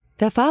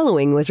The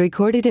following was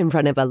recorded in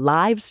front of a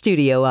live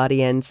studio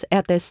audience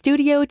at the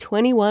Studio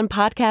 21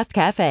 Podcast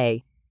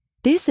Cafe.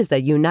 This is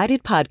the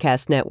United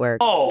Podcast Network.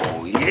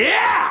 Oh,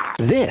 yeah!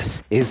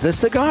 This is the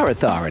Cigar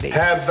Authority.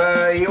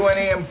 Have you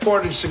any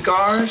imported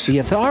cigars? The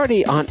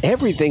authority on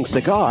everything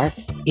cigar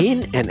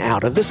in and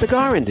out of the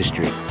cigar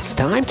industry. It's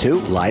time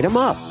to light 'em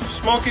up.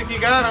 Smoke if you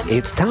got 'em.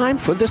 It's time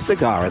for the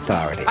Cigar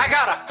Authority. I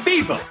got a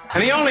fever,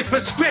 and the only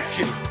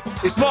prescription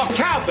is more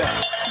cowbell.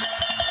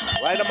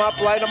 Light 'em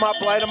up, light 'em up,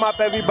 light 'em up,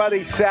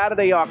 everybody.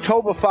 Saturday,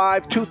 October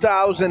 5,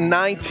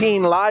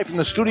 2019, live from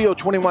the Studio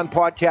 21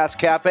 Podcast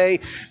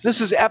Cafe.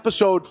 This is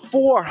episode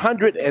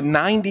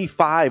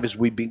 495 as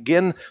we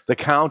begin the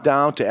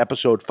countdown to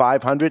episode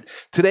 500.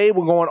 Today,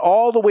 we're going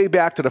all the way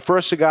back to the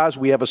first cigars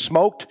we ever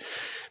smoked.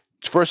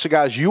 First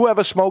cigars you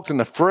ever smoked, and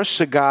the first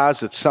cigars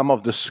that some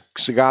of the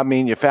cigar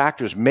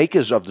manufacturers,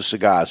 makers of the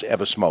cigars,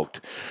 ever smoked.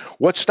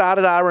 What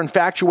started our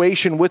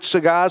infatuation with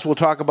cigars, we'll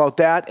talk about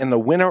that, and the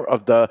winner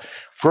of the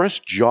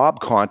first job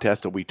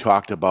contest that we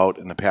talked about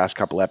in the past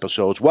couple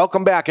episodes.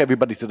 Welcome back,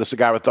 everybody, to the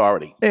Cigar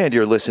Authority. And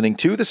you're listening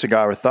to the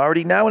Cigar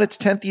Authority, now in its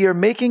 10th year,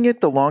 making it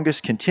the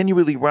longest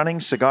continually running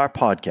cigar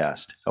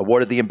podcast.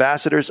 Awarded the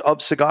Ambassadors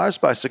of Cigars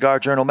by Cigar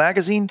Journal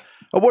Magazine.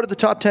 Awarded the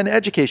Top 10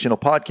 Educational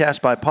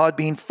Podcast by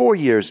Podbean 4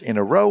 years in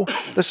a row,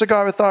 the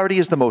Cigar Authority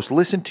is the most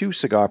listened to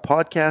cigar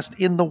podcast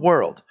in the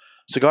world.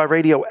 Cigar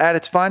radio at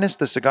its finest,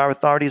 the Cigar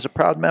Authority is a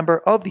proud member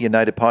of the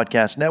United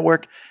Podcast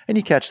Network, and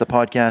you catch the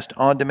podcast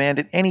on demand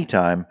at any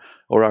time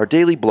or our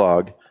daily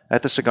blog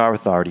at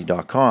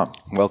thecigarauthority.com.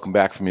 Welcome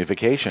back from your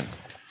vacation.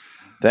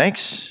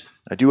 Thanks.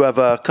 I do have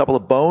a couple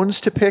of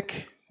bones to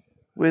pick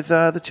with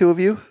the two of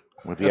you.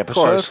 With the Of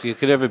course, episode? you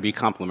could never be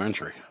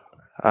complimentary.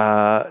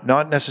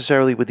 Not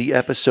necessarily with the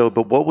episode,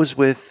 but what was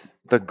with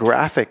the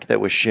graphic that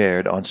was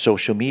shared on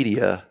social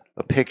media?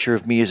 A picture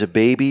of me as a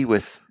baby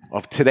with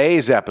Of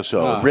today's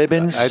episode.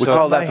 ribbons. We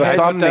call that the I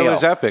thought that thumbnail.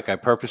 was epic. I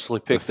purposely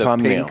picked The the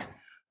thumbnail.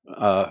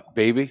 pink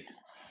baby.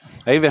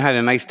 I even had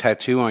a nice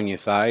tattoo on your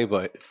thigh,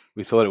 but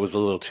we thought it was a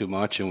little too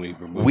much, and we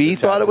removed We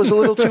the thought it was a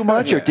little too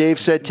much, or Yeah. Dave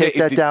said, take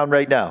that down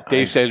right now.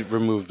 Dave said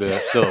remove the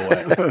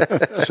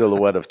silhouette.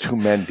 Silhouette of two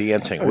men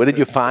dancing. Where did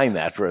you find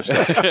that first?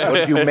 What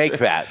did you make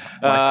that?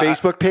 My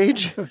Facebook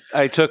page.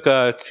 I took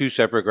two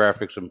separate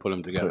graphics and put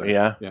them together.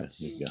 Yeah? Yeah.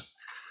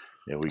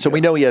 There we So go.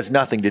 we know he has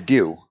nothing to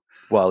do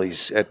while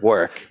he's at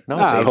work,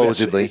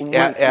 supposedly.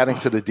 Adding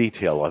to the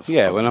detail of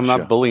Yeah, of when the I'm show.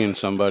 not bullying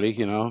somebody,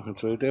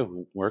 that's what I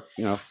do. Work,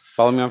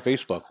 follow me on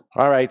Facebook.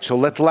 All right, so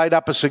let's light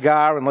up a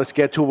cigar and let's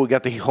get to it. We'll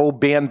get the whole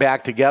band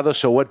back together.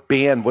 So what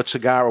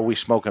cigar are we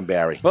smoking,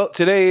 Barry? Well,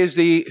 today is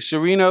the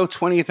Sereno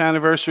 20th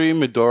Anniversary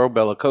Maduro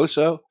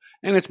Bellicoso,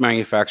 and it's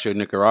manufactured in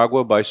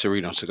Nicaragua by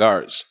Sereno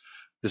Cigars.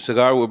 The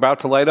cigar we're about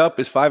to light up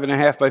is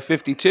 5.5 by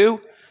 52.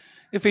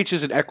 It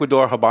features an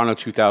Ecuador Habano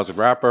 2000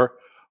 wrapper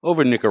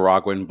over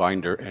Nicaraguan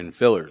binder and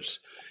fillers.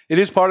 It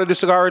is part of the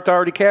Cigar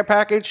Authority care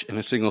package, and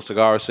a single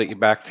cigar will set you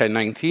back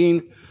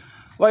 $10.19,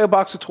 while a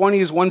box of 20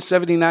 is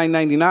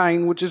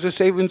 $179.99, which is a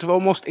savings of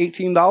almost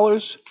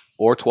 $18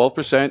 or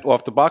 12%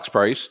 off the box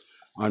price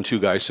on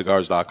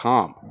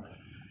twoguyscigars.com.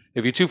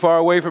 If you're too far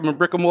away from a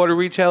brick-and-mortar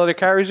retailer that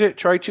carries it,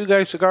 try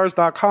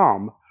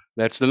twoguyscigars.com.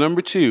 That's the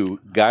number 2,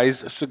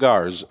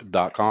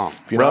 guyscigars.com.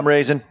 Rum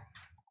raisin.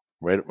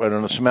 Right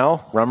on the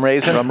smell? Rum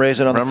raisin? Rum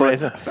raisin on the foot.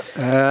 raisin?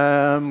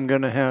 I'm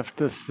going to have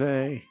to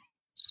say,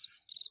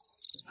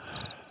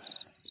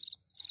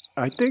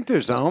 I think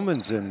there's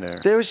almonds in there.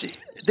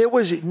 There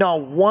was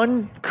not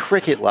one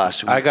cricket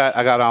last week. I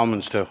got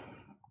almonds too.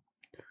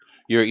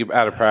 You're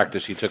out of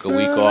practice. You took a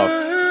week off.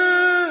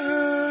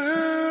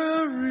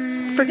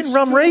 Freaking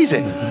rum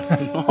raisin.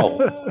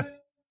 Oh,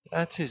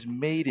 That's his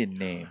maiden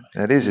name.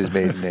 That is his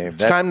maiden name.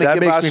 time to That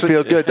give makes us me a-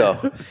 feel good, though.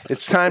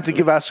 It's time to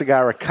give our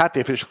cigar a cut. The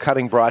official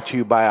cutting brought to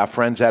you by our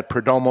friends at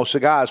Perdomo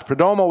Cigars.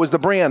 Perdomo is the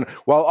brand.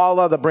 While all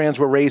other brands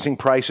were raising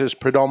prices,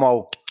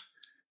 Perdomo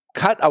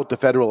cut out the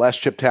federal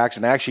S-chip tax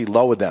and actually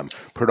lowered them.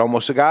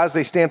 Perdomo Cigars,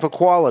 they stand for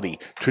quality,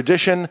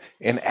 tradition,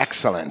 and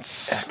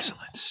excellence.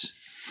 Excellence.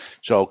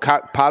 So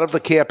part of the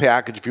care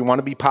package, if you want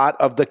to be part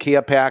of the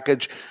care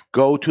package,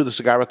 go to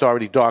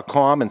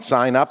thecigarauthority.com and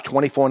sign up.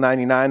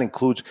 $24.99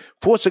 includes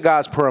 4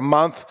 cigars per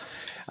month.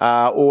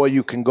 Or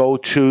you can go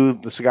to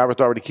the Cigar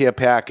Authority Care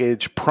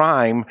Package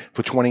Prime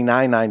for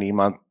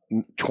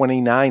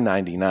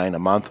 $29.99 a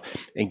month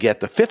and get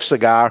the 5th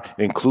cigar.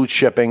 It includes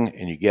shipping,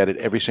 and you get it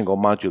every single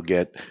month. You'll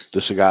get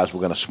the cigars we're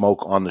going to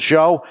smoke on the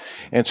show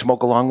and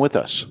smoke along with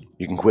us.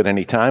 You can quit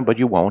anytime, but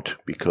you won't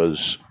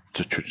because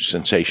it's a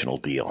sensational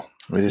deal,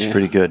 It is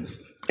pretty good.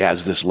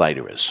 as this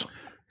lighter is.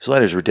 This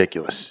lighter is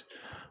ridiculous.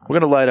 We're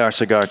going to light our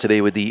cigar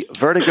today with the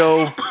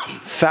Vertigo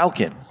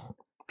Falcon.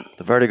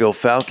 The Vertigo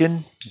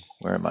Falcon,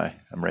 where am I?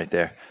 I'm right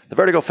there. The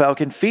Vertigo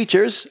Falcon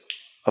features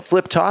a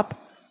flip top,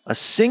 a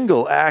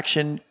single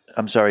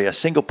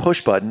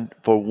push button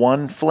for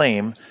one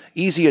flame,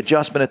 easy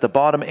adjustment at the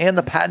bottom, and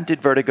the patented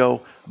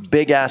Vertigo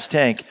big ass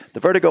tank. The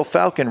Vertigo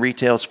Falcon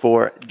retails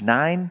for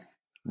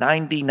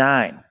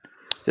 $9.99.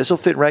 This will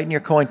fit right in your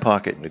coin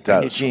pocket. It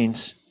does. In your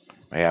jeans.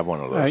 I have one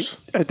of those.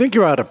 I think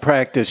you're out of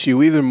practice.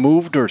 You either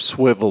moved or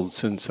swiveled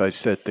since I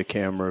set the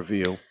camera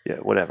view. Yeah,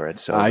 whatever.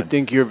 It's so. I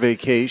think your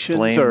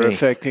vacations are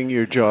affecting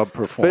your job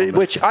performance.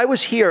 Which I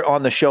was here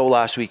on the show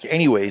last week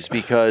anyways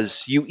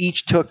because you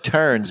each took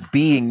turns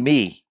being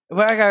me.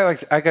 Well, I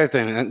got to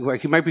think. Like,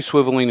 he might be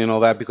swiveling and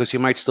all that because he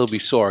might still be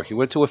sore. He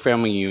went to a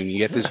family reunion,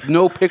 yet there's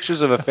no pictures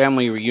of a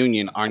family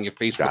reunion on your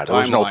Facebook timeline. There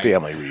was no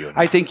family reunion.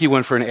 I think you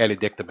went for an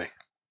addictomy.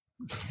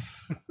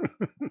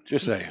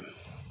 Just saying.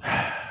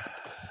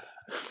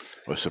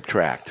 Or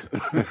subtract.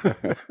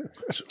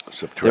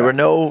 There were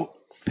no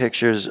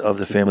pictures of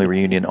the family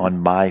reunion on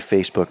my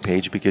Facebook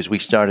page because we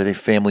started a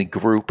family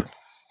group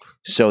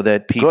so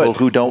that people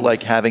who don't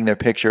like having their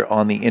picture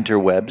on the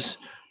interwebs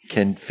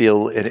can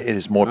feel it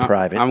is more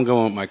private. I'm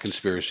going with my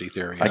conspiracy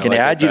theory. I can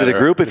add you to the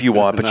group if you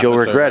want, but you'll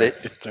regret it.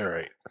 It's all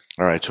right.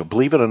 All right, so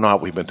believe it or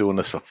not, we've been doing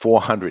this for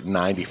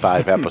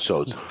 495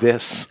 episodes.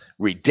 This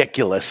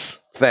ridiculous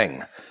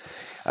thing.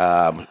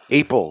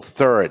 April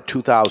 3rd,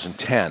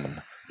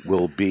 2010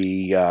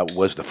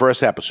 was the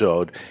first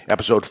episode.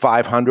 Episode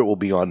 500 will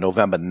be on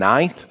November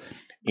 9th,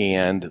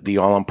 and the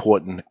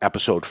all-important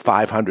episode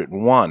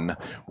 501,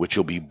 which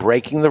will be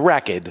breaking the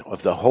record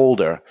of the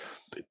holder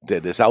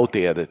that is out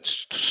there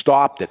that's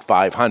stopped at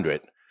 500,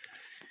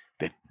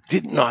 that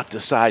did not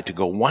decide to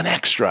go one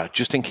extra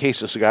just in case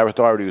the Cigar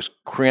Authority was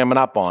cramming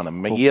up on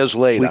him years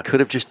later. We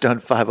could have just done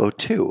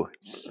 502.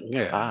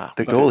 Yeah.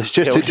 The goal is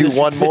just to do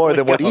one more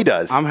than what he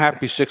does. I'm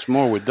happy 6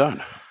 more we're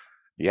done.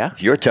 Yeah?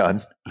 You're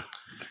done.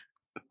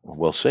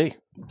 We'll see.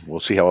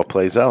 We'll see how it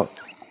plays out.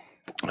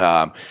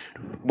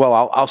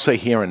 Well, I'll say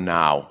here and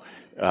now,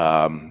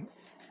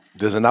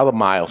 there's another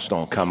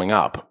milestone coming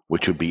up,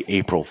 which would be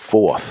April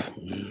 4th.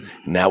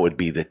 And that would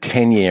be the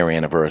 10-year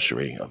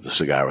anniversary of the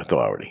Cigar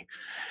Authority.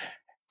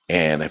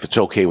 And if it's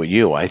okay with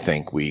you, I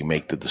think we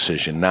make the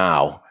decision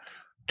now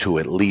to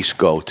at least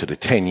go to the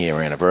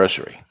 10-year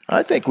anniversary.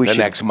 I think we should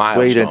next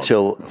milestone. Wait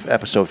until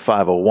episode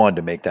 501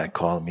 to make that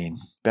call. I mean,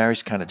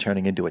 Barry's kind of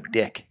turning into a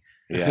dick.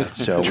 Yeah.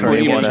 So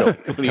we may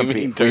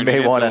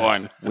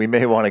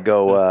want to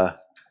go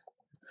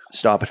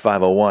stop at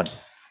 501.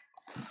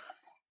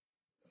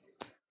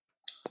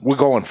 We're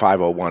going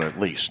 501 at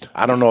least.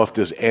 I don't know if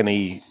there's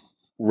any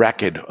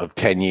record of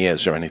 10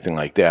 years or anything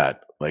like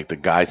that. Like the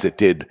guys that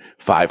did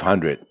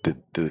 500,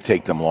 did it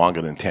take them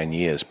longer than 10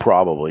 years?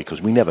 Probably,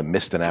 because we never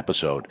missed an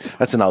episode.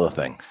 That's another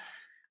thing.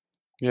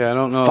 Yeah, I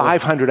don't know.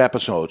 500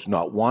 episodes,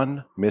 not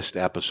one missed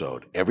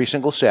episode. Every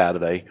single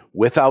Saturday,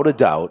 without a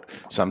doubt.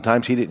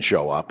 Sometimes he didn't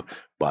show up,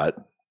 but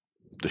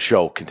the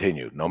show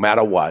continued. No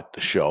matter what,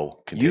 the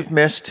show continued. You've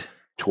missed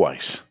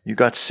twice. You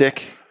got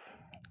sick.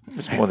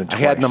 It's more than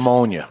twice. I had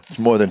pneumonia. It's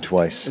more than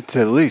twice. It's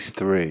at least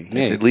 3.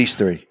 Yeah. It's at least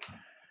 3.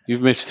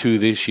 You've missed 2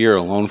 this year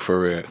alone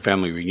for a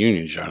family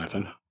reunion,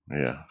 Jonathan.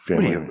 Yeah.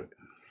 What are you,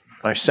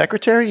 my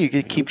secretary? You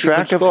can keep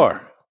track of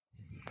score.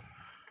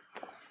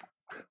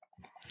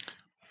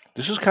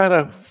 This is kind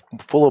of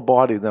fuller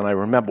body than I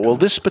remember. Well,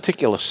 this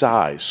particular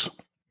size.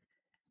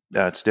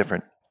 It's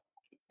different.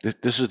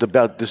 This is the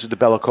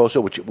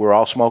Bellicoso, which we're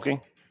all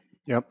smoking.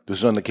 Yep. This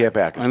is on the care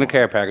package. On the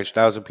care package,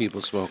 1,000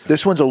 people smoking.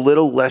 This one's a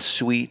little less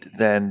sweet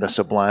than the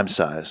Sublime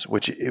size,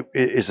 which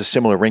is a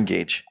similar ring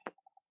gauge.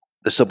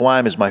 The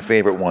Sublime is my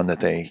favorite one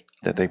that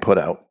they put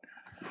out.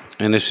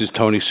 And this is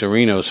Tony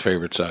Serino's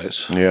favorite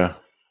size. Yeah.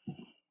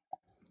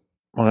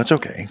 Well, that's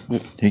okay.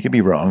 He could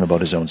be wrong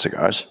about his own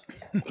cigars.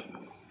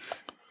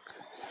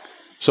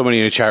 Somebody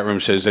in the chat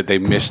room says that they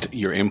missed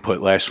your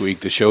input last week.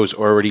 The show's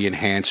already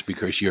enhanced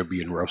because you're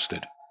being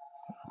roasted.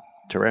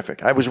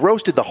 Terrific. I was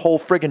roasted the whole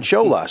friggin'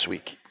 show last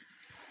week.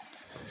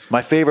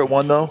 My favorite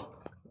one, though,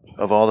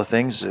 of all the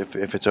things, if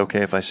it's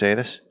okay if I say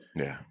this.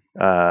 Yeah.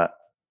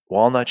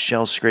 Walnut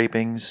shell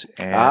scrapings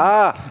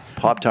and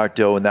Pop-Tart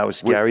dough, and that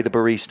was Gary the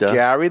barista.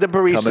 Gary the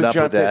barista coming up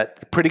with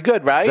that. Pretty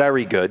good, right?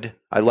 Very good.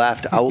 I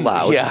laughed out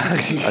loud. Yeah.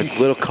 A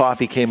little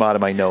coffee came out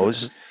of my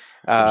nose.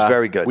 It was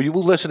very good. Were you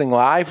listening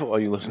live or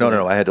you listening?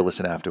 No. I had to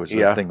listen afterwards.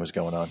 The thing was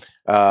going on.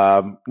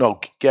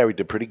 No, Gary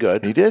did pretty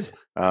good. He did?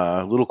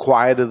 A little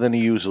quieter than he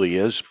usually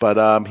is,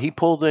 but he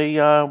pulled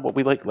a what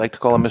we like to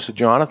call a Mr.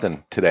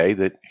 Jonathan today,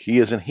 that he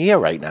isn't here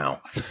right now.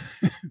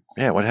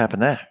 Yeah, what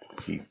happened there?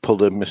 He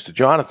pulled a Mr.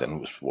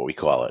 Jonathan, was what we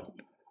call it.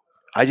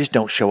 I just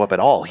don't show up at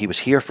all. He was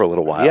here for a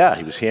little while. Yeah,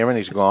 he was here and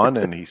he's gone,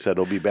 and he said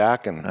he'll be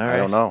back, and I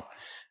don't know.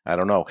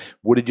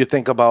 What did you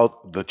think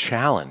about the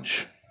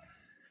challenge?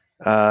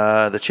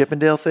 The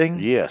Chippendale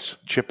thing? Yes,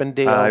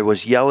 Chippendale. I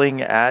was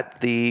yelling at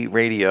the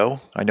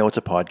radio. I know it's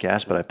a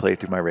podcast, but I play it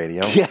through my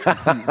radio. Yeah.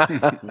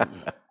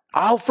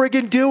 I'll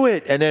friggin' do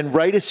it. And then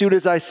right as soon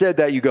as I said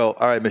that, you go,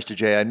 all right, Mr.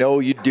 J, I know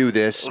you do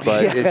this,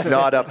 but it's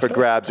not up for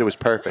grabs. It was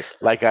perfect.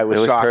 Like I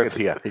was talking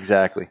here.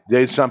 Exactly.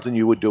 There's something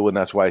you would do, and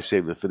that's why I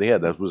saved it for the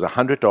end. That was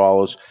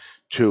 $100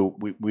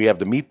 to, we have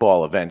the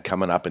meatball event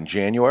coming up in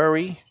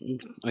January.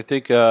 I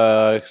think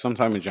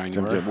sometime in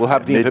January. We'll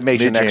have the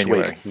information next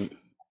mid-January. week.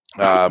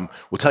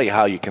 We'll tell you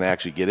how you can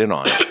actually get in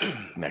on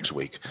it next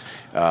week.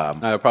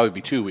 It'll probably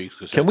be 2 weeks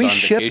because Can we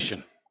ship?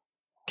 vacation.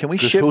 Can we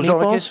ship who's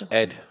on meatballs?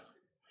 Ed.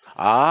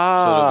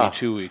 So it'll be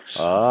 2 weeks.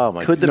 Oh,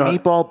 my Could the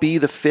meatball be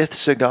the 5th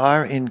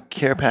cigar in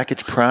Care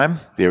Package Prime?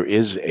 There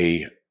is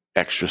a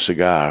extra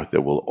cigar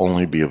that will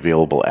only be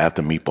available at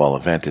the meatball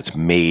event. It's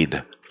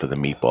made for the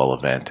meatball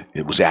event.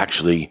 It was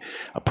actually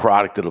a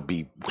product that'll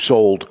be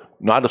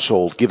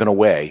given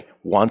away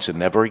once and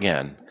never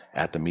again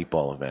at the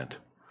meatball event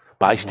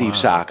by Steve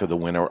Saka, the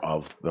winner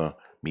of the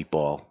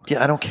meatball.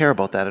 Yeah, I don't care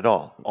about that at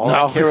all. All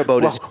I care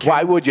about is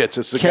why would you? It's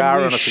a cigar can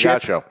we on a cigar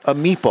ship show. a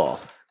meatball?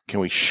 Can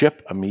we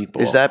ship a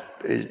meatball? Is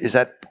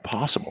that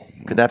possible?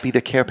 Could that be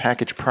the Care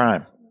Package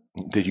Prime?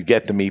 Did you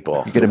get the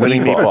meatball? You get a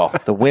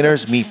meatball. The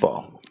winner's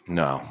meatball.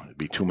 No, it'd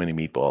be too many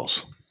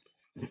meatballs.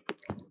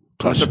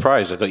 I'm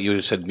surprised. I thought you would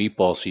have said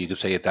meatball so you could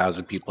say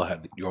 1,000 people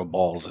had your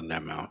balls in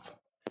their mouth.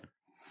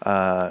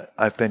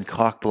 I've been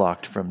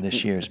cock-blocked from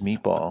this year's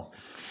meatball.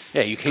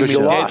 Yeah, you came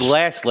in dead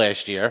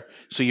last year,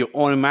 so you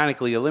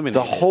automatically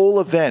eliminated. The whole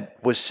event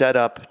was set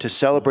up to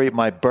celebrate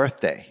my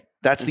birthday.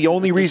 That's the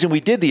only reason we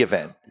did the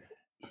event.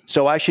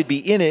 So I should be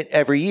in it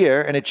every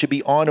year, and it should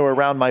be on or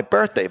around my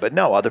birthday. But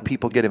no, other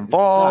people get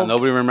involved. No,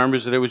 nobody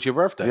remembers that it was your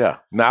birthday. Yeah.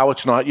 Now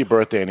it's not your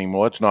birthday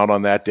anymore. It's not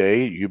on that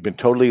day. You've been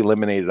totally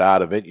eliminated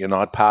out of it. You're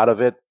not part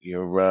of it.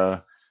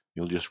 You'll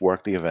just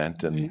work the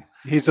event and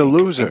he's a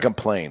loser. And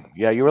complain.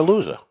 Yeah, you're a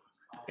loser.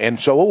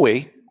 And so are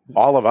we.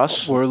 All of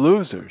us. We're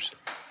losers.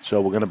 So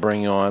we're going to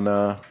bring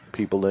on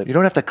people that... You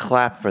don't have to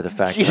clap for the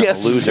fact that I'm a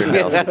loser,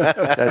 Nelson.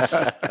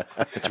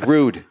 That's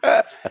rude.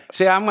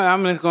 See, I'm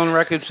going to go on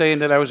record saying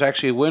that I was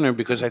actually a winner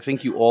because I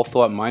think you all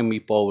thought my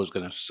meatball was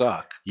going to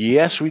suck.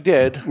 Yes, we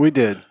did. We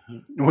did.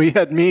 We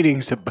had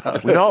meetings about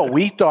it. No,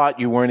 we thought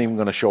you weren't even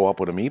going to show up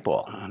with a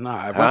meatball. No,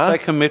 once I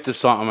commit to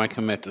something, I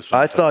commit to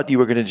something. I thought you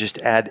were going to just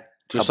add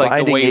just a like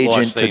binding the weight loss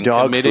agent thing, to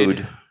dog committed,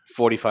 food.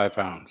 45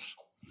 pounds.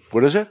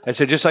 What is it? I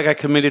said just like I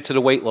committed to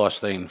the weight loss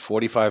thing,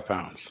 45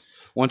 pounds.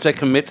 Once I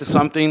commit to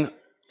something,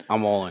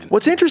 I'm all in.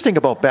 What's interesting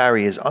about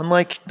Barry is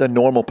unlike the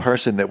normal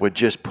person that would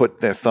just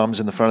put their thumbs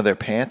in the front of their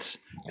pants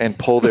and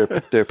pull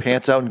their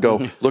pants out and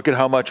go, look at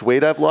how much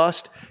weight I've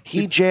lost.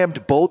 He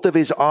jammed both of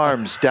his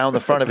arms down the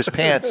front of his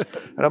pants.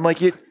 And I'm like,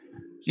 you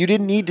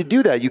didn't need to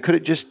do that. You could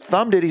have just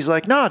thumbed it. He's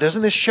like, no,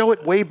 doesn't this show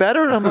it way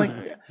better? And I'm like,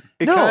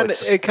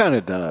 It kind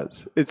of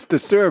does. It's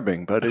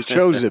disturbing, but it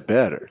shows it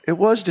better. It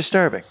was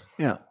disturbing.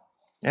 Yeah.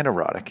 And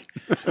erotic.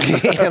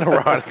 And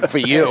erotic for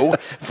you.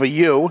 For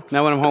you.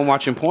 Now when I'm home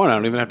watching porn, I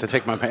don't even have to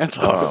take my pants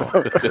off.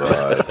 Oh,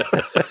 God.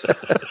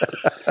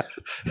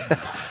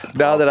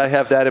 Now that I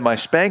have that in my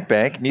spank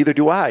bank, neither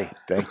do I.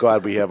 Thank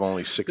God we have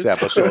only 6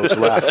 episodes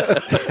left.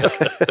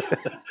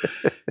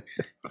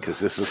 Because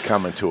this is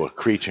coming to a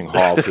screeching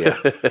halt here.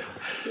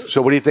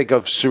 So what do you think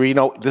of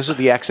Sereno? This is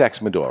the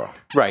XX Maduro.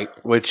 Right,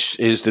 which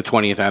is the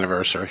 20th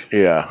anniversary.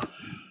 Yeah.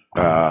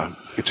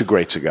 It's a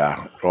great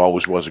cigar. It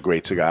always was a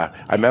great cigar.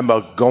 I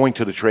remember going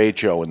to the trade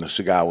show and the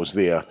cigar was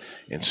there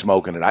and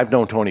smoking it. I've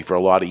known Tony for a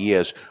lot of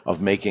years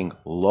of making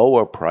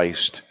lower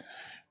priced,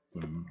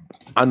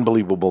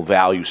 unbelievable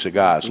value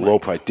cigars, low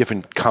price,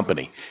 different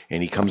company.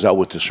 And he comes out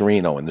with the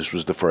Sereno, and this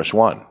was the first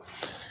one.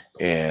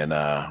 And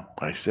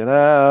I said,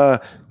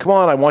 come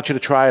on, I want you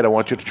to try it. I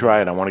want you to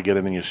try it. I want to get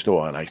it in your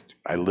store. And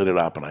I lit it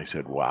up and I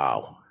said,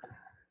 wow.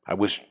 I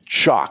was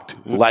shocked,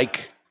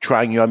 like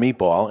trying your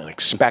meatball and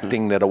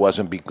expecting that it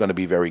wasn't going to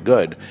be very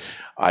good.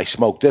 I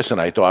smoked this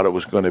and I thought it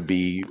was going to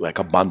be like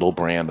a bundle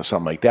brand or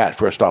something like that.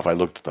 First off, I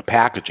looked at the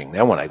packaging.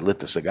 Then when I lit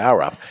the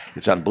cigar up,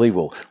 it's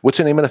unbelievable. What's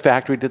the name of the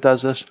factory that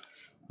does this?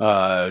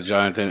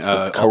 Jonathan.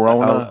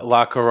 Corona?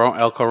 El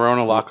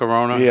Corona, La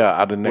Corona. Yeah,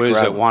 out of Nicaragua.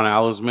 What is it, Juan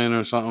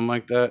Alisman or something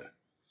like that?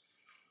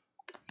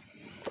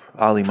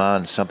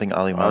 Aliman, something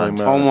Aliman.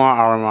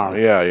 Omar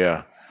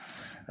Aliman.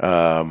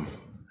 Yeah.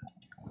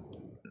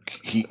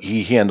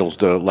 He handles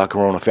the La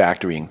Corona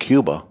factory in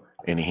Cuba,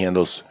 and he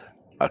handles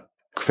a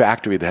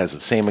factory that has the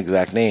same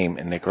exact name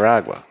in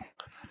Nicaragua.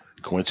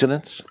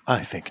 Coincidence? I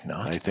think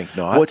not. I think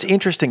not. What's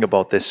interesting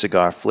about this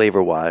cigar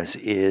flavor-wise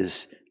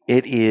is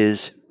it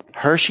is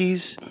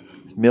Hershey's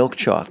milk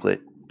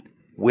chocolate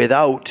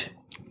without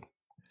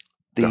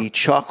the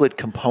chocolate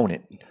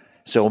component.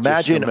 So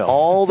imagine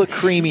all the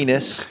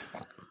creaminess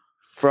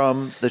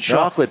from the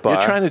chocolate bar.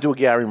 You're trying to do a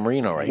Gary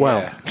Marino right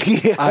Well,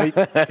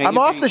 I'm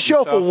off the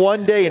show for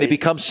one day and it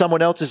becomes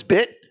someone else's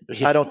bit?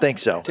 I don't think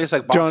so. Tastes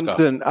like Bosco.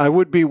 Jonathan, I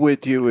would be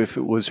with you if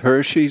it was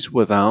Hershey's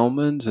with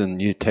almonds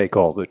and you take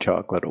all the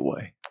chocolate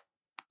away.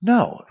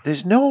 No,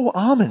 there's no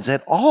almonds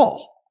at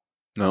all.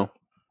 No?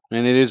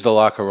 And it is the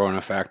La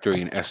Corona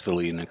factory in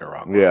Esteli,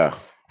 Nicaragua. Yeah.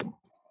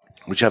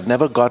 Which I've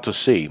never got to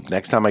see.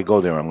 Next time I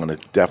go there, I'm going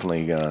to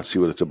definitely see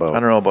what it's about. I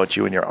don't know about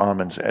you and your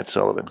almonds, Ed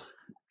Sullivan.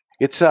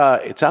 It's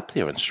up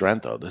there in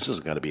strength, though. This is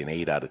going to be an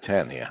 8 out of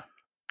 10 here.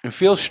 It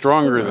feels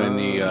stronger than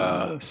the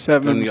other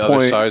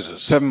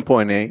sizes.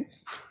 7.8.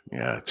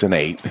 Yeah, it's an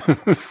 8.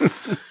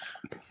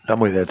 I'm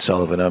with Ed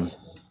Sullivan. I'm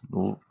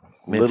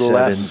mid Little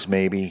sevens, less.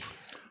 maybe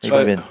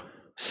But- even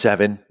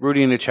 7.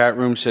 Rudy in the chat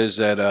room says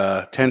that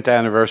 10th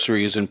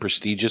anniversary isn't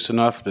prestigious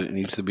enough, that it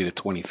needs to be the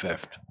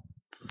 25th.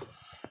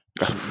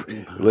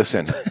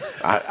 Listen,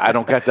 I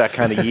don't got that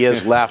kind of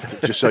years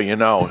left, just so you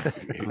know.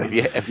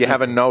 If you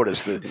haven't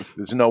noticed,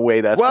 there's no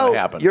way that's going to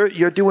happen.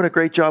 You're doing a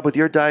great job with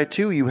your diet,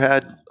 too. You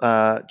had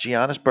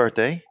Gianna's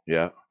birthday.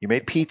 Yeah. You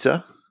made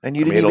pizza, and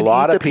you I didn't made even a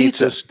lot eat of the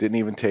pizza. pizzas, didn't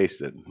even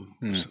taste it.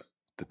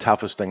 The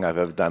toughest thing I've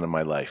ever done in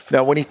my life.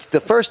 Now,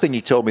 the first thing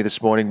he told me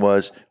this morning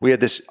was we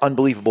had this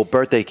unbelievable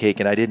birthday cake,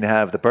 and I didn't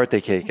have the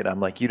birthday cake. And I'm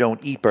like, you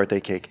don't eat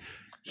birthday cake.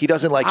 He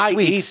doesn't like I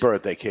sweets. eat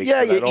birthday cake.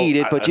 Yeah, you eat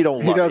it, but you don't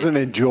love it. He doesn't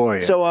enjoy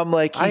it. So I'm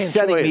like, he's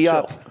setting me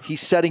up.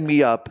 He's setting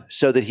me up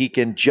so that he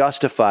can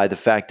justify the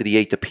fact that he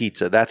ate the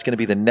pizza. That's going to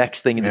be the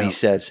next thing that he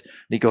says. And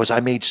he goes, I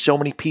made so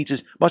many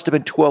pizzas. Must have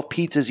been 12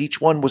 pizzas. Each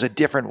one was a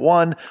different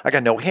one. I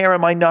got no hair on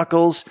my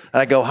knuckles.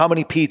 And I go, how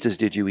many pizzas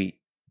did you eat?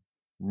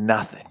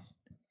 Nothing.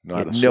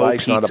 Not a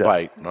slice, not a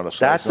bite. Not a slice,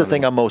 That's the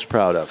thing I'm most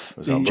proud of.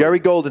 Jerry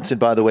Goldenson,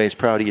 by the way, is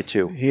proud of you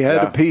too. He had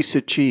a piece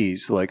of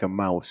cheese like a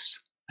mouse.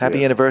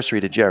 Happy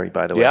anniversary to Jerry,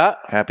 by the way. Yeah.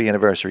 Happy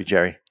anniversary,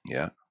 Jerry.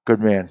 Yeah. Good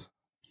man.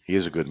 He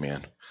is a good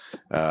man.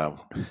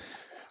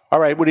 All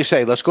right, what do you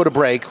say? Let's go to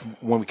break.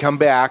 When we come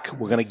back,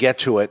 we're going to get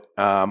to it.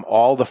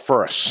 All the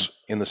firsts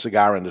in the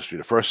cigar industry.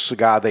 The first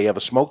cigar they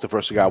ever smoked, the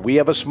first cigar we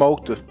ever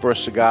smoked, the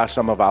first cigar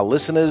some of our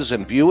listeners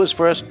and viewers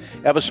first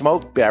ever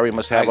smoked. Barry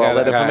must have all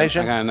that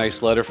information. I got a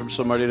nice letter from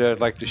somebody that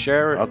I'd like to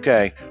share.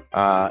 Okay.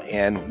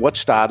 And what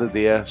started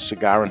their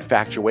cigar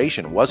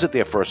infatuation? Was it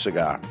their first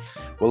cigar?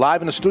 We're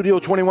live in the Studio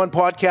 21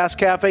 Podcast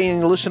Cafe,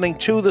 and you're listening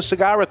to The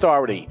Cigar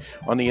Authority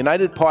on the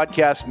United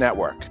Podcast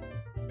Network.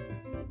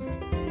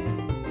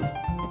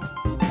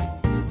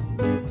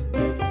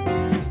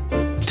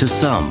 To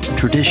some,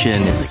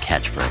 tradition is a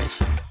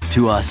catchphrase.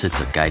 To us,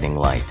 it's a guiding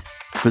light.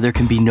 For there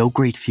can be no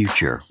great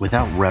future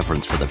without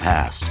reverence for the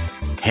past.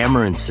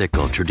 Hammer and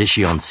Sickle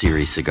Tradition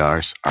Series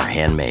cigars are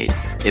handmade,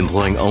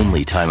 employing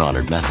only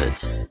time-honored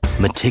methods.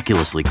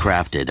 Meticulously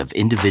crafted of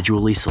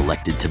individually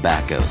selected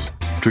tobaccos,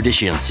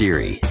 Tradition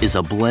Series is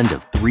a blend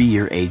of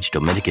 3-year aged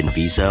Dominican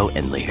Viso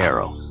and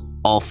Ligero,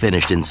 all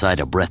finished inside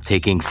a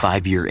breathtaking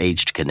 5-year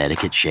aged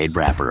Connecticut shade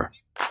wrapper.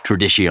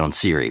 Tradition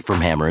Series from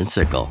Hammer and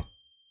Sickle.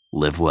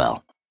 Live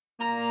well.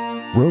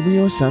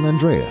 Romeo San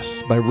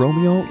Andreas by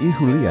Romeo y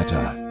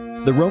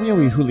Julieta. The Romeo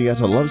y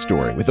Julieta love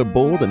story with a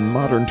bold and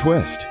modern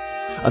twist.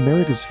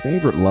 America's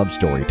favorite love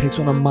story takes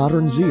on a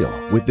modern zeal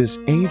with this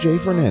A.J.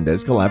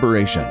 Fernandez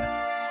collaboration.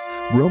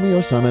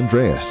 Romeo San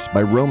Andreas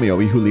by Romeo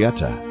y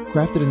Julieta,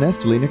 crafted in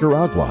Esteli,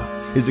 Nicaragua,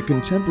 is a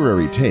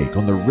contemporary take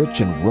on the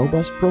rich and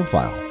robust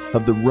profile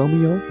of the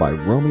Romeo by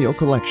Romeo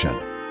collection.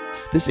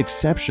 This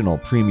exceptional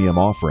premium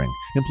offering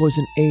employs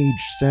an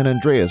aged San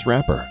Andreas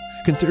wrapper,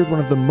 considered one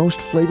of the most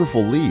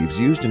flavorful leaves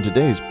used in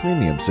today's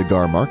premium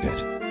cigar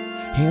market.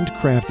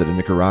 Handcrafted in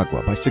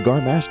Nicaragua by cigar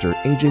master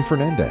A.J.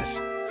 Fernandez.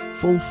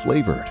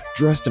 Full-flavored,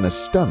 dressed in a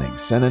stunning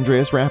San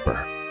Andreas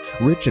wrapper.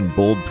 Rich and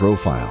bold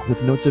profile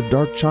with notes of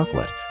dark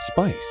chocolate,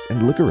 spice,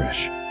 and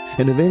licorice.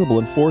 And available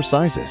in 4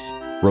 sizes: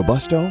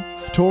 Robusto,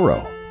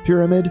 Toro,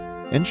 Pyramid,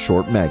 and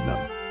Short Magnum.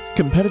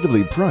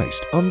 Competitively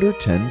priced under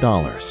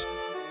 $10.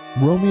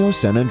 Romeo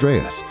San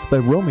Andreas by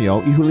Romeo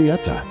y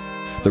Julieta.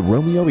 The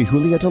Romeo y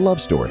Julieta love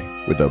story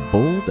with a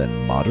bold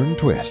and modern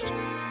twist.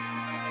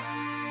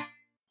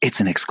 It's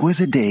an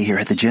exquisite day here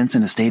at the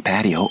Jensen Estate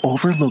patio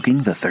overlooking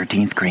the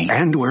 13th green.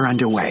 And we're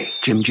underway.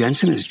 Jim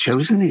Jensen has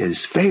chosen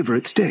his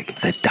favorite stick.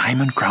 The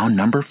Diamond Crown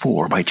No.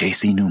 4 by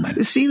J.C.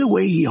 Newman. See the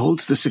way he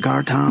holds the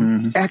cigar,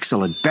 Tom?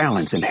 Excellent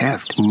balance and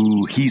heft.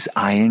 Ooh, he's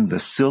eyeing the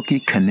silky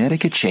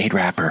Connecticut shade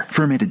wrapper,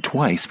 fermented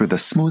twice for the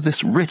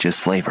smoothest,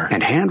 richest flavor.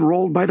 And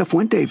hand-rolled by the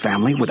Fuente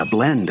family with a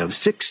blend of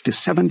 6 to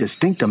 7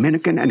 distinct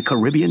Dominican and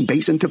Caribbean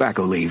basin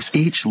tobacco leaves.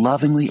 Each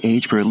lovingly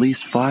aged for at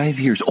least 5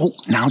 years. Oh,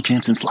 now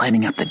Jensen's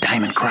lighting up the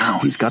Diamond Crown.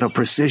 He's got a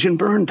precision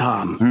burn,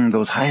 Tom.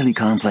 Those highly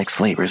complex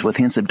flavors with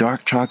hints of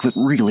dark chocolate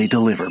really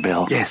deliver,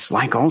 Bill. Yes,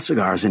 like all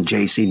cigars in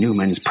J.C.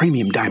 Newman's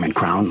premium Diamond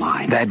Crown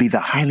line. That'd be the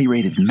highly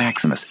rated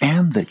Maximus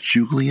and the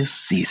Julius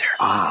Caesar.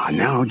 Ah,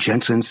 now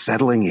Jensen's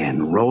settling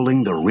in,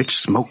 rolling the rich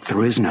smoke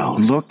through his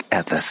nose. Look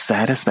at the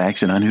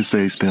satisfaction on his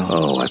face, Bill.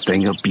 Oh, a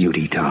thing of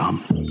beauty,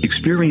 Tom.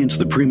 Experience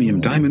the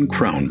premium Diamond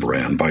Crown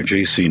brand by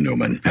J.C.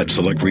 Newman at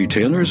select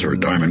retailers or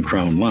Diamond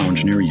Crown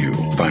Lounge near you.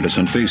 Find us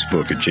on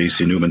Facebook at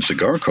J.C. Newman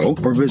Cigar Co.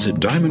 or visit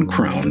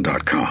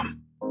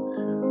diamondcrown.com.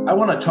 I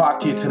want to talk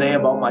to you today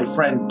about my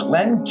friend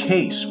Glenn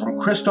Case from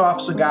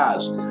Christoph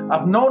Cigars.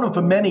 I've known him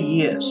for many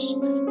years.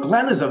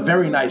 Glenn is a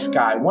very nice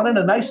guy, one of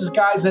the nicest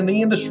guys in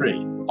the industry.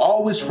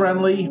 Always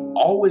friendly,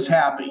 always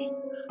happy.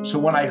 So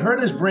when I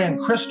heard his brand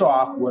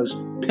Christoph was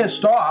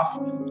pissed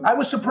off, I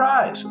was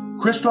surprised.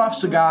 Christoph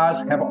Cigars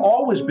have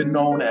always been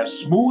known as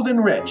smooth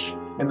and rich,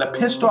 and the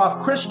pissed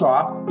off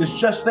Christoph is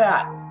just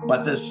that.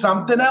 But there's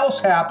something else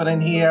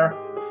happening here.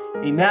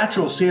 A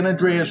natural San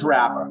Andreas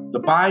wrapper, the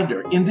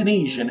binder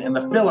Indonesian, and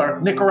the filler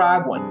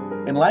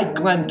Nicaraguan. And like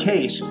Glenn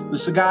Case, the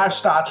cigar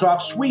starts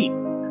off sweet,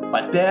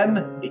 but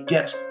then it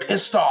gets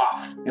pissed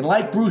off. And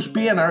like Bruce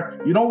Banner,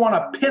 you don't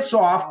want to piss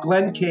off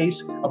Glenn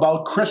Case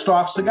about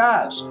Christoph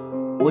Cigars.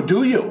 Or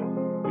do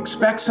you?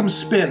 Expect some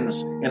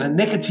spins and a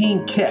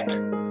nicotine kick.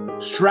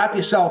 Strap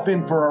yourself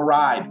in for a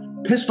ride.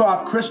 Pissed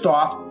Off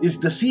Christoph is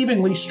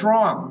deceivingly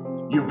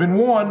strong. You've been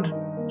warned.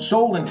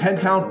 Sold in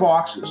 10-count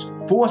boxes,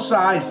 4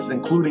 sizes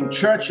including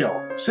Churchill,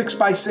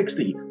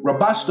 6x60,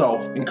 Robusto,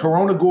 and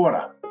Corona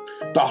Gorda.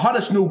 The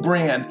hottest new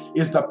brand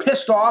is the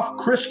Pissed Off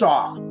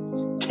Christoph.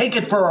 Take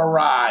it for a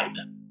ride.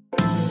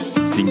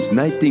 Since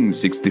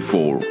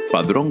 1964,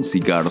 Padron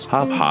Cigars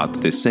have had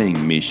the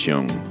same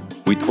mission,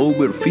 with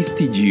over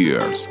 50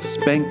 years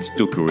spent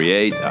to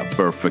create a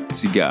perfect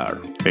cigar,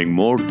 and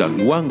more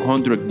than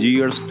 100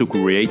 years to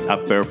create a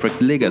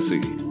perfect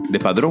legacy. The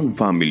Padron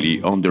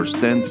family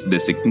understands the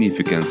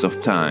significance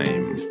of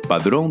time.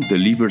 Padron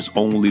delivers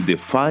only the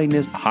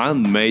finest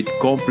handmade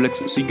complex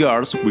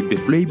cigars with the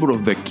flavor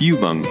of the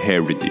Cuban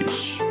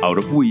heritage, out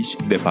of which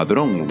the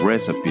Padron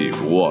recipe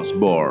was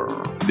born.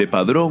 The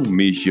Padron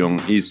mission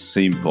is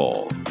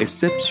simple: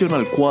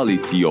 exceptional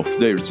quality of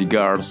their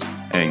cigars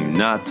and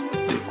not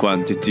the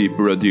quantity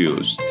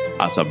produced.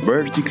 As a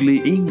vertically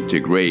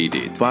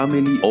integrated,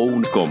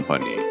 family-owned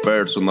company,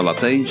 personal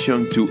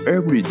attention to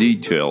every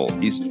detail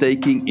is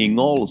taken in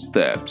all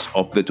steps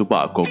of the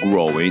tobacco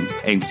growing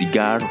and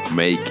cigar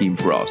making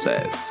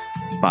process.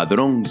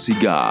 Padron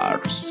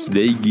Cigars.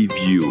 They give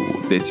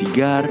you, the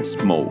cigar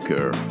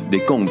smoker,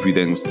 the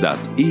confidence that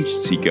each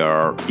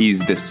cigar is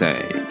the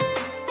same.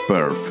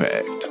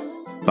 Perfect.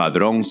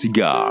 Padron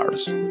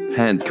Cigars.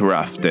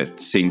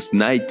 Handcrafted since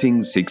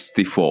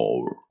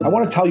 1964. I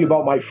want to tell you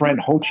about my friend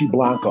Hochi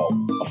Blanco,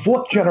 a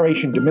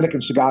 4th-generation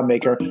Dominican cigar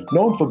maker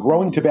known for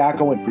growing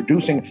tobacco and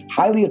producing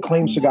highly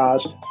acclaimed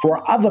cigars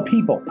for other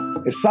people.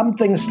 As some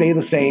things stay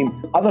the same,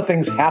 other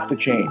things have to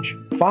change.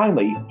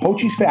 Finally,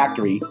 Hochi's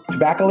factory,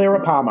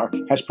 Tabacalera Palmer,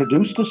 has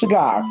produced a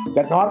cigar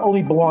that not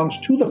only belongs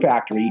to the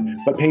factory,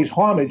 but pays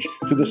homage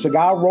to the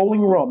cigar rolling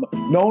room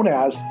known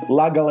as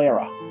La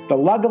Galera. The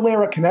La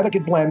Galera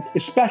Connecticut blend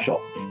is special,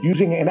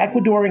 using an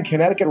Ecuadorian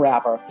Connecticut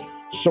wrapper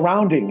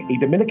surrounding a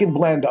Dominican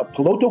blend of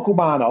Piloto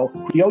Cubano,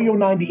 Criollo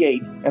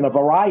 98, and a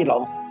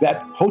varietal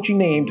that Hochi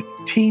named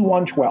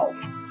T112.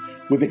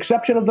 With the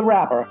exception of the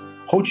wrapper,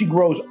 Hochi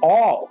grows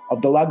all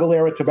of the La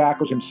Galera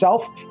tobaccos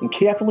himself and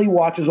carefully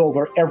watches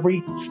over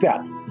every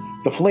step.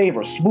 The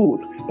flavor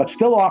smooth, but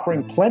still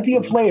offering plenty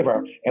of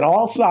flavor in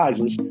all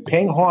sizes,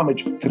 paying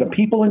homage to the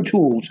people and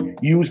tools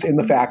used in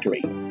the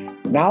factory.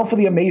 Now for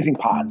the amazing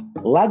part.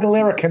 La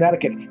Galera,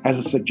 Connecticut has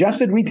a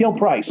suggested retail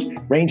price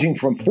ranging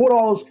from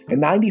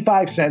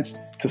 $4.95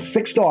 to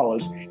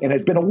 $6 and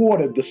has been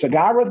awarded the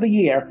Cigar of the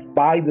Year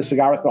by the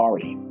Cigar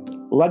Authority.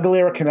 La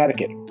Galera,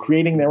 Connecticut,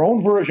 creating their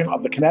own version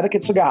of the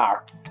Connecticut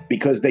cigar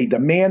because they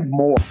demand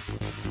more.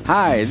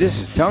 Hi, this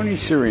is Tony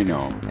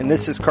Serino. And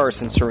this is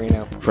Carson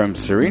Serino. From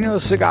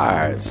Serino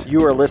Cigars. You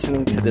are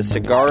listening to the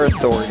Cigar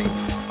Authority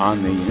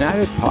on the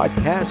United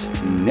Podcast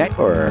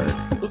Network.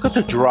 Look at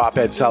the drop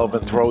Ed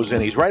Sullivan throws in.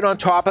 He's right on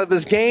top of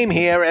his game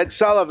here, Ed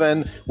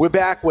Sullivan. We're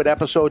back with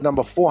episode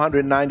number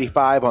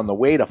 495 on the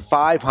way to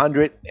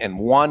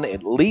 501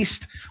 at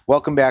least.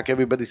 Welcome back,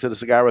 everybody, to the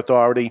Cigar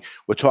Authority.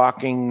 We're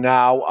talking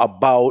now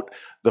about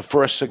the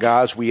first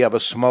cigars we ever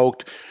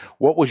smoked.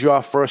 What was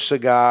your first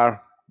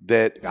cigar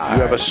that you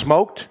ever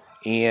smoked,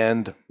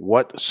 and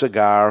what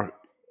cigar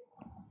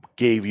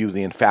gave you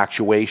the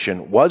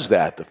infatuation? Was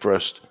that the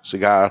first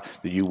cigar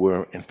that you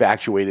were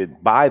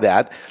infatuated by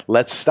that?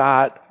 Let's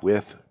start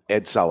with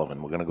Ed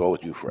Sullivan. We're going to go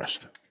with you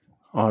first.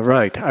 All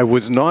right. I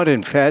was not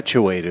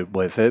infatuated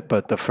with it,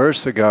 but the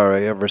first cigar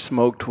I ever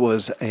smoked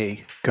was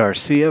a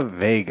Garcia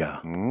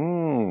Vega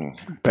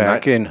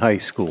back in high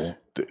school.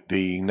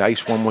 The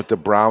nice one with the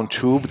brown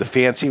tube, the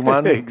fancy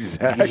one?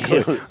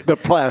 Exactly. The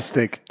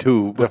plastic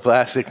tube. The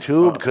plastic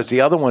tube, because the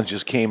other ones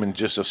just came in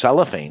just a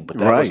cellophane, but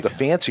that was the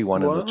fancy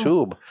one in the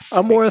tube.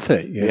 I'm worth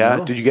it, you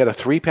know? Did you get a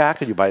 3-pack, or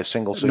did you buy a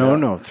single cigar?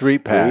 No,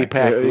 3-pack.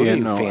 3-pack,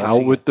 fancy.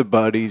 Out with the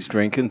buddies,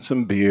 drinking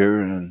some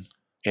beer.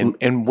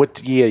 And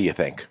what year you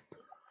think?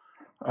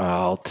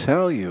 I'll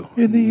tell you.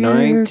 In the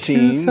year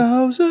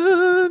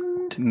 2000.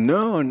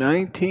 No,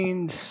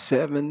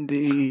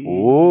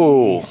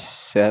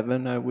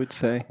 1977, I would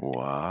say.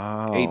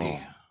 Wow. AD.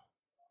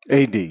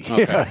 Okay.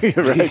 Yeah,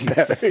 you're right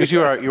there. Because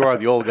you are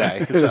the old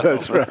guy. So.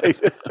 That's right.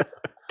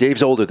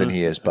 Dave's older than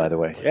he is, by the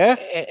way. Yeah,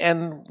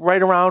 and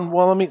right around.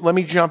 Well, let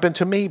me jump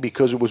into me,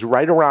 because it was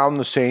right around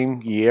the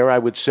same year. I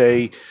would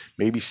say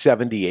maybe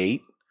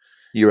 78.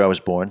 Year I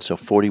was born, so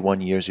 41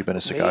 years you've been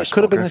a cigar smoker. It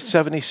could have been in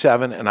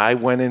 77, and I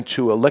went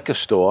into a liquor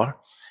store,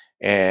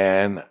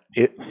 and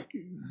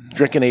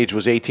drinking age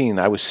was 18.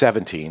 I was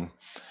 17,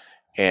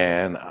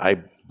 and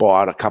I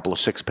bought a couple of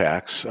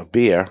 6-packs of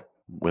beer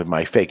with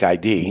my fake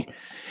ID,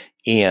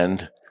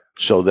 and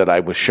so that I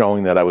was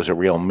showing that I was a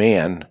real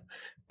man,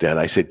 that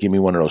I said, give me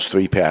one of those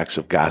 3-packs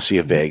of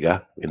Garcia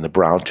Vega in the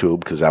brown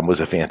tube, because I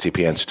was a fancy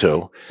pants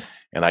too,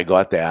 and I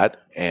got that,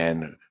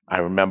 and I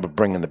remember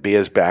bringing the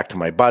beers back to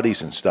my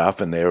buddies and stuff,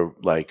 and they were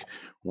like,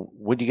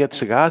 what'd you get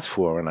cigars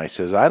for? And I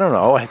says, I don't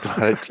know. I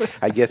thought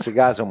I'd get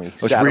cigars when we I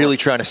was really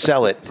trying to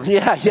sell it.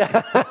 Yeah.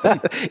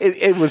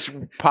 It was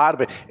part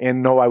of it.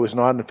 And no, I was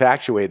not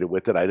infatuated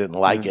with it. I didn't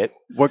like it.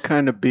 What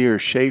kind of beer?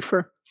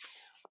 Schaefer?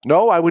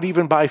 No, I would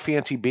even buy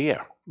fancy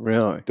beer.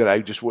 Really? That I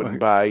just wouldn't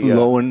buy.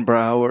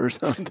 Lowenbrow or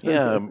something.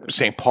 Yeah,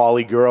 St.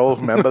 Pauli girl.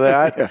 Remember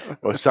that? Yeah.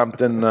 Or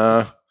something.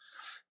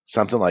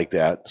 Something like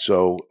that.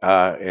 So,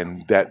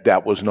 and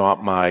that was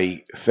not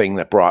my thing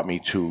that brought me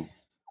to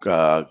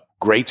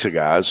great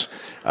cigars.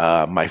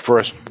 My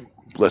first,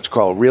 let's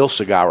call it real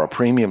cigar, a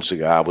premium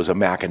cigar, was a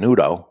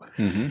Macanudo.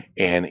 Mm-hmm.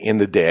 And in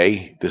the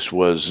day, this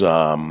was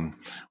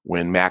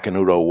when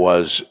Macanudo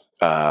was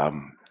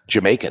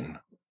Jamaican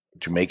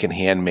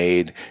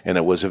handmade, and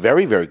it was a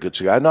very, very good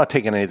cigar. I'm not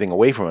taking anything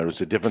away from it. It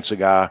was a different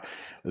cigar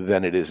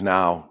than it is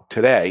now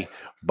today,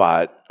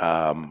 but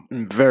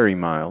very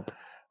mild.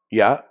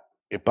 Yeah,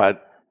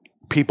 but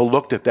people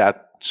looked at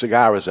that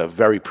cigar as a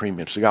very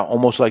premium cigar,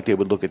 almost like they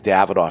would look at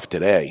Davidoff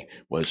today.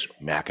 Was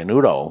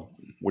Macanudo?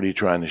 What are you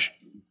trying to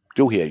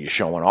do here? You're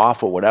showing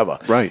off or whatever.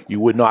 Right. You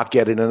would not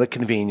get it in a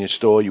convenience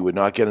store. You would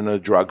not get it in a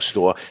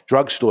drugstore.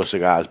 Drugstore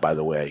cigars, by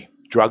the way.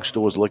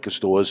 Drugstores, liquor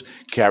stores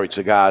carried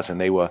cigars,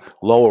 and they were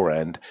lower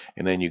end.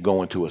 And then you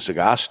go into a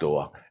cigar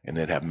store, and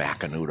they'd have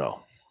Macanudo.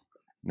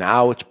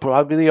 Now it's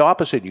probably the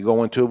opposite. You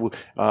go into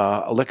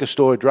a liquor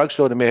store, a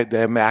drugstore, they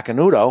have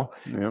Macanudo,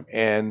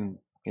 and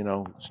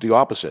it's the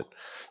opposite.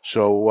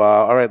 So,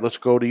 all right, let's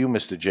go to you,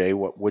 Mr. J.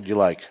 What would you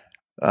like?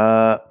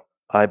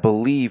 I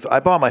believe I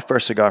bought my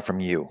first cigar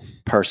from you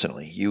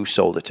personally. You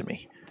sold it to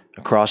me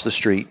across the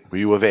street. Were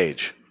you of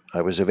age?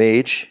 I was of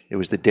age. It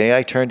was the day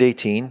I turned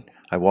 18.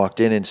 I walked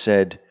in and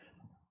said,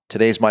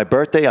 "Today's my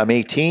birthday. I'm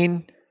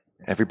 18."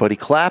 Everybody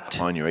clapped.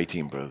 On your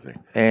 18th birthday.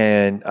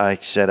 And I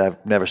said,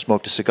 "I've never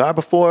smoked a cigar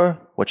before.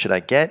 What should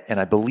I get?"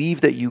 And I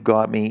believe that you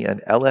got me an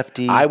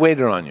LFD. I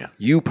waited on you.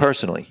 You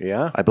personally.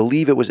 Yeah. I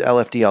believe it was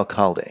LFD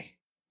Alcalde.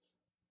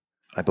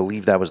 I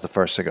believe that was the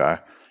first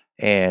cigar.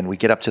 And we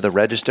get up to the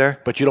register.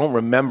 But you don't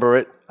remember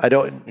it? I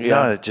don't.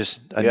 Yeah. No,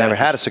 I never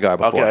had a cigar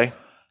before. Okay.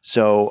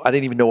 So I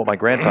didn't even know what my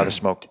grandfather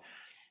smoked.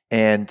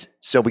 And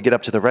so we get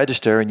up to the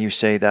register and you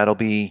say, "That'll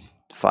be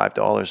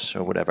 $5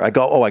 or whatever." I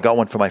got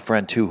one for my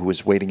friend too, who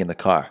was waiting in the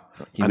car.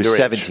 He was Underage.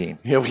 17.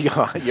 Here we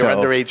are. Your So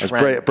underage I was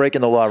friend. breaking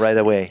the law right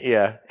away.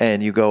 Yeah.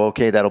 And you go,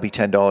 "Okay, that'll be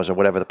 $10 or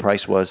whatever the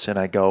price was." And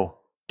I go,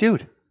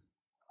 "Dude,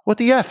 what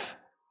the F?"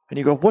 And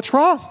you go, "What's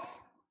wrong?"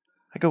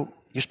 I go,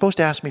 "You're supposed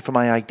to ask me for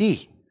my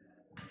ID."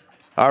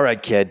 "All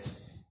right, kid."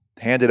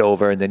 Hand it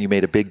over. And then you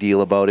made a big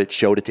deal about it,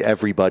 showed it to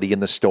everybody in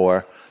the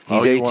store.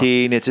 He's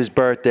 18. It's his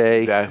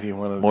birthday.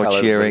 More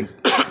cheering.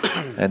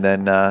 And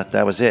then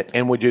that was it.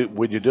 And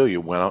what'd you do? You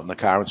went out in the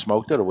car and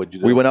smoked it, or what'd you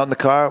do? We went out in the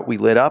car, we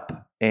lit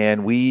up,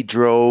 and we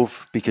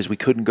drove because we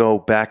couldn't go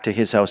back to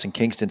his house in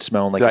Kingston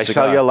smelling like Did a I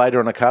cigar. sell you a lighter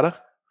and a cutter?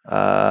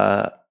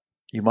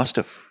 You must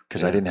have,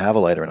 because I didn't have a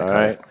lighter and a All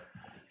cutter.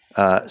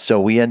 right. So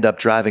we end up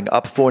driving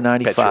up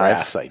 495. Bet your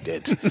ass I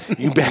did.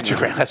 You bet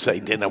your ass I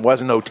did. It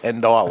wasn't no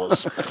 $10.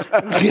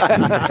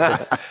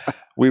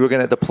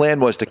 The plan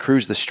was to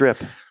cruise the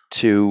strip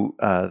to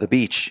the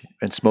beach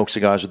and smoke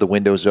cigars with the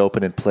windows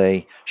open and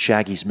play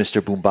Shaggy's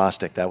Mr.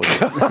 Boombastic. That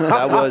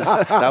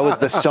was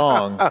the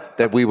song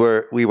that we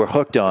were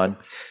hooked on.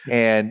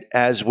 And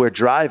as we're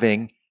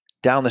driving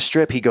down the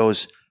strip, he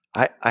goes,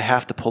 I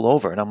have to pull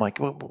over. And I'm like,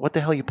 well, what the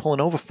hell are you pulling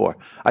over for?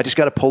 "I just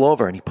got to pull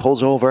over." And he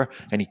pulls over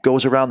and he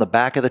goes around the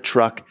back of the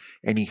truck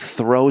and he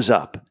throws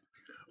up.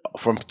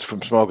 From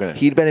smoking it?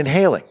 He'd been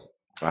inhaling.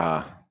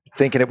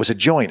 Thinking it was a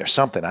joint or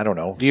something. I don't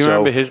know. Do you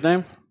remember his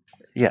name?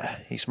 Yeah,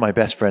 he's my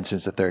best friend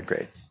since the 3rd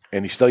grade.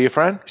 And he's still your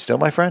friend? Still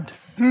my friend.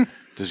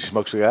 Does he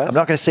smoke cigars? I'm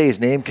not going to say his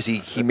name because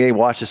he may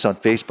watch this on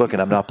Facebook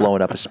and I'm not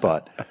blowing up his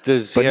spot.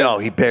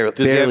 He barely.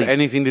 Does he have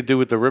anything to do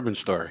with the ribbon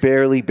story?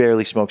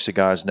 Barely smokes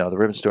cigars. No, the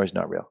ribbon story's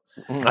not real.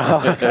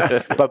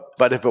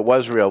 But if it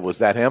was real, was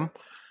that him?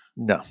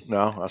 No.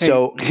 Okay.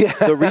 So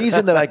the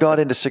reason that I got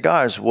into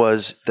cigars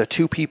was the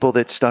two people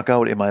that stuck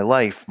out in my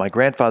life. My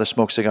grandfather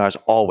smoked cigars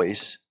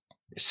always,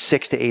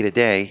 6 to 8 a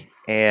day.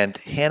 And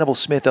Hannibal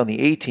Smith on the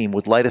A-Team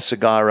would light a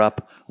cigar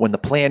up when the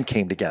plan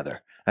came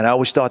together. And I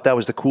always thought that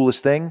was the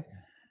coolest thing.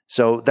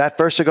 So that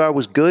first cigar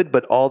was good,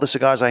 but all the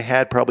cigars I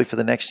had probably for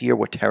the next year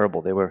were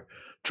terrible. They were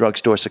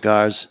drugstore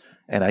cigars.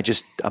 And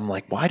I'm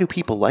like, why do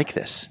people like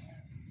this?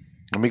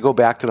 Let me go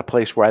back to the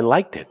place where I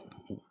liked it.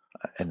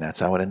 And that's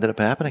how it ended up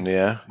happening.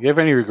 Yeah. You have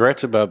any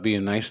regrets about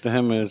being nice to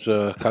him as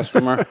a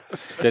customer?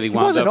 That he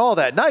wasn't all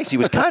that nice. He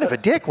was kind of a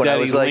dick when I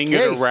was like,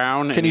 "Hey,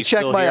 around can you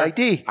check my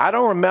ID?" I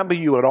don't remember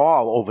you at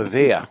all over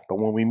there. But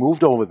when we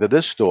moved over to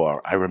this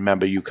store, I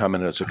remember you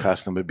coming as a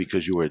customer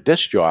because you were a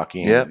disc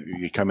jockey. Yep.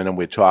 You come in and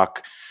we'd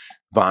talk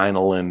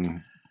vinyl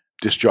and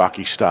disc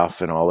jockey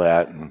stuff and all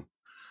that. And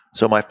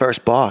so my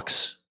first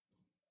box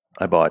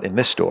I bought in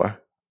this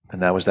store,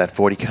 and that was that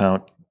 40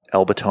 count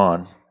El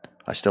Baton.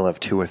 I still have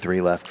 2 or 3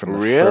 left from the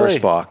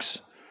first box.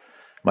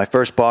 My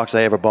first box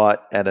I ever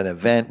bought at an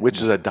event.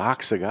 Which is a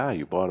dark cigar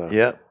you bought.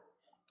 Yeah.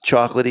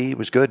 Chocolatey. It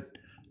was good.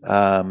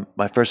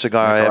 My first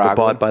cigar I ever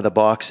bought by the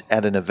box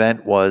at an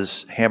event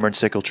was Hammer and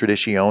Sickle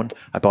Tradition.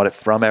 I bought it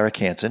from Eric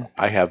Hansen.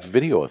 I have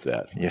video of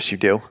that. Yes, you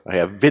do. I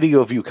have video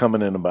of you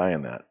coming in and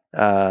buying that.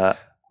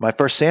 My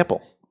first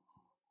sample.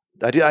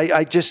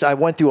 I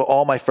went through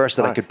all my first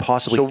that I could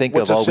possibly think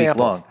of all week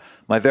long.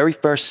 My very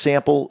first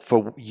sample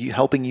for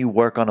helping you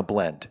work on a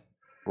blend.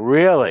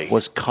 Really?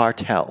 Was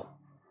Cartel.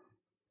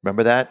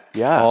 Remember that?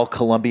 Yeah. All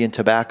Colombian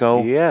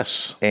tobacco.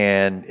 Yes.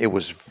 And it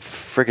was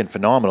friggin'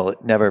 phenomenal. It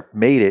never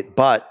made it,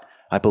 but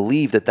I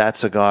believe that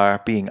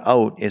cigar being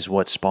out is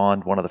what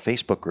spawned one of the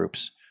Facebook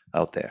groups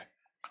out there.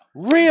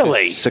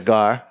 Really?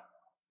 Cigar,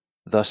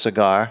 the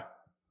Cigar,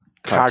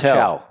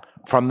 Cartel.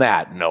 From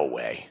that, no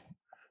way.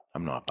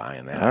 I'm not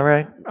buying that. All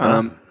right.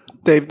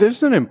 Dave,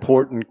 there's an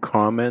important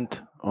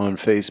comment on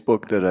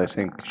Facebook that I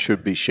think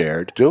should be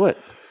shared. Do it.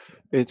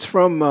 It's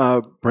from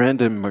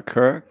Brandon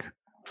McGurk.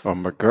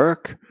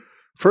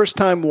 First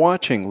time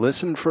watching.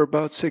 Listened for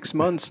about 6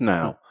 months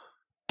now.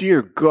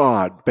 Dear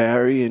God,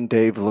 Barry and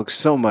Dave look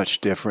so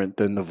much different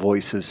than the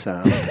voices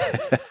sound.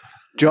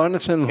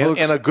 Jonathan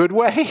looks... In a good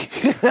way?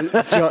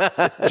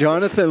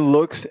 Jonathan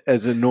looks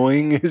as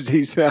annoying as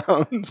he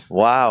sounds.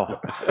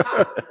 Wow.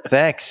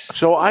 Thanks.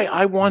 So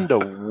I wonder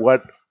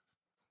what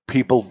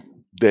people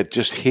that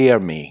just hear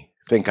me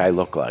think I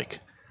look like.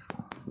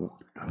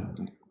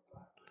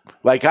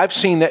 Like, I've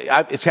seen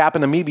that. It's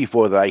happened to me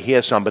before that I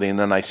hear somebody and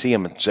then I see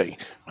him and say,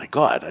 my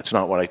God, that's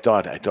not what I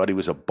thought. I thought he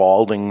was a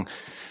balding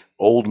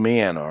old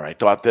man, or I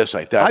thought this,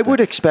 I thought I would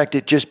expect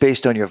it just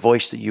based on your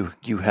voice that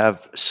you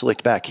have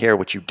slicked back hair,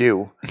 which you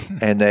do,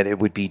 and that it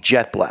would be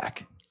jet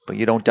black. But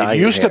you don't dye your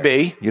hair. It used to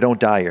be. You don't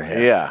dye your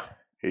hair. Yeah,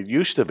 it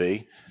used to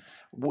be.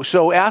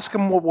 So ask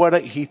him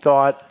what he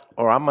thought,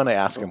 or I'm going to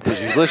ask him because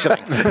he's listening.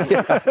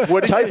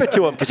 Type it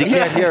to him because he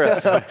can't hear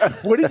us.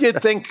 What did you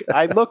think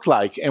I looked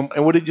like, and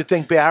what did you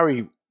think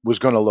Barry was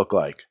going to look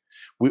like?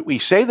 We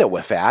say that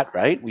we're fat,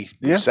 right? We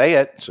say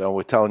it, so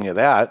we're telling you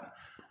that.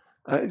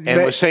 And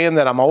we're saying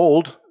that I'm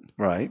old.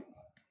 Right.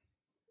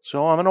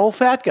 So I'm an old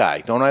fat guy.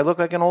 Don't I look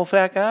like an old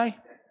fat guy?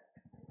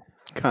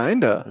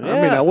 Kinda. Yeah.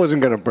 I mean, I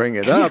wasn't going to bring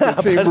it up. It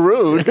seemed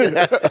rude.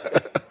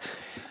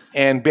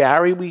 And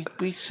Barry, we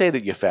say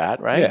that you're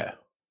fat, right? Yeah.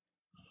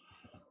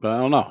 But I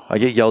don't know. I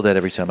get yelled at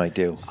every time I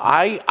do.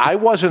 I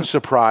wasn't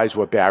surprised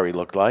what Barry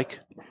looked like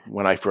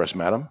when I first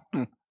met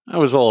him. I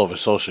was all over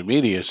social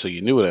media, so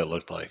you knew what it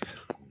looked like.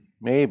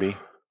 Maybe.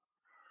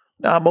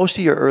 Now, most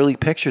of your early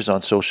pictures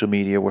on social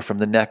media were from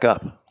the neck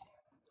up.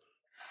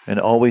 And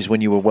always when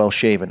you were well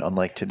shaven,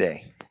 unlike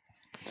today.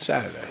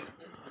 Saturday.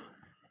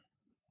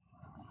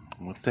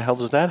 What the hell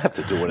does that have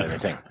to do with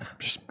anything?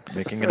 Just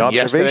making an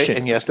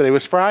observation. Yesterday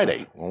was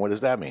Friday. Well, what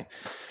does that mean?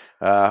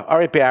 All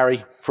right,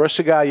 Barry. First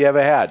cigar you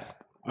ever had?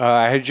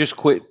 I had just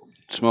quit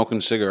smoking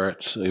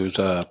cigarettes. It was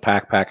a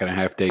pack and a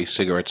half day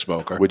cigarette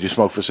smoker. What'd you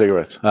smoke for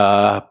cigarettes?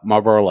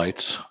 Marlboro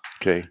Lights.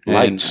 Okay.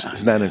 Lights.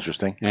 Isn't that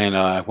interesting? And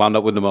I wound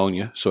up with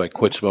pneumonia, so I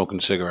quit smoking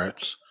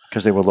cigarettes.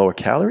 Because they were lower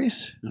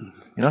calories?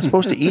 You're not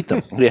supposed to eat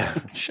them. Yeah.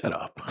 Shut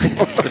up.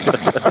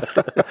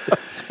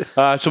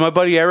 So my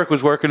buddy Eric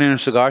was working in a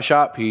cigar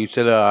shop. He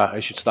said I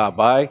should stop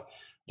by.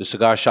 The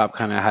cigar shop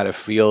kind of had a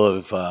feel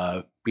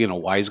of being a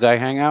wise guy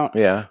hangout.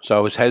 Yeah. So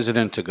I was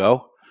hesitant to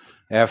go.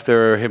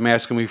 After him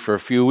asking me for a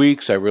few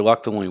weeks, I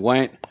reluctantly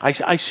went.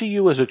 I see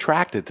you as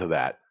attracted to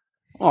that.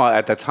 Well,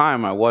 at the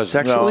time I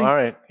wasn't. Sexually? No, all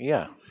right.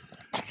 Yeah.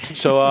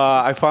 So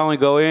I finally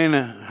go in,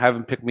 have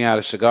him pick me out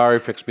a cigar. He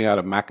picks me out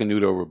a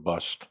Macanudo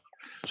Robust.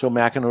 So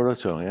Macanudo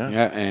too, yeah?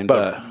 Yeah, and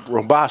but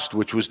Robust,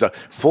 which was the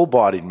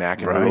full-bodied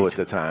Macanudo at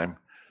the time.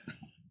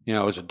 You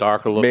know, it was a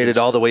darker looking. Made it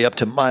all the way up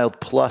to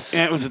mild plus.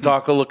 And it was a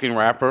darker looking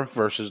wrapper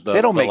versus the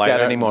They don't make lighter.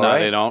 that anymore, No, right?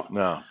 they don't.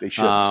 No, they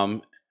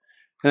shouldn't.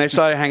 And I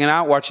started hanging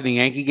out, watching the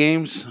Yankee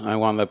games. I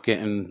wound up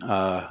getting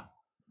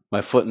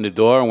my foot in the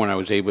door when I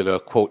was able to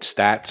quote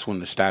stats when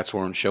the stats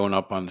weren't showing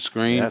up on the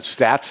screen. Yeah,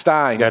 Stat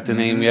Stein. Got the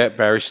name yet,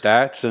 Barry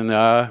Stats, and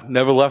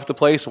never left the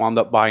place. Wound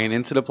up buying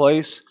into the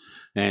place.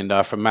 And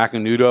from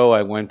Macanudo,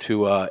 I went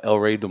to El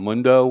Rey del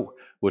Mundo,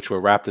 which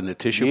were wrapped in the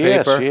tissue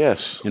paper.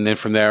 Yes. And then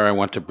from there, I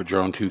went to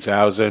Padron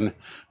 2000.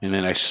 And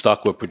then I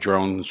stuck with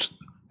Padron's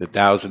the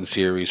 1000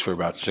 series for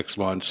about 6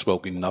 months,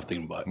 smoking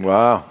nothing but.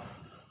 Wow.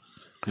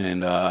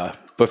 And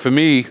but for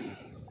me,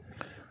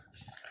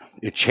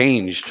 it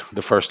changed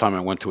the first time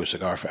I went to a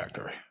cigar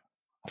factory.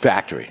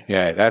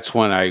 Yeah, that's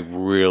when I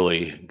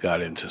really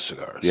got into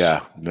cigars.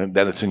 Yeah,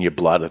 then it's in your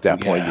blood at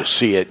that point. You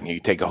see it, and you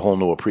take a whole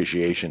new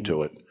appreciation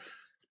to it.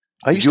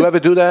 Did you ever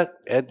do that,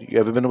 Ed? You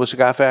ever been to a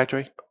cigar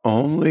factory?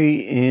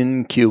 Only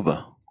in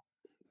Cuba.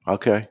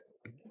 Okay.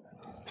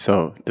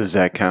 So does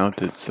that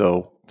count? It's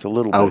a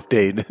little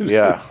outdated.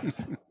 Yeah.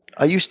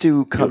 I used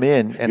to come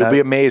in and you'll be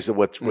amazed at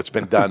what's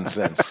been done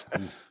since.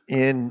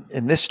 In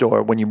this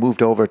store, when you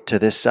moved over to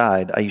this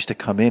side, I used to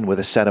come in with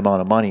a set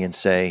amount of money and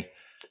say,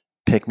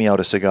 pick me out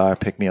a cigar,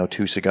 pick me out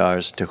 2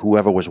 cigars to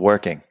whoever was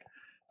working,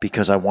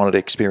 because I wanted to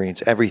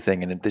experience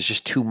everything, and there's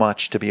just too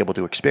much to be able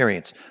to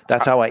experience.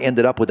 That's how I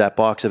ended up with that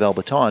box of El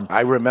Baton.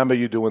 I remember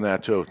you doing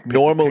that too.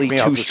 Normally Pick me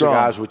out too the strong.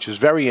 cigars, which is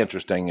very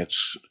interesting.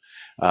 It's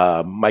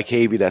Mike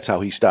Havey, that's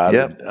how he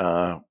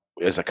started.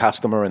 As a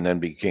customer and then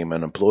became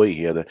an employee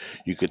here, that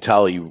you could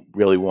tell he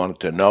really wanted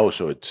to know.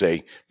 So it'd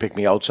say, pick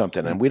me out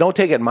something. And we don't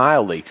take it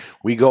mildly.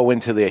 We go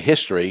into their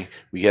history.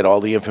 We get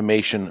all the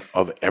information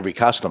of every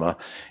customer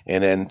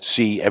and then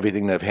see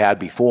everything they've had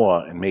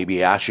before and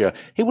maybe ask you,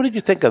 hey, what did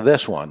you think of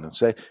this one? And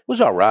say, it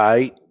was all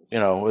right.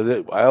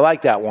 I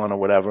like that one or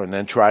whatever, and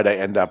then try to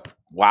end up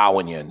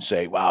wowing you and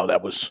say, wow,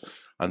 that was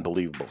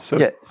unbelievable. So,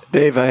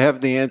 Dave, I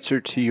have the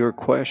answer to your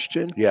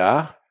question.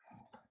 Yeah?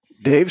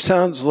 Dave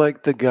sounds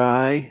like the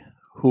guy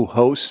who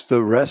hosts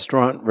the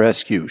Restaurant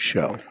Rescue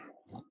Show.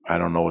 I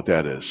don't know what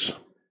that is.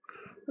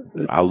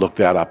 I'll look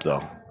that up,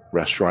 though.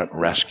 Restaurant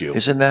Rescue.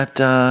 Isn't that...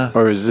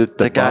 or is it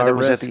the guy that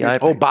was rescue?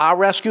 at the IP? Bar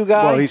Rescue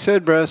guy? Well, he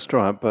said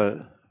restaurant,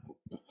 but...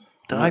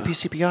 The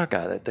IPCPR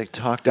guy that they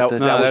talked That, to.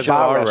 that was that's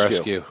Bar Bar Rescue.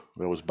 Rescue.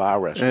 That was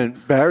Bar Rescue.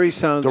 And Barry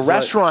sounds The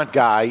restaurant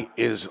guy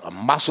is a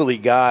muscly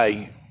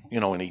guy,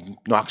 and he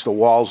knocks the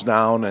walls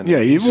down. And Yeah,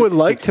 you would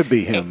like to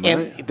be him,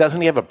 And right?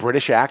 doesn't he have a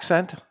British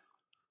accent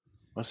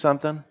or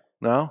something?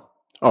 No?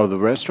 Oh, the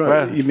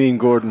restaurant? You mean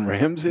Gordon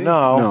Ramsay?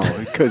 No. No,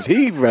 because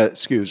he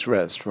rescues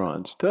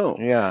restaurants, too.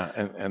 Yeah,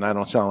 and I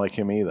don't sound like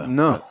him either.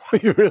 No,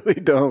 you really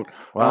don't.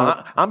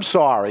 Well, I'm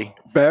sorry.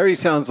 Barry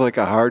sounds like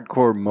a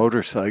hardcore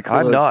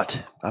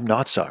motorcyclist. I'm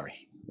not sorry.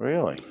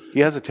 Really? He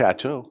has a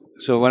tattoo.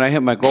 So when I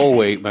hit my goal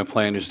weight, my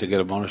plan is to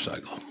get a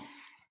motorcycle.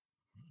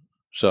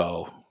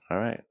 So. All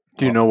right.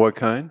 Do you know what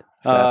kind?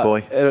 Fat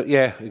boy?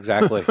 Yeah,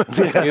 exactly.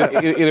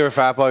 Either a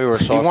fat boy or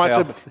a soft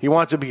tail. He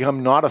wants to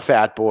become not a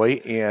fat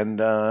boy and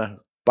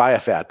buy a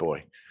fat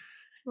boy.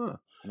 Huh.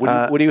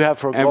 What do you have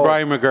for a And goal?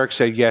 Brian McGurk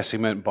said yes, he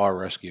meant Bar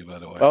Rescue, by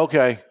the way.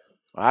 Okay.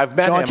 I've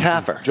met John him.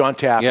 Taffer. John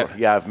Taffer.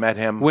 Yeah, I've met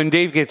him. When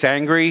Dave gets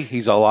angry,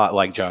 he's a lot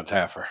like John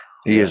Taffer.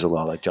 He is a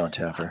lot like John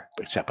Taffer.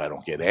 Except I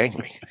don't get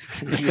angry.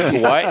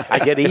 What? I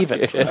get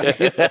even. You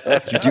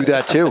do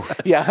that too.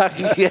 Yeah.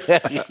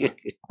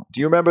 Do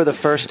you remember the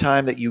first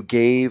time that you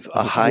gave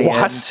a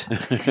high-end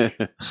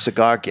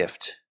cigar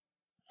gift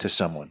to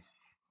someone?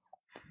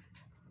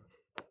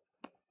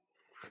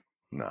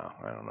 No,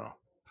 I don't know.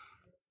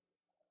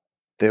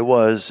 There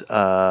was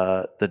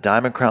the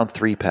Diamond Crown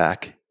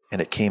 3-pack,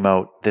 and it came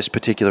out, this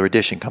particular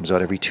edition comes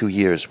out every 2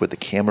 years with the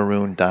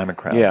Cameroon Diamond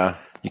Crown. Yeah.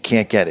 You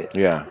can't get it.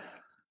 Yeah.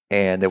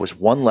 And there was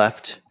one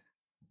left,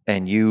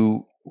 and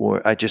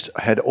I just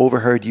had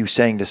overheard you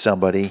saying to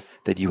somebody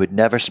that you had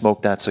never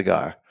smoked that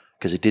cigar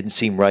because it didn't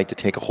seem right to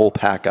take a whole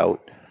pack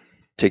out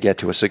to get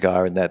to a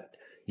cigar, and that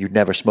you'd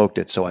never smoked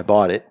it. So I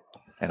bought it,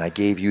 and I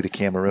gave you the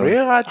Cameroon.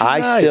 Really? That's I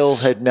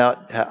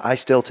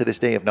nice. still to this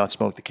day have not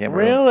smoked the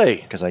Cameroon. Really?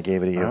 Because I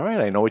gave it to you. All right,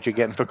 I know what you're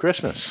getting for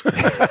Christmas.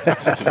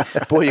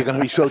 Boy, you're going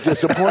to be so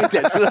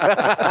disappointed.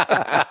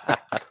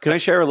 Can I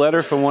share a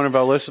letter from one of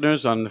our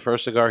listeners on the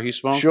first cigar he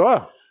smoked?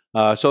 Sure.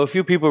 So a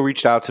few people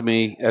reached out to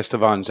me,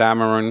 Estevan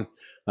Zamarin,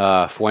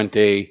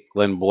 Fuente,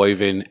 Glenn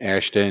Boyven,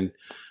 Ashton,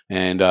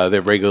 and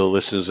they're regular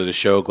listeners of the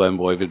show. Glenn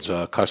Boyven's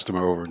a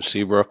customer over in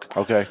Seabrook.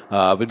 Okay.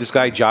 But this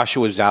guy,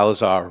 Joshua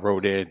Zalazar,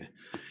 wrote in,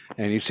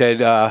 and he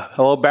said,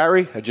 hello,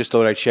 Barry. I just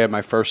thought I'd share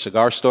my first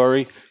cigar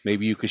story.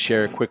 Maybe you could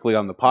share it quickly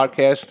on the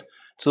podcast.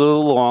 It's a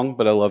little long,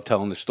 but I love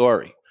telling the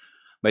story.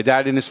 My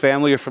dad and his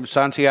family are from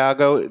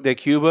Santiago de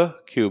Cuba,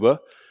 Cuba.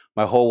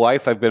 My whole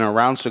life, I've been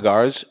around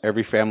cigars.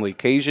 Every family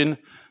occasion,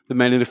 the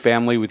men in the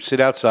family would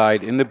sit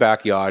outside in the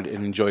backyard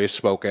and enjoy a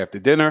smoke after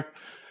dinner.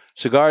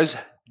 Cigars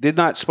did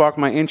not spark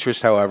my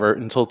interest, however,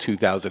 until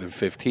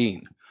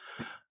 2015.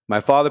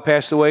 My father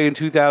passed away in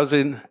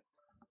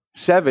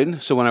 2007,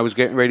 so when I was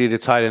getting ready to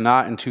tie the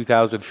knot in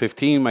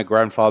 2015, my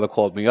grandfather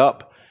called me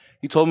up.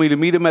 He told me to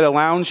meet him at a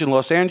lounge in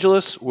Los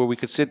Angeles where we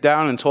could sit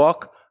down and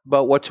talk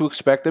about what to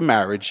expect in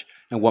marriage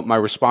and what my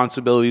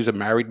responsibilities as a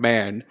married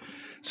man,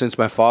 since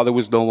my father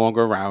was no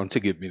longer around to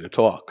give me the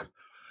talk.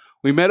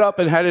 We met up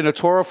and had an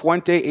Toro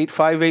Fuente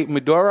 858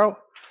 Maduro,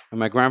 and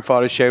my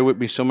grandfather shared with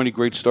me so many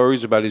great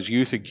stories about his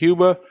youth in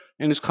Cuba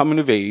and his coming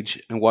of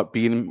age and what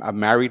being a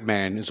married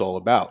man is all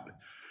about.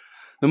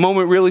 The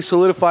moment really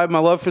solidified my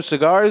love for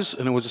cigars,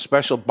 and it was a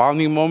special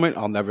bonding moment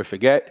I'll never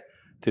forget.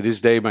 To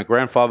this day, my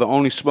grandfather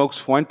only smokes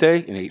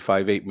Fuente, an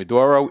 858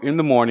 Maduro, in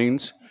the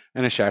mornings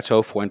and a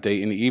Chateau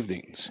Fuente in the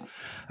evenings.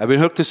 I've been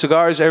hooked to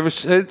cigars ever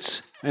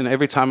since, and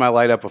every time I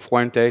light up a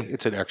Fuente,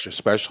 it's an extra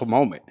special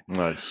moment.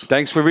 Nice.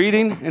 Thanks for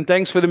reading, and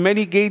thanks for the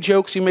many gay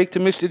jokes you make to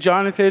Mr.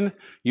 Jonathan.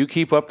 You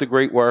keep up the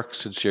great work.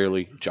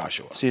 Sincerely,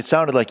 Joshua. See, it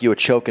sounded like you were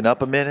choking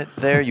up a minute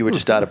there. You were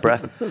just out of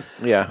breath.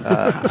 Yeah.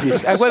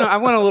 I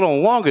went a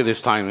little longer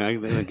this time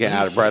than getting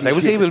out of breath. I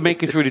was able to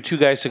make it through the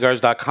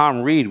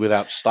twoguyscigars.com read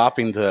without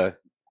stopping to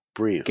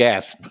breathe.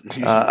 Gasp.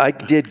 I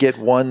did get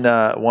one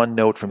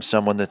note from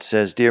someone that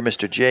says, Dear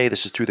Mr. J,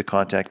 this is through the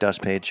Contact Us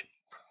page.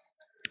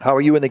 How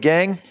are you and the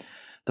gang?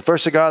 The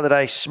first cigar that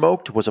I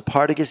smoked was a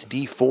Partagas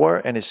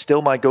D4 and is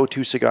still my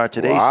go-to cigar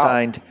today. Wow.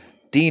 Signed,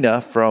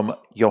 Dina from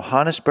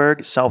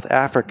Johannesburg, South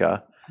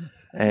Africa.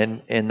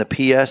 And in the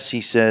PS, he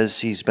says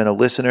he's been a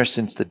listener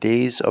since the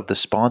days of the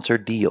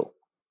sponsored deal,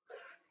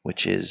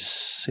 which is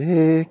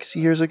 6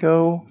 years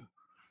ago.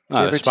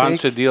 The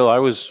sponsored deal, I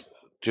was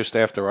just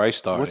after I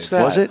started. What's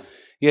that? Was it?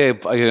 Yeah,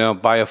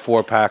 buy a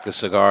 4-pack of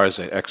cigars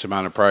at X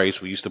amount of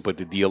price. We used to put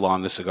the deal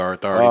on the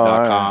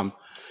cigarauthority.com.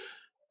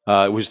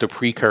 It was the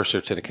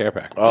precursor to the care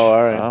package. Oh,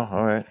 all right. Oh,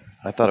 all right.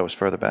 I thought it was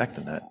further back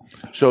than that.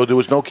 So there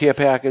was no care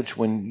package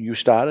when you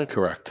started?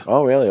 Correct.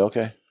 Oh, really?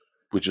 Okay.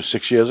 Which was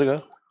 6 years ago?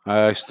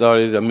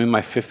 I'm in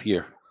my 5th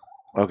year.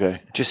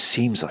 Okay. Just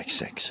seems like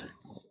 6.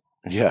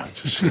 Yeah, it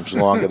just seems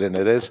longer than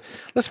it is.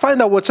 Let's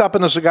find out what's up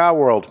in the cigar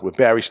world with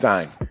Barry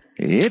Stein.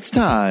 It's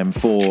time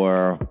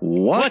for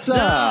What's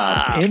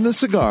Up in the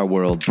Cigar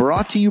World,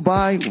 brought to you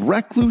by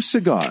Recluse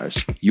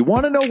Cigars. You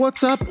want to know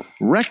what's up?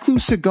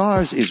 Recluse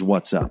Cigars is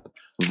what's up.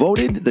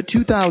 Voted the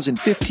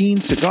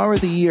 2015 Cigar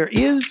of the Year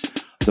is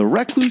the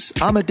Recluse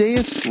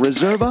Amadeus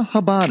Reserva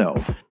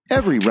Habano.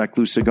 Every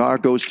Recluse cigar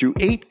goes through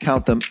 8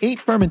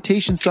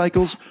 fermentation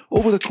cycles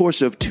over the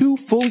course of 2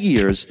 full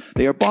years.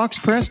 They are box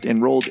pressed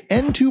and rolled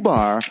end to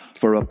bar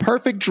for a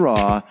perfect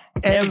draw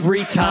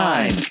every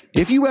time.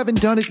 If you haven't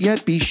done it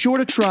yet, be sure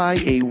to try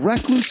a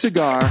Recluse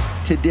cigar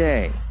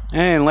today.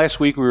 And last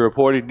week we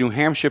reported New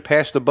Hampshire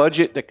passed a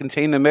budget that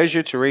contained a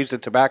measure to raise the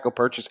tobacco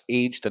purchase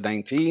age to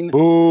 19.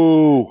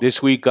 Boo!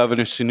 This week,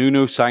 Governor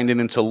Sununu signed it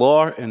into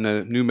law, and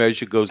the new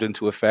measure goes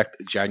into effect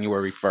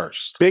January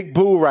 1st. Big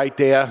boo right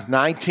there.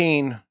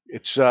 19.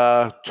 It's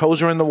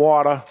toes are in the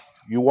water.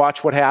 You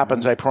watch what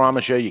happens, I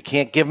promise you. You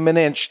can't give them an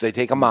inch. They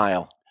take a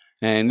mile.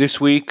 And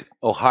this week,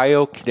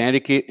 Ohio,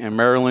 Connecticut, and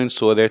Maryland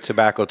saw their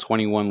tobacco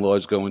 21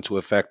 laws go into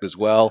effect as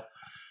well.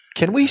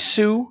 Can we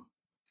sue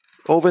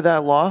over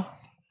that law?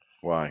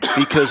 Why?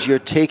 Because you're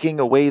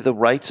taking away the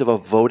rights of a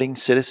voting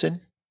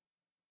citizen?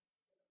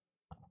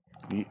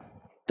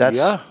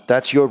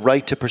 That's your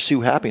right to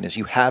pursue happiness.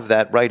 You have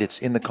that right. It's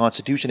in the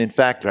Constitution. In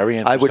fact,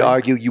 I would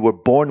argue you were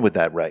born with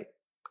that right.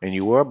 And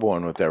you were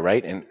born with that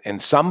right.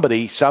 And some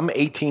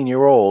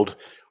 18-year-old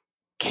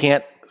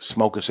can't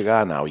smoke a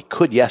cigar now. He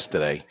could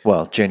yesterday.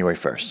 Well, January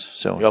 1st.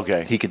 So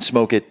he can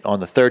smoke it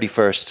on the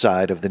 31st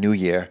side of the new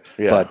year.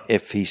 Yeah. But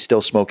if he's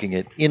still smoking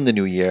it in the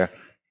new year,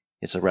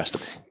 it's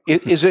arrestable.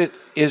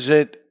 Is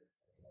it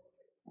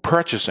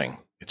purchasing?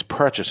 It's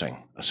purchasing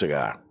a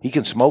cigar. He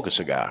can smoke a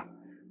cigar.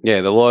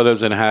 Yeah, the law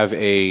doesn't have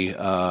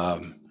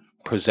a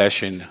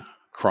possession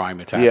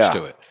crime attached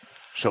to it.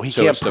 So he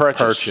can't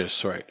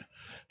purchase. Right.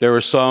 There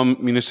are some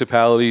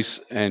municipalities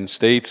and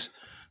states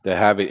that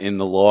have it in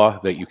the law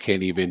that you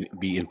can't even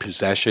be in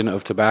possession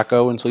of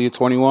tobacco until you're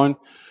 21.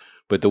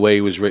 But the way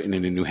it was written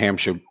in the New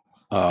Hampshire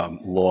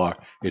law,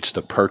 it's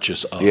the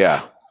purchase of.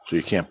 Yeah. So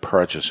you can't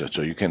purchase it.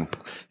 So you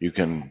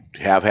can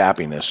have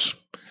happiness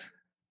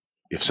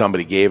if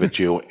somebody gave it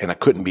to you, and it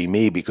couldn't be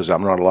me because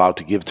I'm not allowed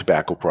to give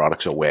tobacco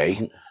products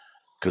away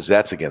because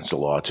that's against the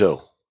law too.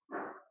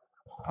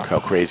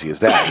 How crazy is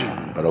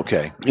that? But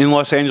okay. In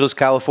Los Angeles,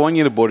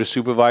 California, the Board of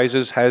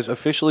Supervisors has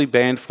officially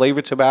banned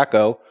flavored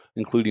tobacco,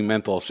 including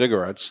menthol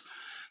cigarettes.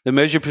 The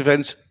measure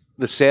prevents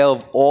the sale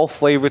of all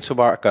flavored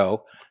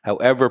tobacco.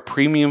 However,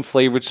 premium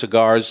flavored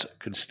cigars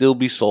can still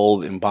be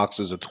sold in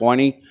boxes of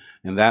 20,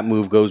 and that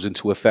move goes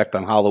into effect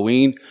on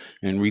Halloween,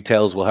 and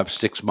retailers will have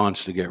 6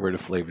 months to get rid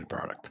of flavored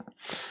product.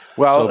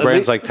 Well, so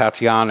brands like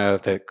Tatiana,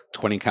 that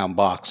 20-count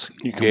box,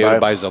 you can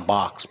buy as a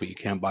box, but you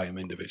can't buy them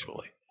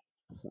individually.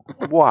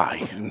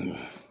 Why?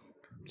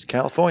 It's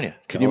California.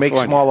 Can you make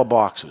smaller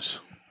boxes?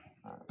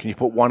 Can you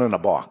put one in a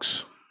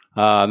box?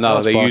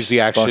 No, they use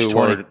the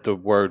actual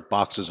word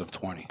boxes of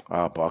 20.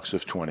 Box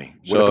of 20.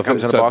 So what if it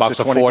comes in a box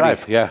of 25?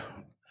 40, yeah.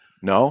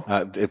 No?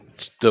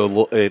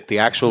 The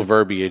actual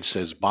verbiage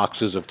says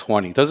boxes of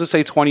 20. It doesn't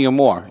say 20 or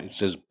more. It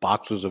says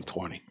boxes of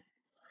 20.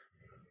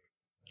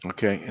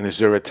 Okay. And is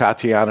there a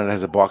Tatiana that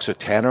has a box of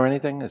 10 or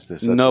anything?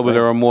 No, but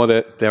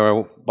there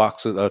are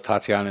boxes of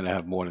Tatiana that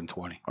have more than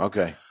 20.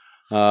 Okay.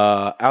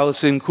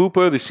 Allison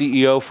Cooper, the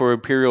CEO for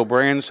Imperial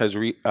Brands, has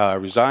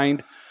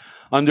resigned.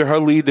 Under her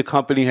lead, the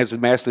company has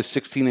amassed a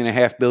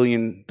 $16.5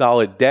 billion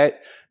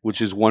debt,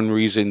 which is one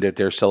reason that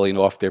they're selling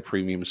off their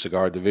premium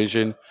cigar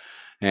division.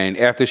 And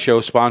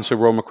after-show sponsor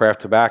Roma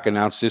Craft Tobacco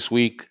announced this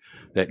week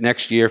that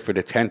next year, for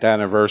the 10th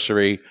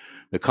anniversary,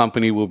 the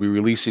company will be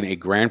releasing a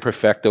Grand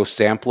Perfecto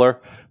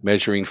sampler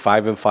measuring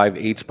 5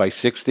 5/8 by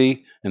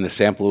 60, and the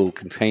sampler will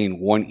contain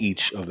one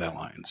each of their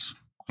lines.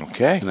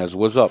 Okay. And that's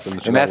what's up in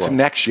the cigar And that's world.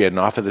 next year,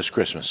 not for this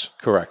Christmas.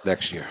 Correct,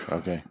 next year.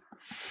 Okay.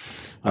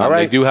 All right.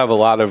 They do have a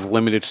lot of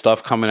limited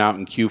stuff coming out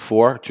in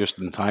Q4, just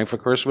in time for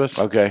Christmas.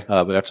 Okay.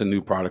 But that's a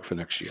new product for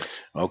next year.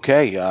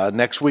 Okay.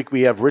 Next week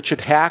we have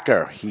Richard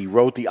Hacker. He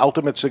wrote the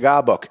Ultimate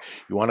Cigar Book.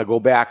 You want to go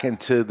back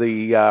into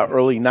the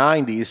early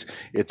 90s.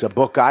 It's a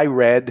book I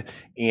read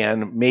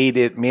and made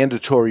it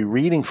mandatory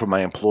reading for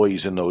my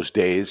employees in those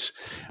days.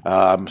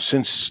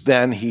 Since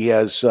then, he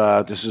has,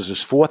 this is his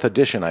 4th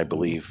edition, I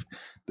believe,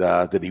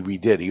 that he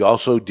redid. He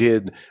also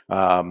did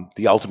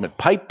the Ultimate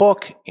Pipe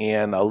Book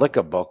and a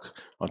Liquor Book.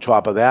 On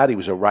top of that, he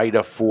was a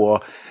writer for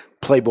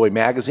Playboy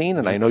magazine,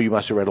 and I know you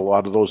must have read a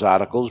lot of those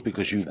articles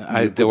because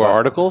there were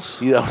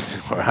articles? You know,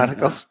 there were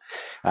articles.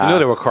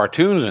 There were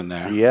cartoons in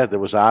there. Yeah, there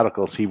was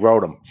articles. He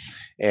wrote them.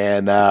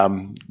 And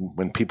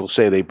when people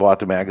say they bought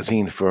the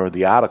magazine for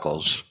the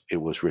articles,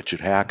 it was Richard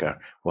Hacker.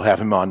 We'll have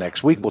him on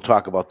next week. We'll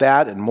talk about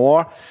that and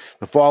more.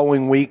 The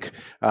following week,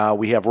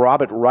 we have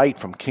Robert Wright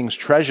from King's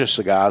Treasure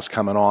Cigars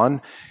coming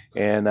on,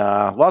 and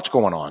lots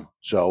going on.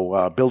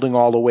 So building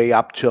all the way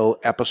up till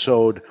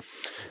episode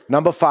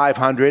number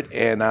 500,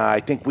 and I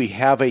think we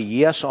have a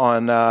yes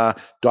on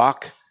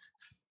Doc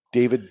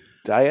David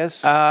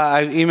Diaz?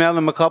 I've emailed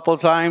him a couple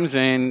of times,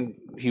 and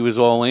he was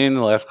all in.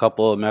 The last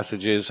couple of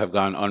messages have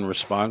gone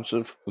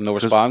unresponsive. No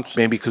response.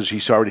 Maybe because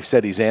he's already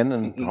said he's in,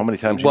 and how many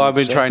times? Well, I've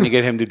been trying to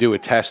get him to do a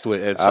test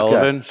with Ed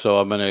Sullivan, so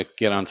I'm going to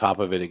get on top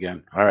of it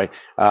again. All right.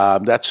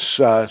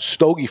 That's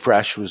Stogie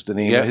Fresh was the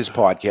name of his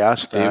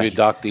podcast. David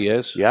Doc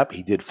Diaz. Yep.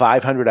 He did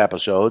 500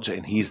 episodes,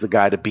 and he's the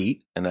guy to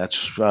beat. And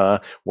that's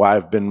why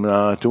I've been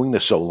doing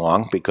this so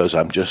long, because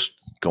I'm just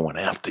going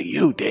after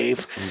you,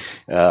 Dave.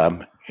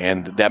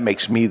 And that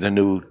makes me the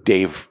new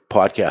Dave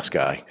podcast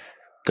guy.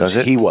 Does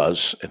it? He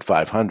was at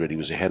 500. He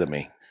was ahead of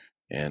me.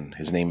 And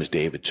his name is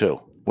David,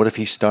 too. What if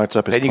he starts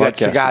up his podcast then you got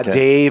Cigar again?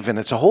 Dave, and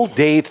it's a whole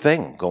Dave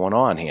thing going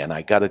on here, and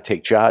I got to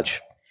take charge.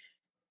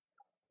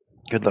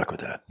 Good luck with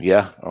that.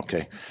 Yeah?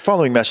 Okay.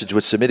 Following message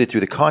was submitted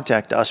through the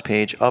Contact Us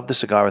page of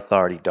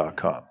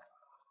thecigarauthority.com.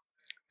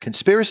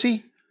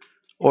 Conspiracy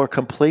or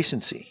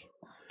complacency?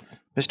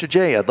 Mr.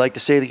 J, I'd like to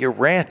say that your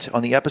rant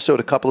on the episode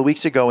a couple of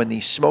weeks ago in the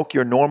Smoke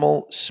Your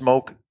Normal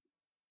Smoke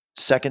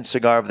Second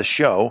Cigar of the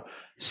Show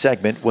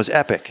segment was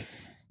epic.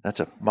 That's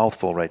a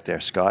mouthful right there,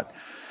 Scott.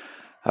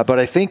 But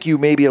I think you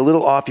may be a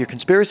little off your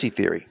conspiracy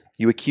theory.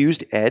 You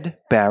accused Ed,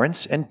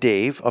 Barons, and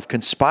Dave of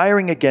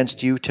conspiring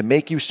against you to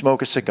make you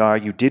smoke a cigar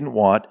you didn't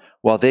want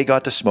while they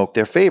got to smoke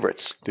their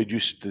favorites. Did he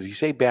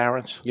say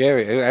Barons? Yeah,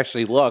 I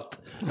actually looked.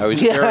 I was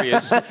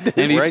curious. And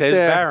he Right says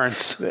there.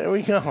 Barons. There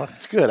we go.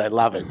 It's good. I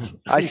love it.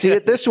 I see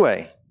it this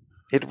way.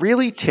 It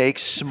really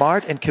takes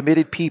smart and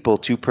committed people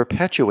to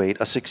perpetuate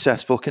a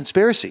successful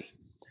conspiracy.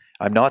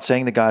 I'm not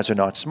saying the guys are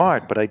not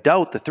smart, but I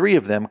doubt the three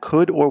of them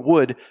could or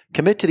would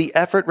commit to the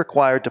effort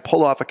required to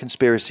pull off a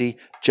conspiracy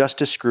just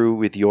to screw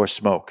with your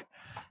smoke.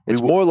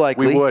 It's more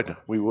likely...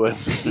 We would.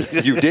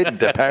 You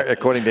didn't,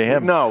 according to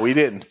him. No, we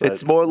didn't.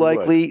 It's more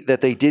likely that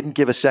they didn't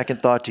give a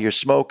second thought to your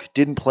smoke,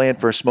 didn't plan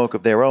for a smoke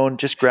of their own,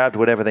 just grabbed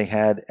whatever they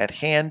had at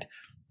hand,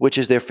 which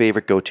is their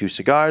favorite go-to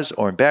cigars,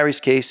 or in Barry's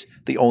case,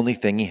 the only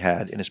thing he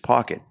had in his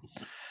pocket.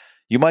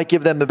 You might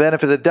give them the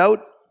benefit of the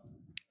doubt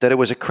that it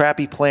was a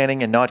crappy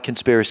planning and not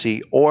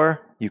conspiracy,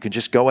 or you can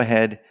just go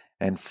ahead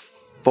and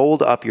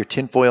fold up your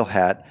tinfoil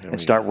hat and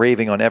start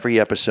raving on every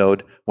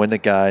episode when the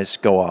guys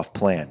go off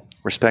plan.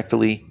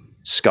 Respectfully,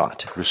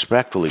 Scott.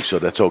 Respectfully, so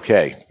that's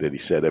okay that he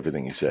said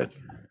everything he said.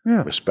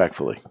 Yeah.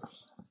 Respectfully.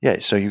 Yeah,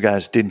 so you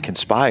guys didn't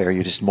conspire,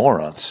 you're just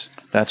morons.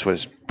 That's what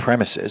his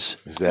premise is.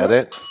 Is that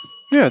it?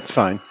 Yeah, it's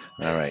fine.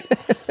 All right.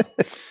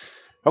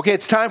 Okay,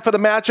 it's time for the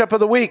matchup of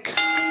the week.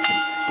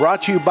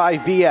 Brought to you by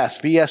VS.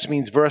 VS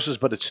means versus,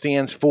 but it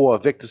stands for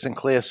Victor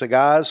Sinclair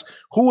Cigars.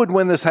 Who would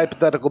win this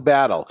hypothetical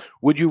battle?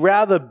 Would you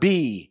rather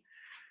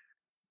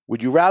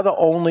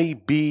only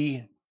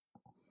be...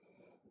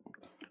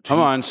 Come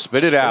on,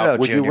 spit it out.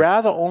 Would you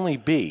rather only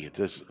be...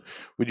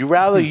 Would you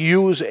rather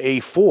use a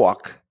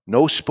fork,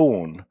 no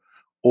spoon,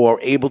 or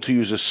able to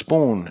use a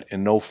spoon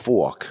and no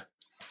fork?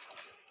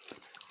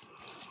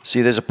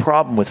 See, there's a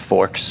problem with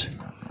forks.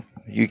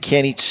 You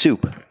can't eat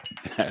soup.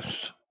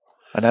 Yes.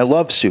 And I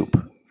love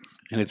soup.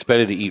 And it's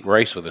better to eat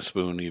rice with a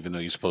spoon, even though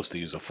you're supposed to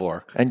use a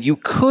fork. And you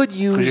could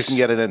use You can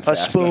get it in a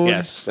fast. spoon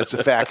Yes, that's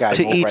a fat guy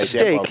to move eat right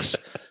there, folks.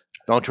 steak.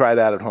 Don't try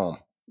that at home.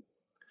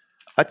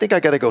 I think I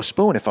got to go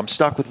spoon. If I'm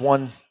stuck with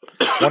one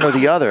or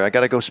the other, I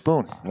got to go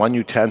spoon. One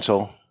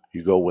utensil,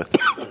 you go with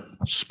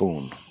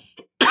spoon.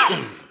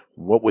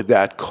 What would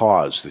that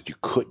cause that you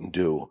couldn't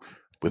do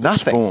with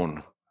Nothing. a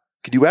spoon?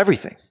 Could do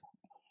everything.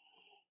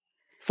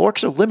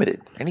 Forks are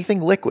limited.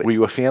 Anything liquid. Were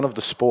you a fan of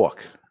the spork?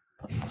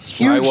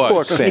 Huge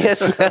spork fan.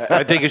 Yes.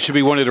 I think it should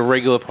be one of the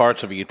regular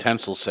parts of a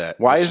utensil set.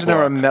 Why a isn't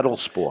there a spork. metal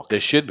spork? There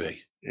should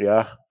be.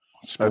 Yeah.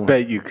 I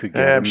bet you could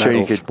get I'm a sure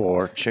metal you could.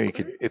 spork. Sure you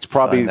could. It's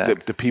probably find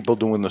that. the people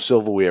doing the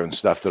silverware and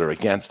stuff that are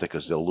against it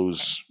because they'll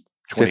lose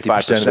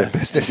 50% of their 25%.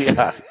 business.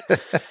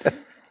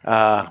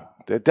 Yeah.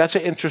 That's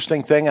an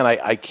interesting thing, and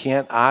I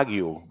can't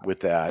argue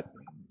with that.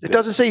 It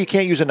doesn't say you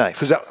can't use a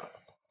knife.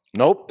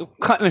 Nope.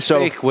 Cutting a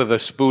steak with a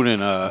spoon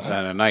and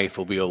a knife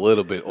will be a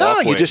little bit No,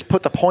 awkward. you just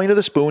put the point of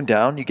the spoon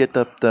down. You get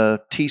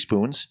the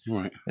teaspoons.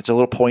 Right. It's a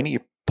little pointy.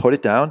 You put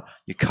it down.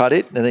 You cut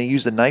it, and then you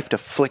use the knife to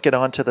flick it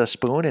onto the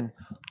spoon. And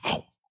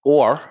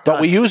But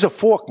we use a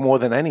fork more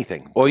than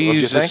anything. Or you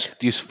Don't use think? this,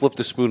 you flip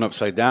the spoon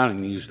upside down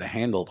and you use the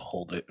handle to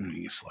hold it and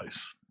you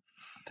slice.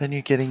 then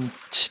you're getting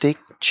steak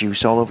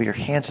juice all over your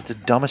hands. It's the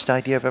dumbest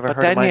idea I've ever But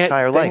heard in my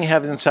entire then life. you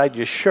have it inside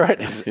your shirt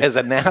as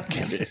a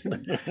napkin.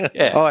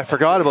 Yeah. Oh, I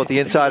forgot about the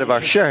inside of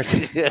our shirt.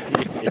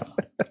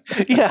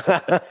 Yeah.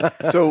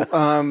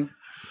 So,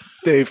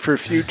 Dave, for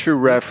future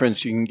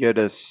reference, you can get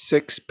a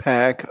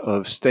 6-pack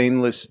of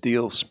stainless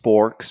steel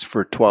sporks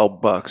for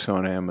 $12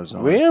 on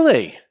Amazon.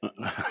 Really?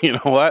 You know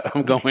what?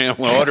 I'm going and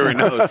ordering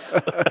those.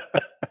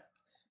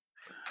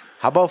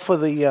 How about for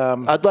the...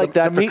 I'd like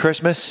that for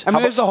Christmas. I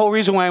mean, there's the whole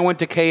reason why I went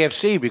to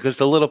KFC, because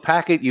the little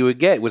packet you would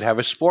get would have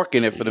a spork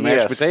in it for the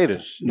mashed Yes.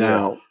 potatoes.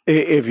 Now,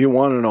 if you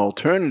want an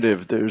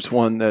alternative, there's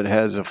one that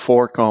has a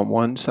fork on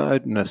one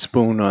side and a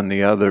spoon on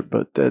the other,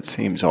 but that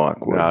seems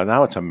awkward. No,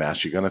 now it's a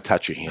mess. You're going to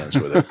touch your hands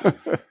with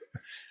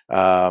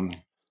it.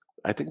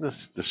 I think the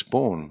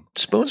spoon.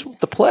 Spoon's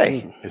the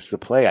play. It's the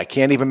play. I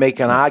can't even make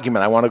an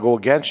argument. I want to go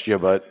against you,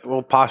 but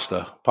Well,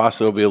 pasta.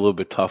 Pasta will be a little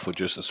bit tough with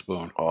just a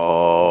spoon.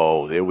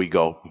 oh, there we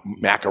go.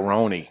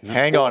 Macaroni.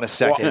 Hang on a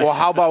second. Well,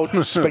 how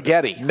about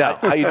spaghetti? No.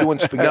 How you doing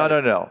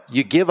spaghetti? No.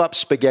 You give up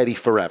spaghetti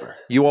forever.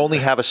 You only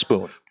have a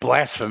spoon.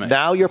 Blasphemy.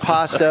 Now your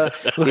pasta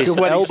Look is at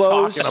what he's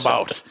elbows talking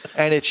about.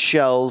 and it's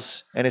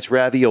shells and it's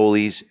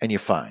raviolis and you're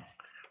fine.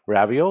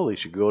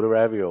 Raviolis. You go to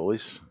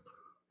raviolis.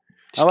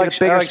 Just get a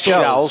bigger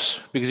shells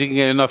because you can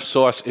get enough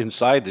sauce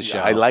inside the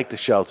shell. I like the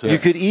shell too. You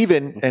could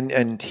even,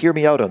 and hear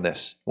me out on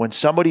this, when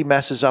somebody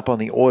messes up on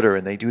the order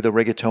and they do the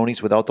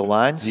rigatonis without the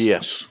lines.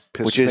 Yes.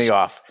 Pisses Which is me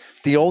off.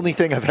 the only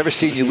thing I've ever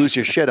seen you lose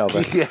your shit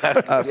over,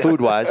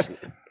 food-wise.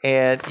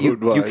 And you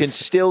can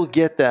still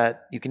get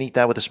that. You can eat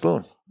that with a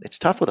spoon. It's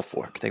tough with a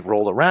fork. They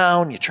roll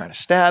around. You're trying to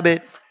stab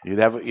it. You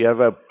have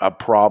a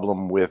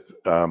problem with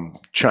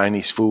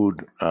Chinese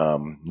food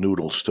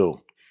noodles too.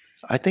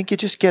 I think you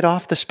just get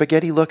off the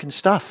spaghetti-looking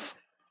stuff.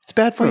 It's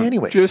bad for you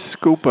anyways. Just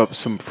scoop up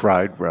some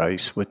fried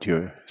rice with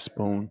your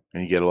spoon.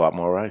 And you get a lot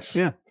more rice.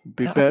 Yeah,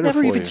 be I've better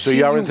never for even you. So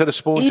you're into the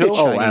spoon eat too? a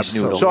Chinese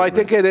noodle. So I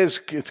think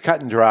it's cut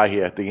and dry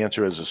here. The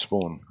answer is a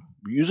spoon.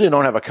 We usually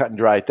don't have a cut and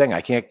dry thing.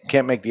 I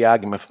can't make the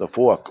argument for the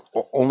fork.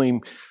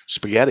 Only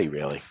spaghetti,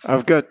 really.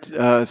 I've got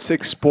 6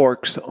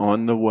 sporks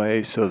on the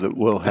way so that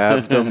we'll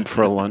have them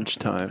for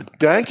lunchtime.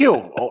 Thank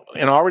you.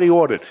 And already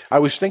ordered. I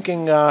was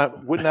thinking,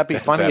 wouldn't that be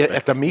funny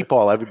at the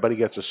meatball? Everybody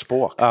gets a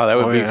spork. Oh, that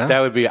would be yeah?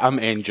 that would be. I'm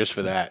in just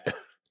for that.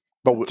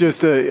 But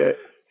Just a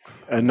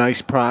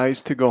nice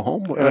prize to go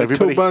home with.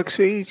 $2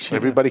 each.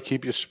 Everybody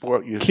keep your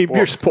spork. Keep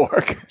your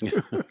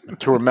spork.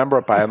 To remember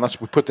it by,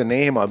 unless we put the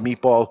name on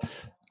meatball.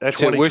 That's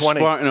it. We're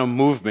starting a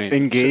movement.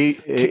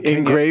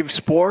 Engraved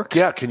spork?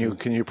 Yeah, can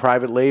you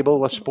private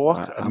label a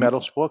spork, a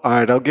metal spork? All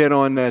right, I'll get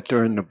on that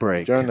during the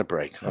break.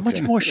 How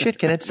much more shit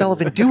can Ed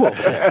Sullivan do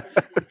over there?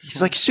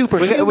 He's like super.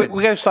 We got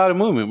to start a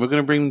movement. We're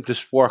going to bring the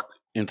spork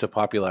into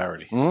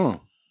popularity.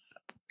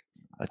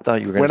 I thought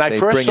you were going When to I say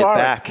first bring saw it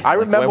back. I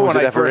remember was when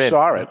it I ever first in?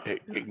 saw it.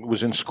 It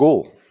was in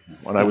school.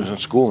 When I was in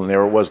school, and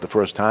there it was the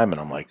first time, and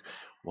I'm like,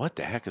 "What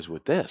the heck is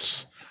with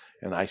this?"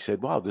 And I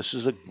said, "Wow, this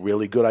is a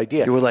really good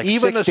idea." You were like,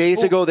 even 6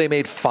 days ago they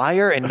made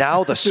fire, and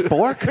now the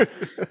spork?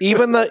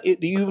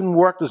 It even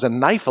worked as a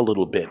knife a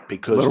little bit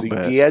because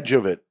the edge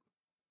of it,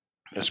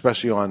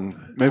 especially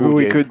on Maybe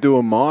we could do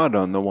a mod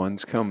on the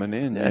ones coming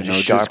in. Yeah, you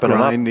just know, sharpen 'em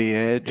up. grind the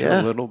edge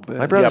a little bit.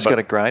 My brother's got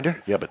a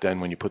grinder. Yeah, but then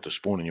when you put the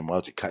spoon in your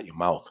mouth, you cut your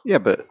mouth. Yeah,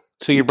 but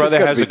so your brother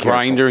has a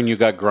grinder, and you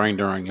got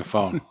grinder on your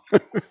phone.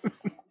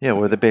 Yeah,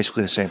 well, they're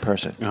basically the same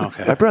person.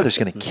 Okay. My brother's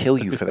going to kill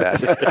you for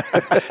that.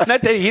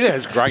 Not that he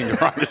has grinder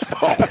on his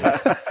phone.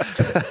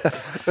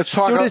 As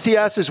soon as he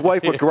asks his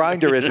wife what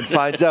grinder is and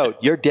finds out,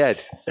 you're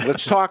dead.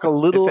 Let's talk a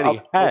little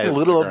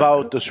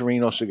about the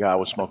Sereno cigar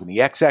we're smoking. The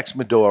XX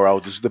Maduro.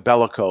 This is the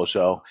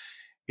Bellicoso.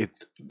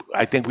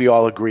 I think we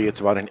all agree it's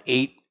about an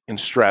 8 in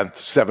strength,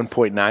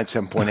 7.9,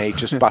 7.8.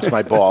 Just bust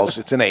my balls.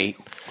 It's an 8.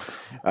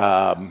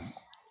 But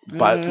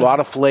a lot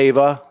of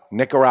flavor.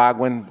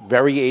 Nicaraguan,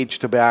 very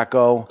aged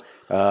tobacco.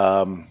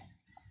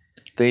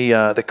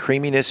 The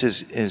creaminess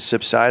is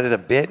subsided a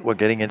bit. We're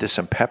getting into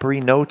some peppery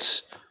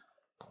notes.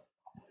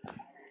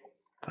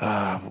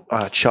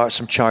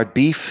 Some charred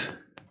beef.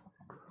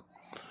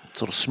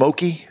 It's a little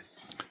smoky.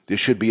 There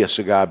should be a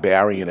cigar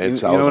Barry in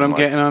it. You know what I'm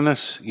getting on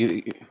this?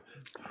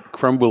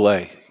 Creme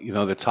brulee. You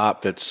know, the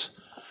top that's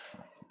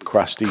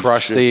crusty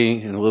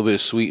and a little bit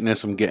of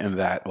sweetness. I'm getting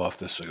that off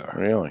the cigar.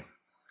 Really?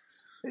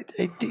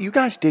 You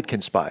guys did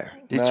conspire.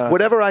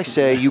 Whatever I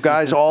say, you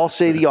guys all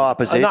say the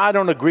opposite. No, I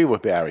don't agree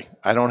with Barry.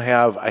 I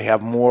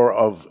have more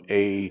of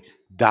a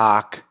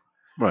dark,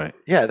 right?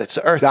 Yeah, that's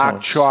earth dark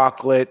tones.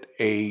 chocolate,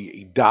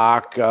 a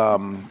dark,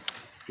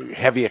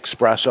 heavy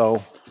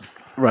espresso.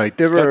 Right.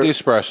 There Got are the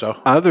espresso.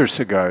 other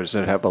cigars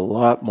that have a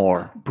lot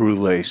more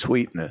brulee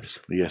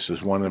sweetness. Yes,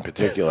 there's one in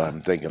particular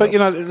I'm thinking But of. you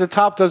know, the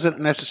top doesn't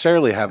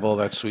necessarily have all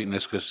that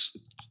sweetness because.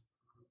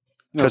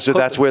 Because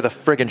that's where the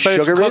friggin'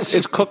 sugar is?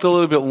 It's cooked a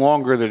little bit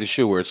longer than it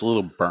should, where it's a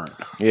little burnt.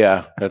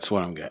 Yeah. That's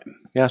what I'm getting.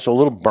 Yeah, so a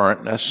little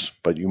burntness,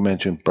 but you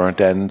mentioned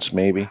burnt ends,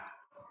 maybe.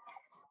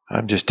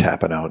 I'm just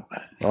tapping out.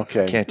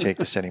 Okay. Can't take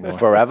this anymore.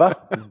 Forever?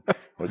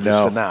 Or just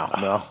No. for now?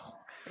 No.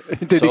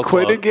 Did he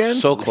quit again?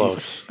 So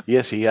close.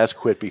 Yes, he has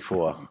quit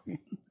before.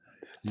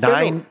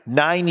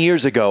 9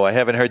 years ago, I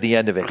haven't heard the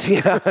end of it.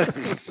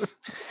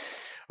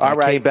 All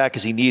right. Came back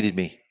because he needed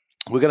me.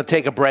 We're going to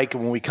take a break,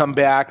 and when we come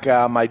back,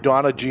 my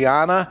daughter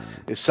Gianna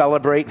is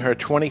celebrating her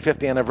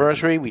 25th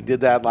anniversary. We did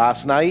that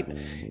last night,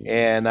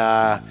 and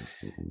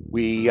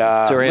we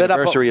It's our lit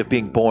anniversary of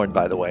being born,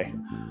 by the way.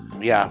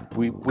 Yeah,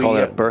 we call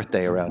it a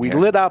birthday around we here.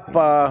 lit up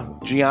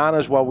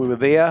Gianna's while we were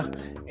there,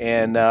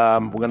 and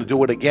we're going to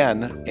do it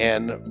again.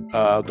 And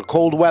the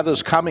cold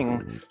weather's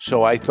coming,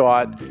 so I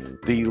thought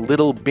the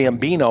little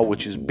Bambino,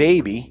 which is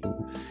baby,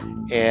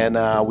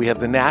 and we have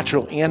the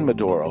natural and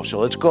Maduro. So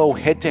let's go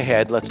head to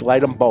head. Let's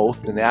light them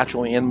both, the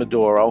natural and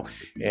Maduro,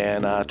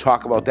 and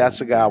talk about that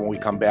cigar when we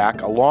come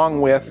back,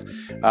 along with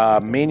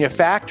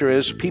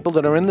manufacturers, people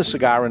that are in the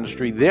cigar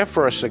industry, their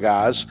first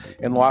cigars,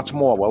 and lots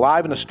more. We're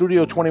live in the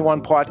Studio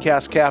 21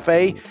 Podcast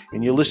Cafe,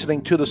 and you're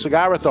listening to The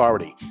Cigar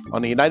Authority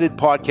on the United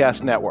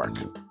Podcast Network.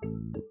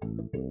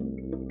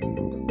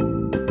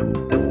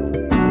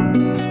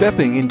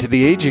 Stepping into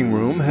the aging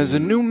room has a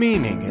new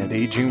meaning at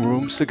Aging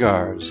Room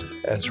Cigars,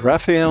 as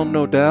Rafael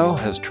Nodal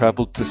has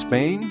traveled to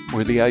Spain,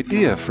 where the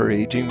idea for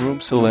Aging Room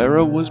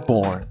Solera was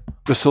born.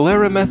 The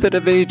Solera method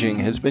of aging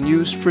has been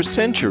used for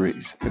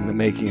centuries in the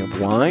making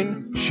of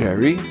wine,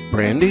 sherry,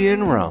 brandy,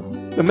 and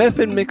rum. The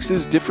method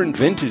mixes different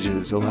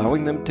vintages,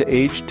 allowing them to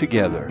age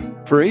together.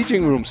 For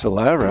Aging Room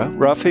Solera,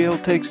 Rafael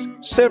takes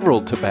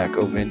several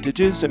tobacco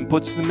vintages and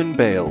puts them in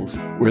bales,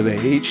 where they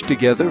age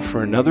together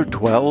for another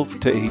 12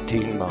 to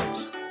 18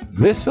 months.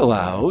 This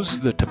allows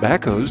the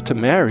tobaccos to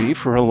marry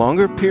for a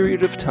longer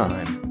period of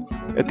time.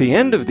 At the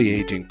end of the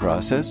aging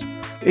process,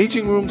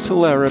 Aging Room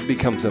Solera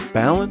becomes a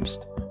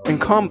balanced and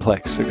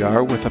complex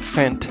cigar with a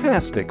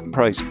fantastic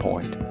price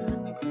point.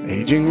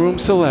 Aging Room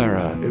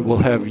Solera, it will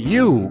have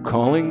you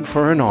calling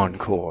for an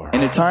encore.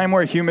 In a time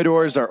where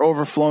humidors are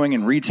overflowing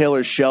and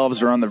retailers'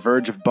 shelves are on the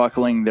verge of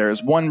buckling, there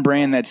is one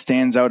brand that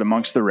stands out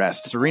amongst the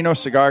rest. Sereno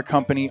Cigar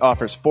Company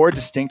offers 4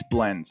 distinct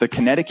blends: the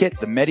Connecticut,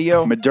 the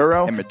Medio,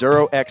 Maduro, and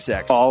Maduro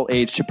XX, all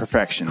aged to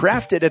perfection.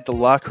 Crafted at the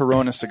La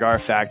Corona Cigar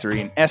Factory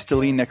in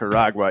Esteli,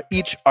 Nicaragua,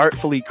 each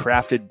artfully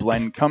crafted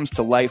blend comes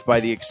to life by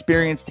the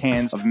experienced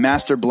hands of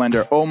master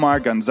blender Omar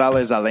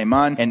Gonzalez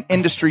Aleman and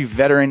industry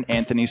veteran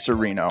Anthony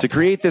Sereno. To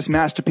create this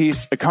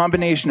masterpiece, a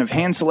combination of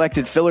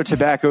hand-selected filler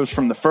tobaccos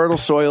from the fertile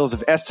soils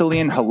of Esteli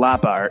and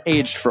Jalapa are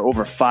aged for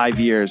over 5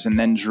 years and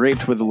then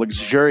draped with a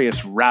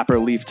luxurious wrapper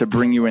leaf to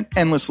bring you an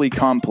endlessly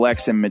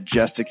complex and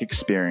majestic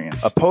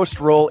experience. A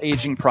post-roll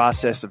aging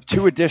process of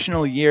 2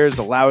 additional years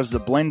allows the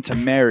blend to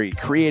marry,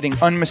 creating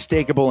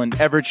unmistakable and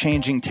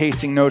ever-changing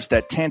tasting notes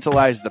that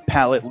tantalize the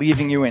palate,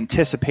 leaving you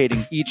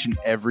anticipating each and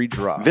every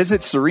drop.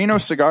 Visit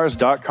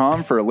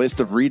SerenoCigars.com for a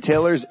list of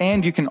retailers,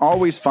 and you can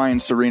always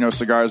find Sereno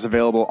Cigars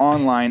available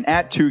online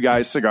at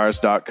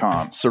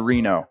twoguyscigars.com.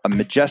 Sereno, a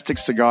majestic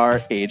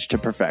cigar aged to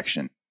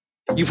perfection.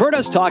 You've heard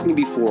us talking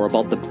before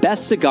about the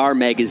best cigar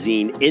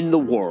magazine in the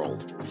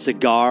world,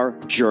 Cigar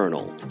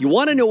Journal. You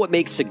want to know what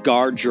makes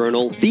Cigar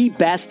Journal the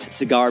best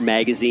cigar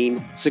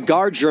magazine?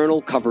 Cigar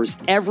Journal covers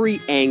every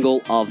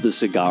angle of the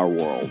cigar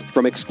world.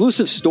 From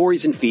exclusive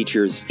stories and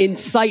features,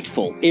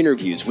 insightful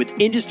interviews with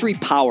industry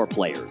power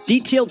players,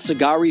 detailed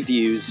cigar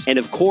reviews, and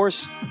of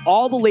course,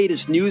 all the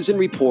latest news and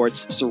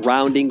reports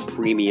surrounding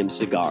premium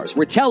cigars.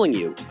 We're telling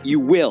you, you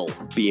will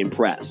be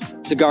impressed.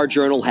 Cigar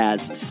Journal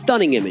has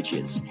stunning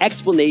images,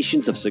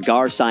 explanations of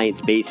cigar science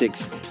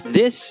basics.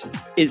 This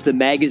is the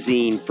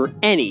magazine for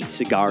any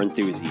cigar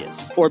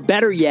enthusiast, or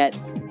better yet,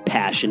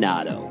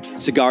 passionado.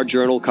 Cigar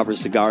Journal covers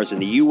cigars in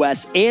the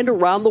U.S. and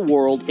around the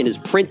world and is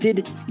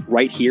printed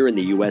right here in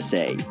the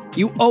USA.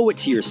 You owe it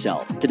to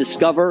yourself to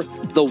discover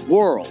the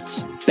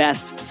world's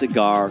best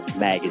cigar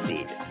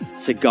magazine,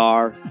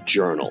 Cigar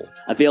Journal.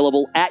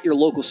 Available at your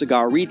local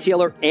cigar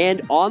retailer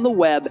and on the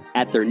web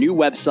at their new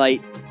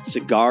website,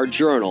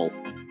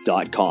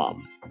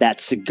 cigarjournal.com.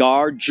 That's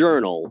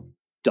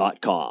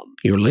cigarjournal.com.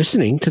 You're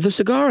listening to The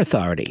Cigar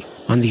Authority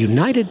on the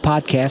United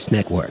Podcast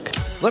Network.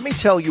 Let me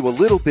tell you a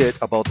little bit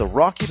about the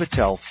Rocky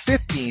Patel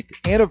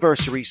 15th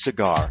anniversary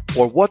cigar,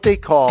 or what they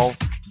call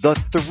the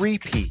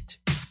three-peat.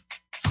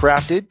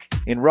 Crafted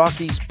in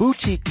Rocky's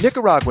boutique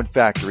Nicaraguan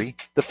factory,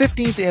 the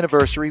 15th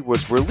anniversary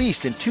was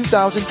released in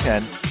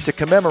 2010 to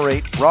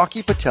commemorate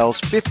Rocky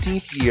Patel's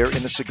 15th year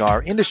in the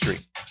cigar industry,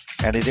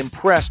 and it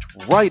impressed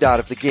right out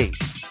of the gate.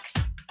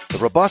 The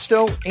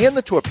Robusto and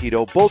the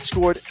Torpedo both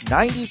scored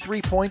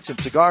 93 points in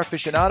Cigar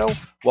Aficionado,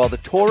 while the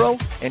Toro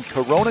and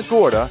Corona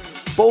Gorda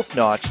both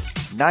notched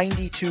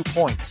 92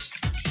 points.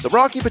 The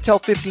Rocky Patel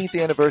 15th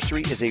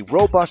anniversary is a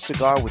robust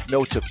cigar with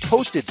notes of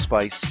toasted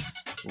spice,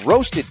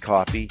 roasted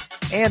coffee,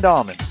 and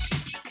almonds.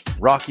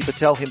 Rocky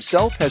Patel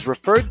himself has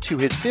referred to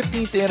his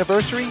 15th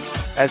anniversary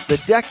as the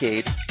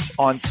decade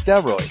on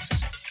steroids.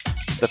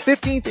 The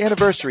 15th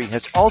anniversary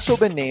has also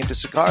been named to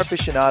Cigar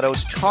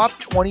Aficionado's top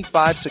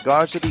 25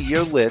 cigars of the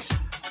year list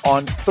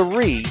on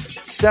 3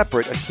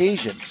 separate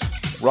occasions.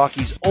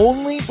 Rocky's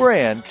only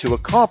brand to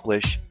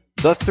accomplish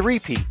the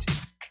three-peat.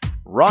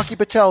 Rocky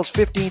Patel's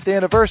 15th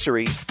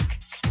anniversary,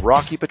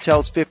 Rocky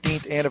Patel's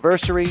 15th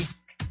anniversary,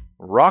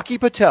 Rocky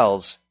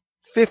Patel's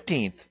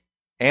 15th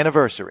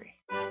anniversary.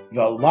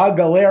 The La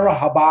Galera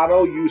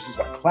Habano uses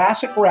a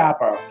classic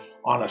wrapper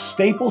on a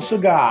staple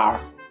cigar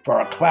for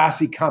a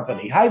classy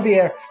company. Hi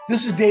there,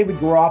 this is David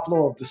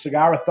Garofalo of the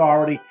Cigar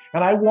Authority,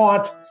 and I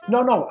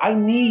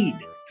need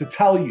to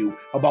tell you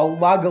about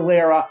La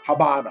Galera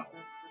Habano.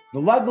 The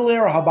La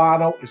Galera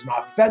Habano is an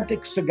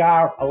authentic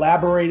cigar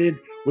elaborated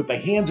with the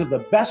hands of the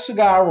best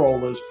cigar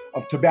rollers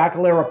of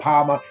Tabacalera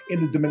Palma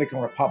in the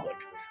Dominican Republic.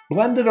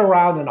 Blended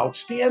around an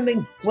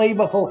outstanding,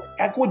 flavorful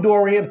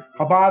Ecuadorian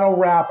Habano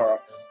wrapper,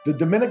 the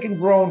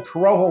Dominican-grown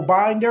Corojo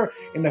binder,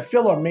 and the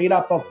filler made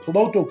up of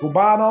Piloto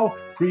Cubano,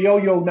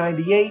 Criollo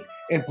 98,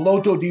 and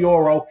Piloto de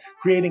Oro,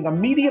 creating a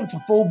medium to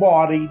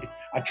full-bodied,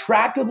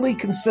 attractively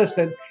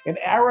consistent, and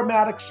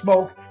aromatic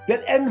smoke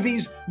that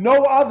envies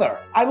no other.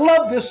 I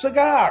love this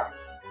cigar.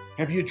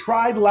 Have you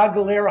tried La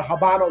Galera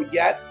Habano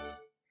yet?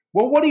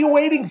 Well, what are you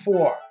waiting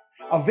for?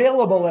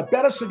 Available at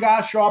better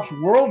cigar shops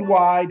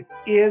worldwide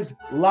is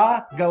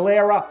La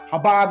Galera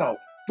Habano.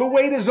 The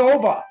wait is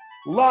over.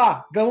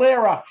 La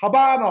Galera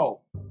Habano.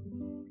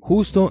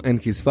 Justo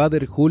and his father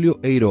Julio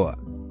Eiroa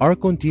are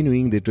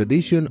continuing the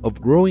tradition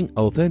of growing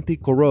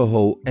authentic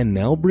Corojo and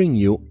now bring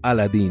you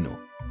Aladino.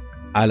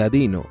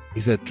 Aladino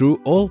is a true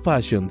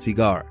old-fashioned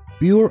cigar,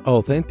 pure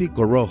authentic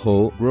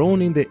Corojo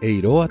grown in the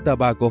Eiroa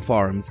tobacco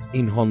farms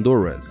in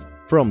Honduras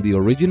from the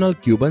original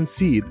Cuban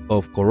seed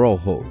of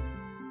Corojo.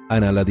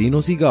 An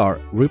Aladino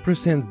cigar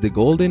represents the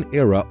golden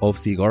era of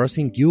cigars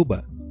in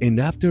Cuba, and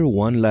after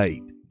one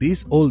light,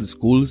 this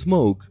old-school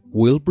smoke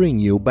will bring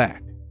you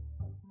back.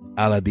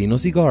 Aladino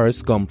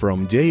cigars come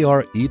from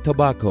J.R.E.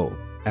 Tobacco,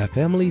 a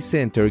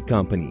family-centered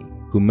company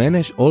who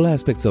manage all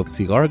aspects of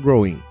cigar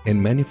growing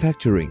and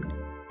manufacturing.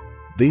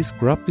 This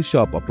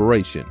crop-to-shop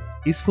operation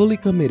is fully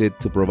committed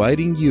to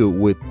providing you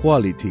with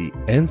quality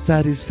and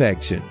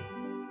satisfaction.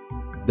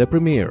 The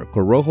premier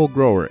Corojo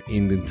grower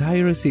in the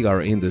entire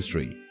cigar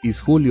industry is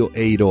Julio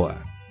Eiroa,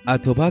 a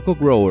tobacco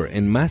grower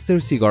and master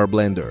cigar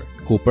blender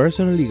who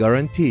personally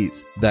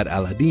guarantees that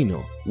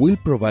Aladino will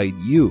provide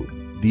you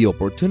the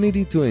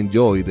opportunity to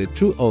enjoy the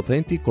true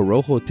authentic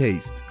Corojo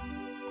taste.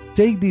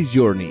 Take this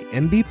journey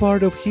and be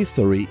part of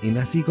history in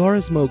a cigar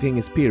smoking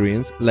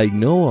experience like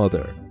no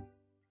other.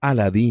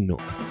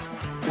 Aladino.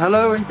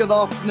 Hello and good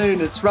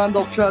afternoon. It's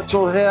Randolph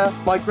Churchill here.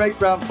 My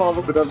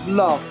great-grandfather would have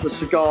loved the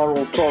Cigar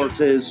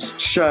Authorities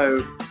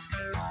show.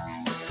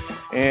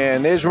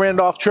 And there's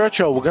Randolph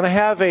Churchill. We're going to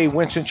have a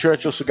Winston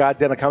Churchill cigar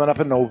dinner coming up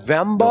in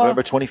November.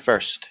 November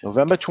 21st.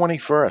 November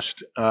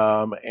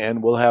 21st.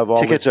 And we'll have all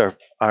tickets are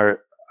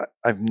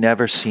I've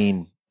never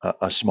seen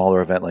a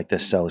smaller event like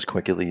this sell as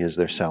quickly as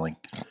they're selling.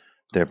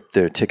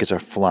 Their tickets are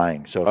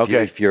flying. So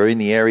if you're in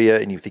the area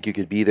and you think you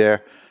could be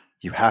there,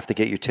 you have to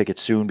get your tickets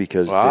soon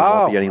because there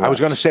won't be any left. I was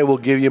going to say we'll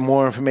give you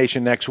more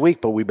information next week,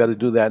 but we better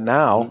do that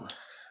now.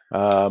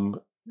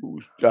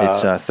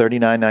 It's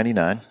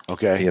 $39.99.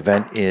 Okay. The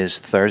event is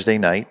Thursday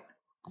night,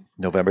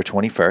 November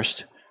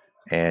 21st,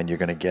 and you're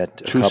going to get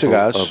a couple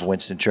cigars of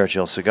Winston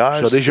Churchill cigars.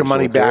 So there's your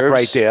money back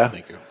right there.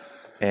 Thank you.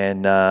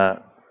 And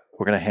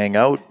we're going to hang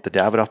out. The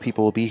Davidoff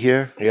people will be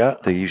here. Yeah.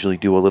 They usually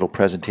do a little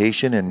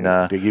presentation. And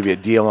they give you a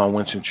deal on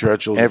Winston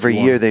Churchill. Every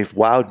year they've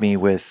wowed me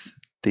with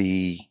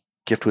the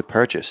gift with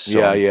purchase.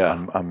 So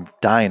I'm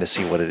dying to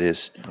see what it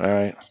is. All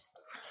right.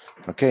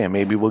 Okay, and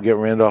maybe we'll get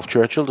Randolph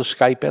Churchill to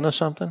Skype in or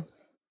something.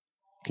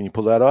 Can you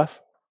pull that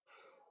off?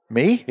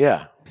 Me?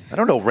 Yeah. I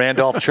don't know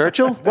Randolph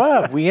Churchill.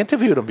 Well, we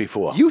interviewed him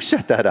before. You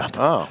set that up.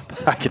 Oh.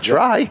 I could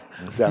try.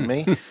 Is that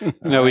me?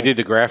 No, we did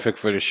the graphic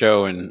for the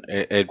show, and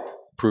Ed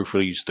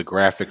proofreads the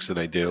graphics that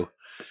I do.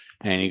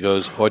 And he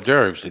goes, hors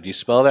d'oeuvres. Did you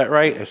spell that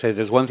right? I said,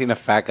 there's one thing a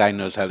fat guy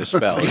knows how to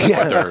spell.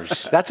 Hors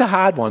d'oeuvres. That's a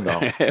hard one,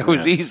 though. It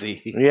was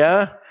easy.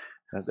 Yeah?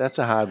 That's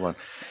a hard one.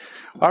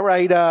 All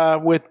right,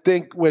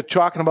 we're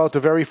talking about the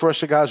very first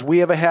cigars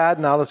we ever had.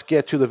 Now let's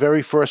get to the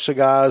very first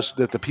cigars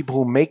that the people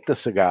who make the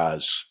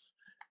cigars,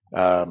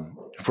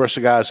 first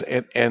cigars,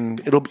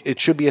 and it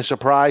should be a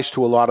surprise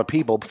to a lot of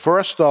people.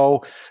 First,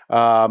 though,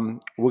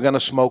 we're going to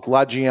smoke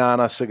La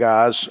Giana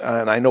cigars,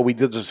 and I know we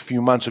did this a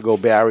few months ago,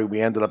 Barry. We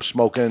ended up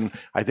smoking,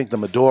 I think, the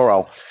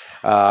Maduro,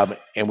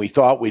 and we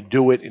thought we'd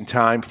do it in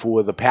time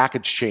for the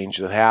package change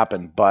that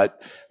happened,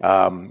 but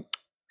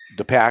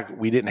the pack,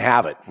 we didn't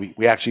have it.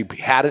 We actually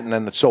had it, and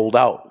then it sold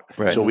out.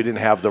 Right. So we didn't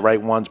have the right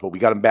ones, but we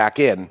got them back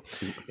in.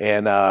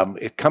 And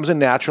it comes in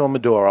natural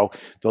Maduro.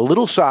 The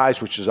little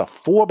size, which is a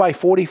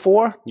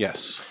 4x44.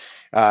 Yes.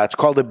 It's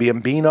called a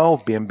Bambino.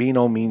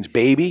 Bambino means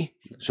baby.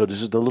 So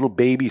this is the little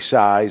baby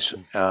size.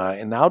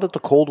 And now that the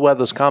cold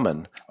weather's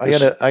coming. I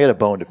got a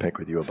bone to pick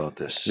with you about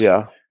this.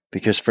 Yeah.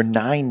 Because for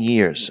 9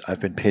 years,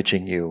 I've been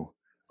pitching you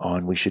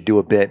on we should do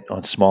a bit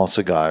on small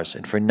cigars.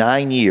 And for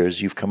 9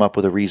 years, you've come up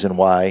with a reason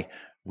why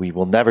we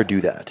will never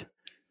do that.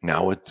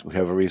 Now we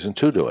have a reason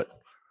to do it.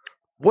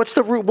 What's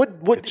the root?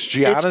 What? It's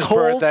Gianna's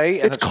birthday.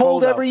 And it's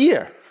cold every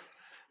year.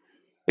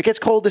 It gets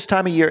cold this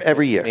time of year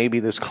every year.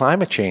 Maybe there's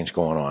climate change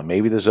going on.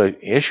 Maybe there's an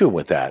issue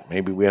with that.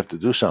 Maybe we have to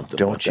do something.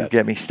 Don't you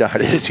get me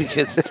started.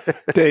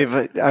 Dave,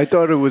 I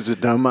thought it was a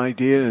dumb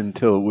idea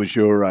until it was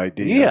your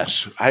idea.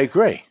 Yes, I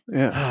agree.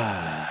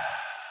 Yeah.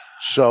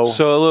 So a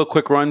little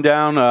quick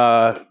rundown.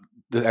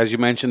 As you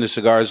mentioned, the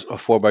cigar is a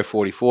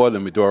 4x44. The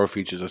Maduro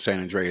features a San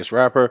Andreas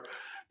wrapper.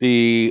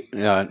 The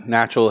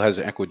natural has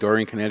an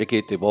Ecuadorian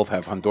Connecticut. They both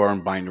have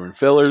Honduran binder and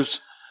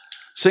fillers.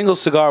 Single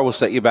cigar will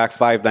set you back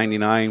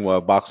 $5.99, while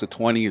a box of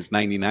 20 is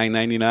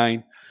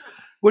 $99.99,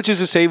 which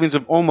is a savings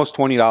of almost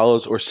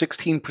 $20 or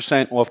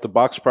 16% off the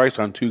box price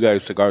on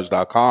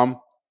twoguyscigars.com.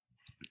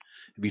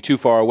 If you're too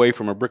far away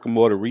from a brick and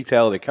mortar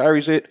retailer that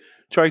carries it,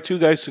 try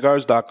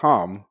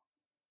twoguyscigars.com.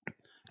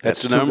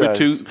 That's the number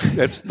two.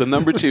 That's the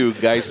number 2,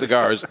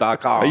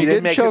 guyscigars.com. You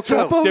didn't choke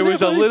up over There was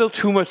there, a buddy? little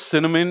too much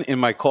cinnamon in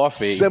my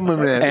coffee.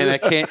 Cinnamon. And I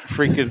can't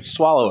freaking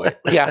swallow it.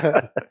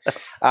 Yeah.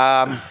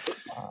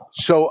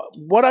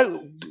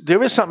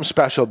 There is something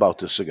special about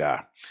this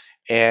cigar.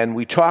 And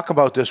we talk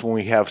about this when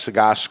we have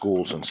cigar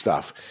schools and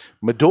stuff.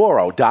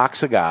 Maduro, dark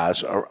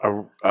cigars,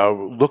 are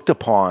looked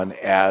upon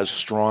as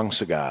strong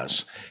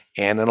cigars.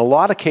 And in a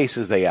lot of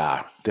cases they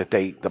are.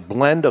 The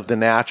blend of the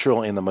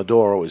natural and the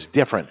Maduro is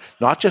different.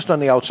 Not just on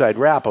the outside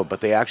wrapper,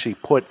 but they actually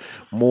put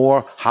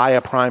more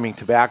higher priming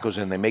tobaccos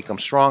in. They make them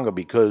stronger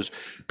because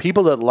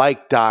people that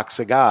like dark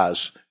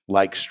cigars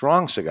like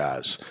strong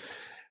cigars.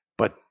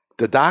 But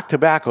the dark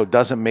tobacco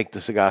doesn't make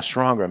the cigar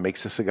stronger. It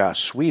makes the cigar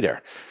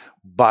sweeter.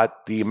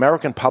 But the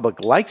American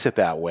public likes it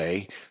that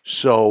way,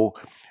 so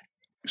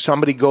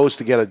somebody goes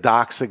to get a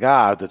dark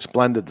cigar that's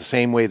blended the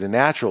same way the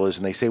natural is,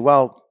 and they say,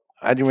 well,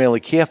 I didn't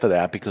really care for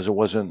that because it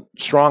wasn't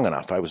strong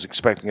enough. I was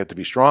expecting it to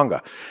be stronger.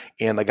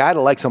 And the guy that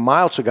likes a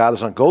mild cigar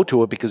doesn't go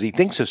to it because he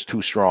thinks it's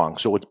too strong,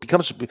 so it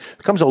becomes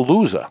a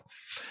loser.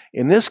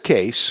 In this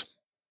case,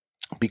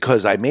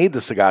 because I made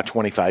the cigar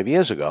 25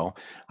 years ago,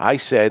 I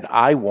said,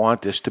 I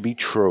want this to be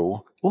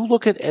true. Oh,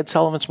 look at Ed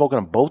Sullivan smoking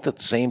them both at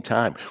the same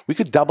time. We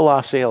could double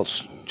our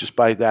sales just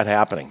by that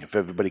happening if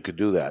everybody could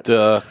do that.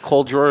 The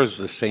cold drawer is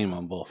the same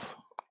on both.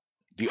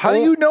 How do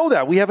you know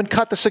that? We haven't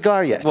cut the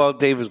cigar yet. Well,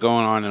 Dave is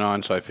going on and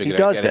on, so I He figured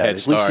does I'd get a that. head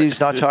At least start. he's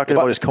not talking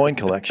about his coin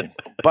collection.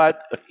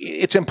 But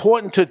it's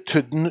important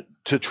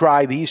to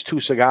try these two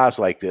cigars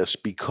like this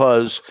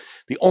because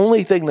the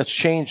only thing that's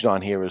changed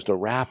on here is the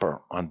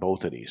wrapper on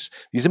both of these.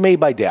 These are made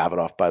by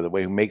Davidoff, by the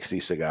way, who makes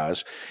these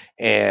cigars.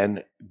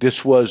 And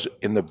this was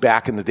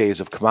back in the days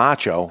of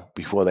Camacho,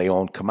 before they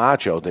owned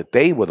Camacho, that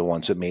they were the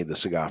ones that made the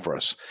cigar for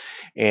us.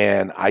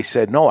 And I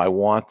said, no, I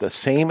want the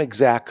same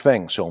exact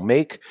thing. So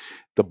make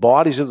the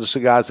bodies of the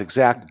cigars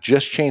exact,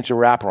 just change the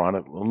wrapper on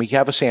it. Let me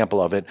have a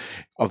sample of it,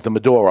 of the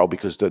Maduro,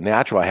 because the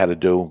natural I had to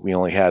do, we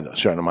only had a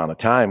certain amount of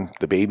time.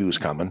 The baby was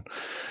coming.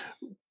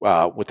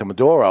 With the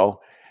Maduro,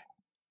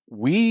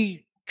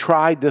 we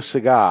tried this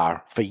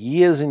cigar for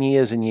years and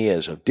years and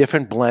years of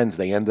different blends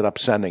they ended up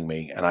sending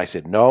me. And I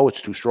said, no,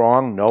 it's too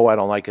strong. No, I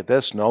don't like it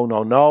this. No,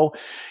 no, no.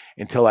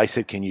 Until I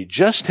said, can you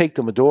just take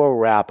the Maduro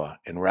wrapper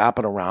and wrap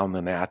it around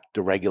the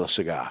regular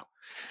cigar?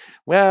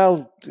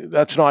 Well,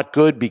 that's not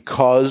good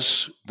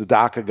because the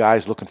darker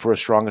guy's looking for a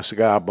stronger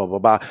cigar, blah, blah,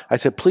 blah. I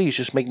said, please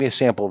just make me a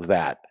sample of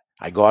that.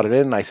 I got it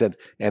in and I said,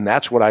 and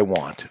that's what I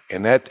want.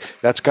 And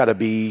that's got to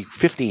be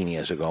 15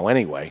 years ago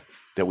anyway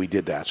that we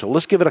did that. So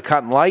let's give it a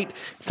cut and light.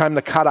 It's time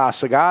to cut our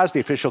cigars. The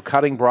official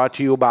cutting brought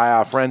to you by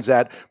our friends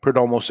at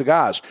Perdomo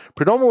Cigars.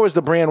 Perdomo was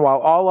the brand while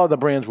all other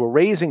brands were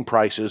raising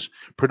prices.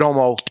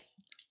 Perdomo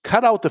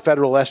cut out the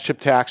federal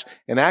S-chip tax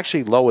and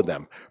actually lowered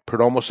them.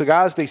 Perdomo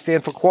Cigars, they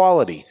stand for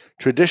quality,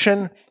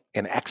 tradition,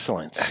 and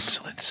excellence.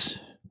 Excellence.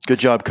 Good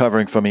job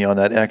covering for me on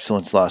that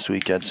excellence last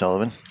week, Ed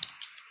Sullivan.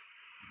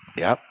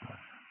 Yep.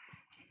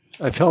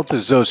 I felt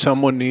as though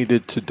someone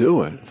needed to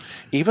do it.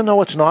 Even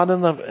though it's not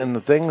in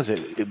the things,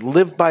 it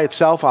lived by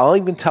itself. I'll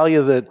even tell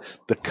you that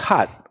the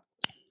cut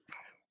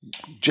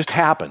just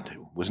happened. It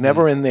was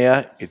never in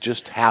there. It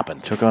just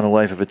happened. Took on a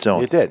life of its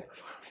own. It did.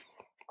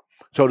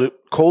 So the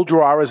cold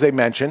drawer, as they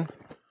mentioned,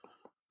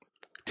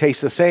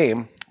 tastes the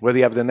same whether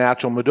you have the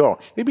natural Maduro.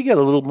 Maybe get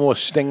a little more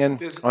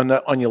stinging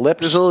on your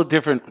lips. There's a little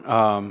different the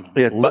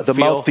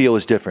mouthfeel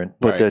is different,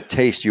 but the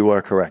taste, you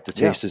are correct. The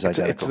taste is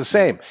identical. It's the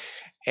same.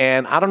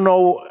 And I don't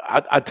know,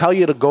 I'd tell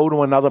you to go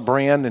to another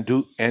brand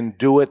and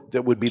do it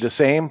that would be the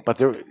same,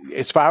 but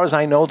as far as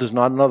I know, there's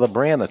not another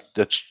brand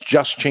that's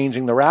just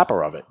changing the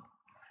wrapper of it.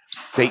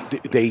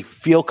 They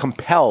feel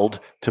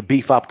compelled to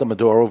beef up the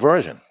Maduro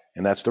version,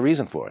 and that's the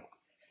reason for it.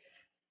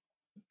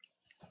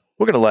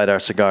 We're going to light our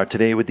cigar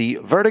today with the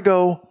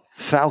Vertigo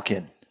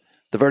Falcon.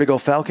 The Vertigo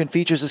Falcon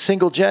features a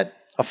single jet,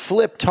 a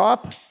flip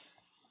top,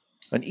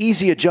 an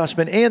easy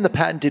adjustment, and the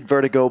patented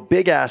Vertigo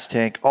big ass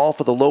tank, all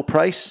for the low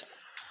price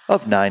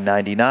of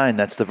 $9.99.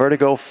 That's the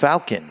Vertigo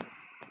Falcon.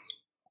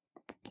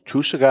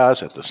 Two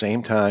cigars at the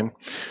same time.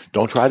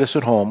 Don't try this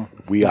at home.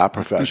 We are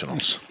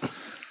professionals.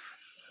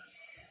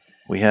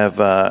 We have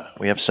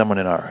someone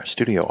in our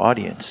studio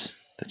audience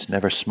that's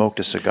never smoked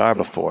a cigar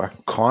before.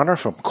 Connor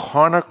from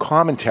Connor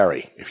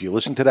Commentary. If you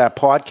listen to that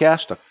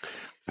podcast,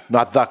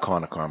 not the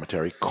Connor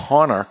Commentary,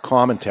 Connor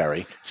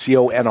Commentary,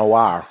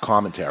 CONOR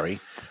Commentary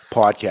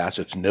podcast.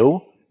 It's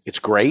new. It's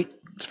great.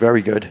 It's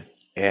very good.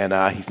 And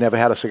he's never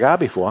had a cigar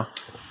before.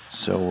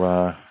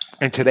 So,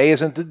 and today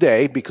isn't the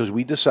day because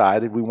we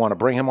decided we want to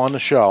bring him on the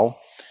show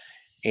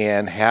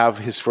and have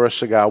his first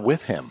cigar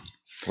with him.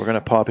 We're going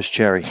to pop his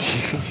cherry.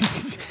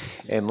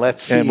 And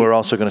let's see. And we're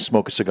also going to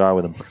smoke a cigar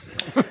with him.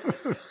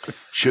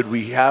 Should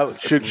we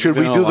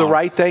do the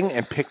right thing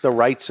and pick the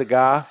right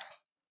cigar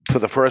for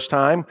the first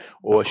time?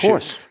 Or of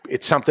course.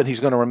 It's something he's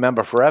going to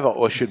remember forever?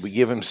 Or should we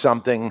give him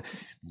something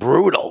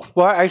brutal?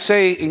 Well, I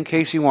say in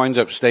case he winds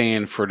up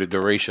staying for the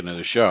duration of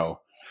the show,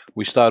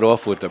 we start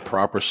off with the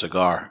proper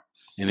cigar,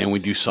 and then we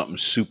do something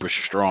super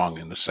strong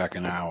in the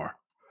second hour.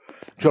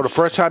 So the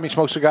first time he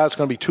smokes cigars, it's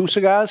going to be 2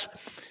 cigars,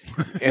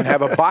 and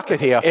have a bucket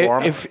here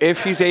for him.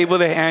 If he's able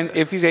to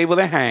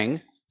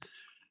hang,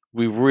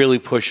 we really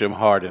push him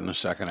hard in the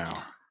second hour.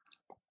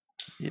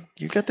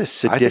 You got this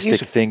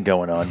sadistic thing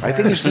going on. I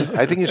think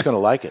he's going to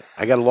like it.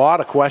 I got a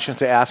lot of questions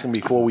to ask him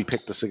before we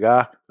pick the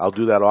cigar. I'll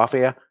do that off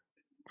air.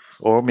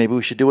 Or maybe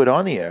we should do it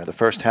on the air. The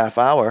first half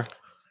hour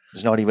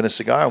is not even a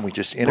cigar, and we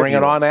just interview Bring it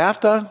him. on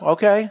after,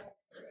 okay?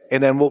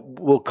 And then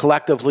we'll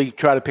collectively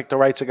try to pick the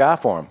right cigar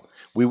for him.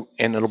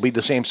 And it'll be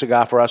the same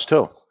cigar for us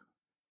too.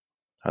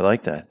 I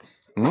like that.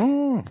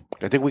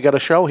 I think we got a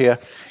show here,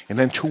 and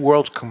then 2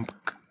 worlds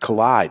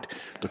collide.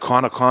 The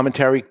Corner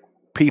Commentary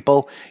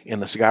people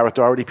and the Cigar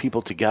Authority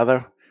people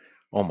together.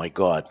 Oh my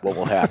God, what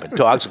will happen?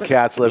 Dogs and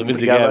cats living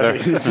together.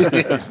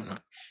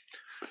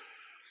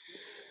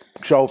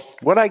 So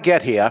what I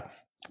get here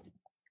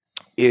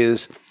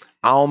is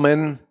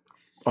almond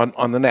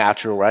on the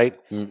natural, right?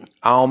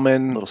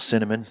 Almond, a little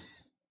cinnamon.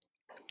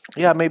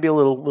 Yeah, maybe a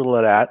little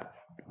of that.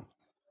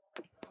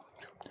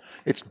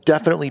 It's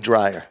definitely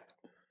drier.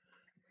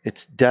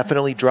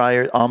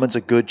 Almond's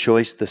a good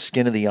choice. The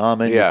skin of the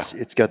almond,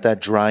 it's got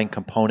that drying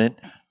component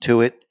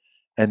to it.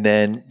 And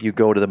then you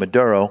go to the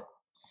Maduro.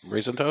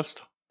 Raisin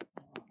toast?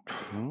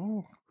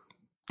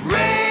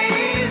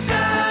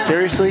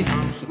 Seriously?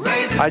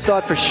 I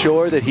thought for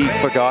sure that he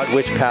forgot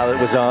which palate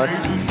was on.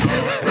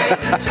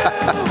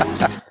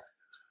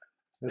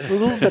 There's a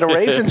little bit of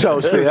raisin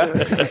toast there.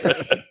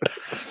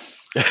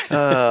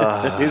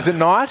 Is it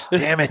not?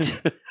 Damn it.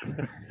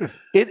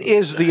 It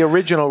is the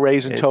original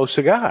raisin toast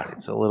cigar.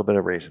 It's a little bit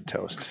of raisin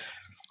toast.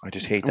 I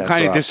just hate that. I'm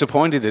kind of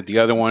disappointed that the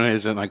other one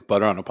isn't like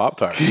butter on a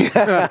Pop-Tart.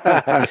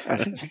 Have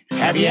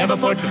you ever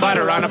put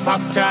butter on a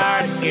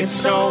Pop-Tart? It's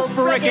so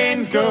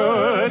freaking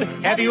good.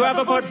 Have you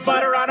ever put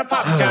butter on a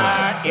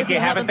Pop-Tart? If you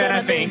haven't, then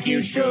I think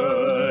you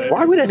should.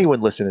 Why would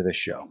anyone listen to this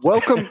show?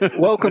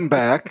 Welcome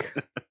back.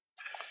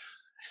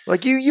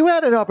 Like you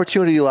had an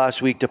opportunity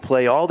last week to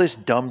play all this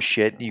dumb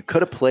shit. You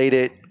could have played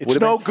it. It's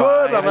no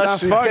good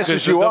unless it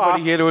pisses you off.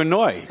 Nobody here to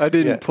annoy. I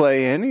didn't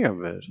play any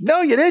of it.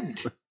 No, you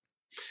didn't.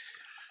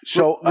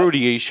 So,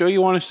 Rudy, are you sure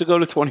you want us to go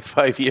to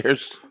 25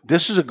 years?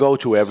 This is a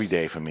go-to every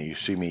day for me. You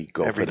see me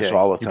go Every for this day.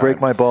 all the time. You break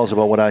my balls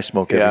about what I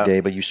smoke every day,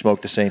 but you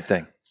smoke the same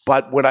thing.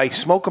 But when I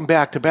smoke them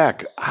back to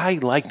back, I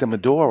like the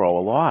Maduro a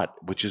lot,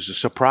 which is a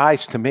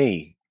surprise to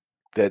me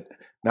that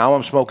now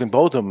I'm smoking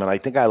both of them, and I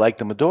think I like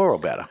the Maduro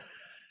better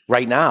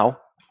right now.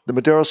 The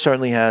Maduro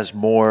certainly has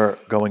more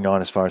going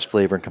on as far as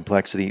flavor and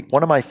complexity.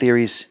 One of my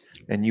theories,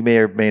 and you may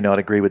or may not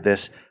agree with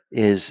this,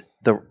 is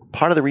the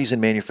part of the reason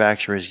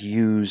manufacturers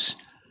use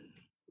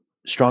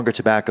stronger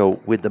tobacco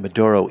with the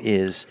Maduro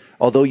is,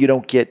 although you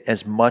don't get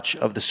as much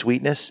of the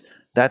sweetness,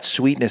 that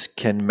sweetness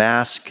can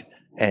mask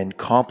and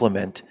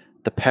complement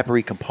the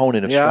peppery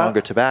component of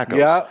stronger tobaccos.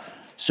 Yeah.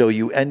 So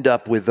you end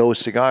up with those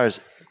cigars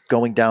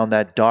going down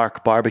that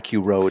dark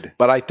barbecue road.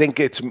 But I think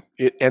it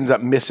ends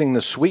up missing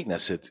the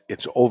sweetness.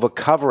 It's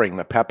overcovering.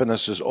 The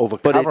pepperness is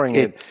overcovering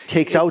it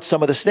takes out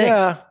some of the sting.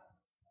 Yeah.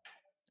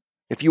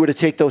 If you were to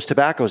take those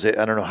tobaccos,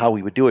 I don't know how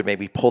we would do it.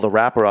 Maybe pull the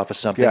wrapper off of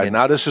something. Yeah,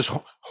 now this is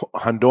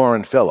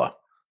Honduran filler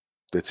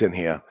that's in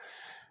here.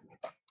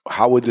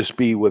 How would this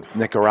be with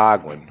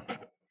Nicaraguan?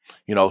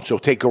 So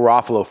take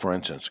Garofalo, for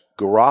instance.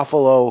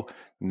 Garofalo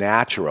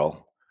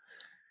Natural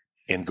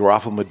and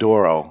Garofalo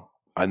Maduro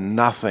are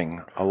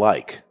nothing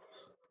alike.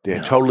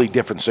 They're totally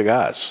different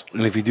cigars.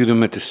 And if you do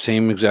them at the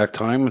same exact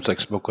time, it's like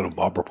smoking a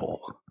barber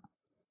pole.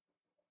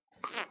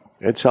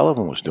 Ed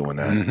Sullivan was doing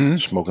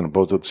that, smoking them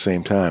both at the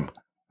same time.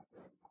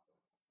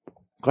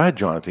 Go ahead,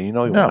 Jonathan. You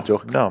know you want to.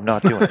 No, I'm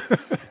not doing it.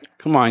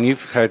 Come on,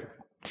 you've had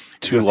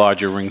 2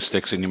 larger ring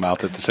sticks in your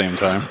mouth at the same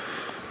time.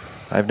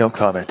 I have no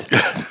comment.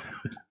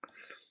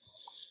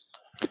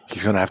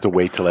 He's going to have to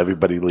wait till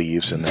everybody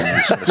leaves, and then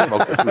he's going to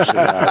smoke the 2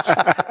 cigars.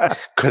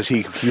 Because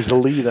he's the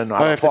leader,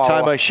 not I a have to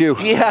follower. tie my shoe.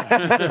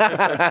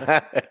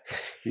 Yeah.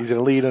 He's a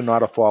leader,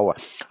 not a follower.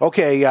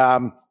 Okay,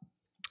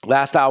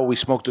 last hour we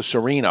smoked a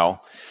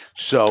Sereno.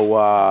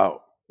 So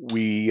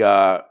we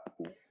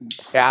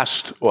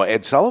asked, or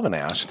Ed Sullivan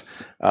asked,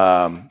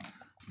 the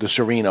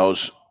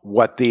Serenos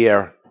what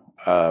their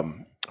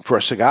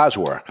first cigars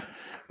were.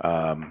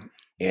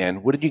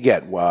 And what did you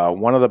get?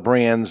 One of the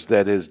brands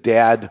that his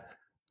dad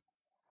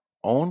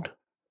owned?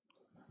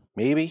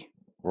 Maybe?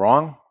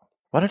 Wrong?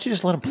 Why don't you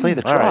just let him play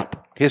the All drop?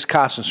 right. Here's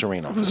Carson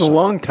Sereno. It was a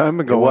long time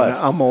ago. It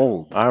was. I'm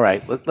old. All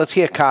right. Let's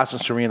hear Carson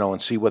Sereno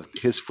and see what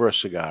his first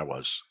cigar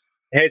was.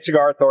 Hey,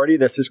 Cigar Authority.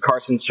 This is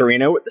Carson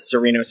Sereno with the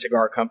Sereno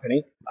Cigar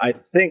Company. I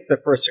think the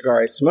first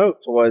cigar I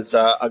smoked was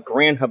a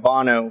Gran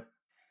Habano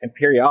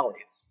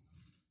Imperiales.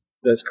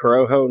 Those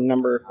Corojo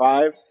number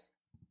 5s.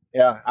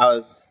 Yeah, I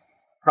was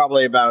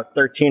probably about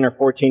 13 or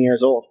 14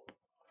 years old.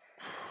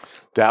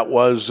 That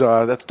was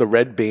that's the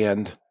red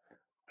band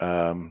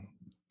of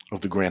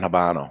the Gran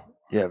Habano.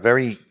 Yeah,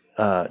 very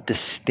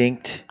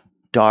distinct,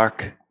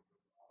 dark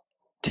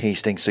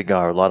tasting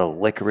cigar. A lot of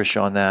licorice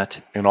on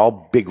that. And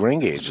all big ring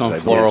gauges. Some I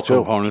floral believe, too.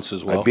 components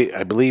as well.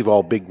 I believe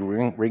all big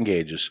ring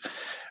gauges.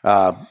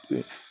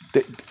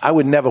 I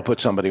would never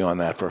put somebody on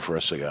that for a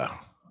first cigar.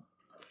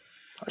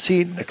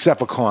 See, except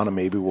for Connor,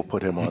 maybe we'll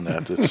put him on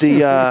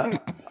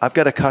that. I've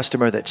got a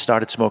customer that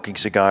started smoking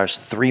cigars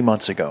 3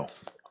 months ago,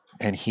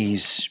 and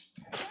he's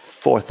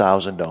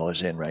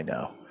 $4,000 in right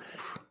now.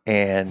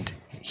 And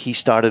he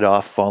started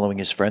off following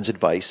his friend's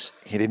advice.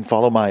 He didn't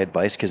follow my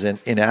advice because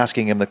in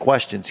asking him the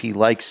questions, he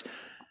likes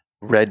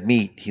red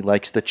meat. He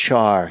likes the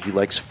char. He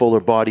likes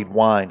fuller-bodied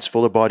wines,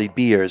 fuller-bodied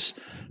beers.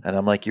 And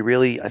I'm like,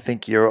 I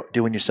think you're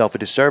doing yourself a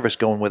disservice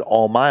going with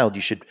all mild.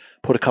 You should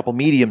put a couple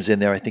mediums in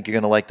there. I think you're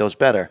going to like those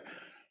better.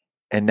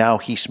 And now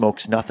he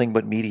smokes nothing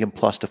but medium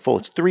plus to full.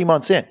 It's 3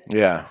 months in.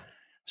 Yeah.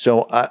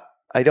 So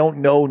I don't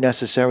know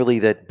necessarily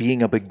that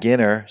being a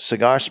beginner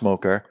cigar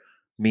smoker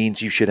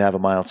means you should have a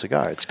mild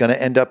cigar. It's going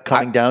to end up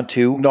coming down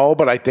to... No,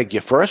 but I think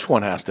your first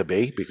one has to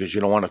be, because you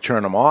don't want to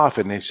turn them off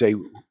and they say,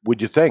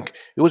 what'd you think?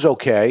 It was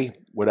okay,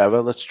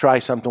 whatever. Let's try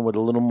something with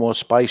a little more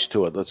spice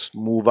to it. Let's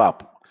move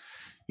up.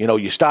 You know,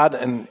 you start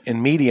in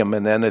medium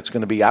and then it's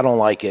going to be, I don't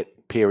like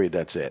it, period,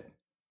 that's it.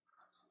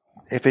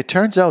 If it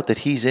turns out that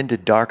he's into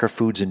darker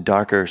foods and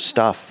darker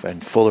stuff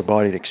and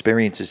fuller-bodied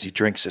experiences, he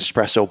drinks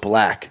espresso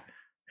black,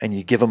 and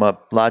you give him a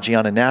La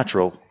Giana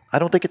Natural, I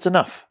don't think it's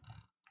enough.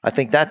 I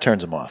think that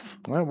turns him off.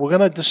 Well, we're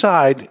going to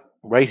decide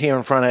right here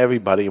in front of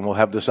everybody, and we'll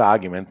have this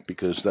argument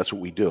because that's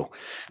what we do.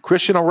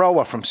 Christian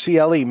Aroa from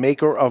CLE,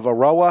 maker of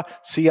Aroa,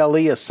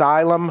 CLE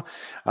Asylum.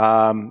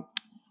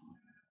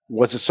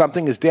 Was it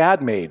something his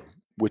dad made,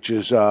 which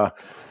is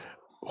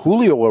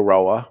Julio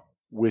Aroa,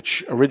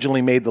 which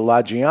originally made the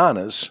La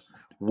Gianas.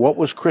 What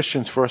was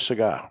Christian's first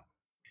cigar?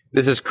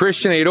 This is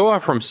Christian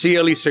Eiroa from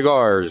CLE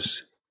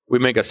Cigars. We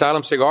make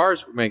Asylum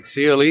cigars, we make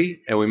CLE,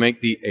 and we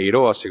make the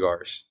Eiroa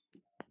cigars.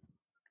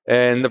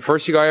 And the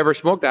first cigar I ever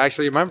smoked, I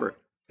actually remember.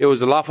 It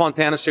was a La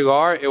Fontana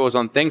cigar. It was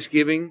on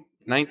Thanksgiving,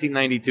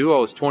 1992. I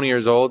was 20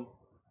 years old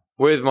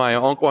with my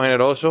uncle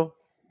Generoso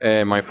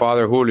and my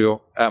father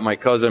Julio at my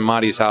cousin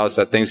Mari's house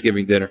at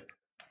Thanksgiving dinner.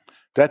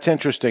 That's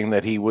interesting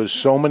that he was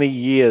so many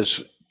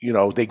years, you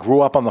know, they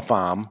grew up on the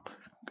farm,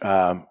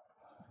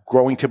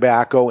 growing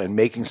tobacco and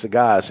making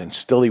cigars, and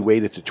still he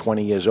waited to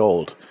 20 years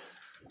old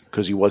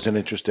because he wasn't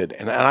interested.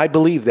 And I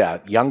believe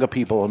that. Younger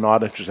people are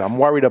not interested. I'm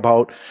worried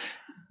about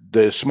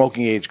the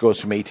smoking age goes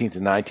from 18 to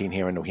 19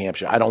 here in New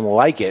Hampshire. I don't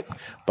like it,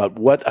 but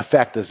what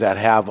effect does that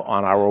have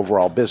on our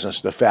overall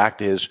business? The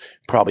fact is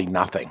probably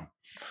nothing.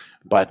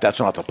 But that's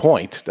not the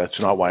point.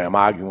 That's not why I'm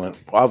arguing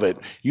of it.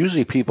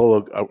 Usually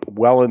people are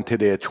well into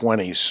their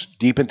 20s,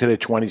 deep into their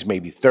 20s,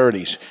 maybe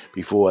 30s,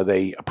 before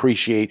they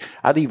appreciate,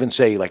 I'd even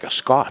say like a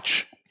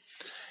scotch.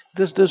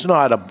 There's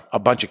not a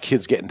bunch of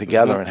kids getting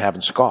together and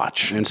having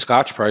scotch. And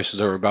scotch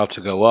prices are about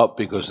to go up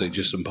because they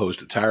just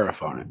imposed a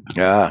tariff on it.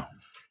 Yeah.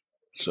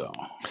 So,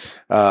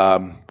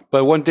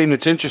 but one thing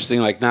that's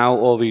interesting, like now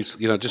all these,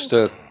 you know, just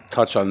to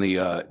touch on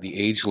the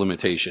age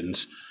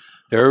limitations,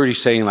 they're already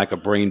saying like a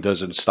brain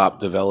doesn't stop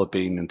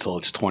developing until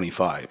it's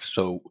 25.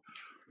 So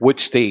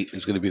which state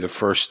is going to be the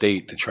first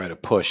state to try to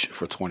push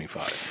for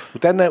 25?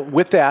 But then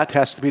with that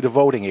has to be the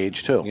voting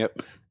age too.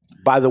 Yep.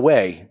 By the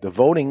way,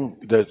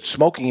 the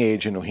smoking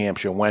age in New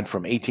Hampshire went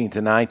from 18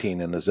 to 19,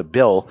 and there's a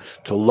bill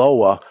to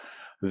lower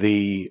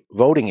the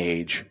voting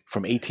age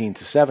from 18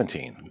 to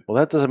 17. Well,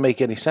 that doesn't make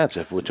any sense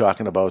if we're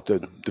talking about the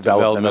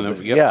development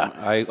of yep, yeah.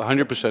 I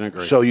 100%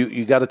 agree. So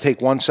you got to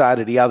take one side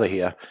or the other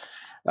here.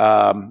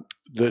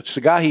 The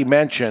cigar he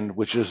mentioned,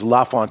 which is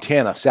La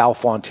Fontana, Sal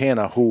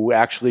Fontana, who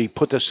actually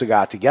put this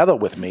cigar together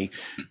with me,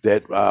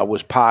 that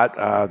was part,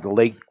 the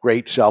late,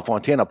 great Sal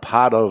Fontana,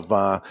 part of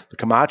the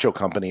Camacho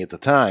company at the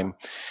time.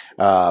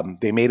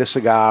 They made a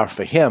cigar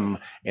for him,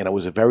 and it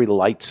was a very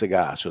light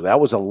cigar. So that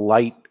was a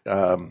light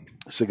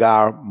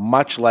cigar,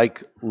 much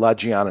like La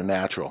Giana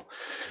Natural.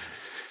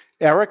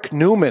 Eric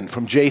Newman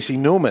from J.C.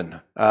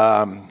 Newman.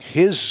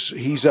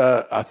 He's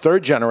a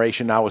third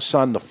generation now. His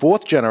son, the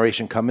fourth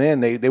generation, come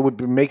in. They would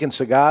be making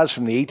cigars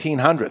from the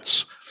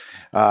 1800s.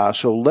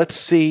 So let's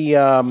see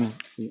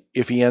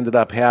if he ended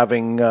up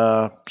having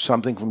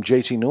something from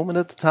J.C. Newman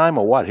at the time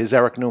or what. Here's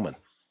Eric Newman.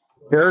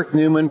 Eric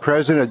Newman,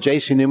 president of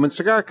J.C. Newman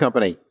Cigar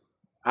Company.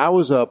 I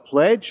was a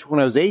pledge when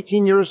I was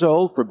 18 years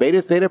old for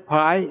Beta Theta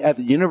Pi at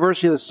the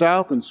University of the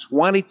South in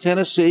Swanee,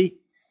 Tennessee,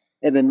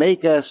 and they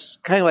make us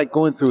kind of like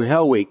going through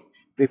Hell Week.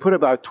 They put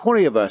about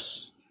 20 of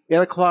us in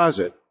a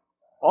closet,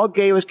 all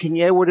gave us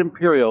King Edward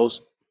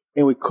Imperials,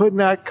 and we could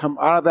not come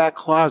out of that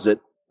closet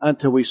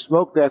until we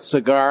smoked that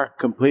cigar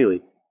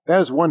completely. That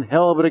was one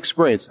hell of an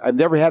experience. I've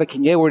never had a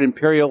King Edward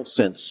Imperial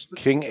since.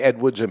 King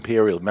Edward's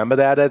Imperial. Remember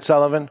that, Ed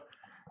Sullivan?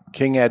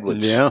 King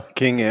Edward's. Yeah,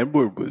 King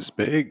Edward was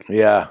big.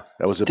 Yeah,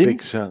 that was a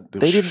big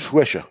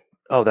Swisher.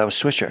 Oh, that was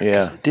Swisher.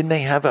 Yeah. Didn't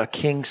they have a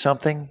King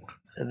something?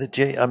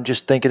 I'm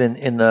just thinking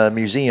in the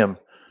museum.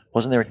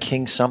 Wasn't there a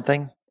King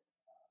something?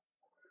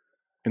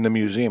 In the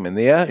museum. In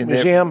the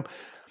museum,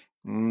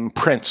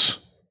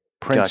 Prince.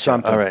 Prince Gotcha.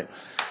 something. All right.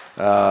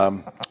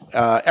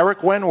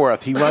 Eric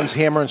Wentworth, he runs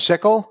Hammer and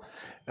Sickle,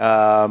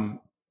 and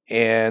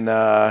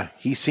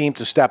he seemed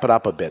to step it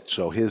up a bit.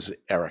 So here's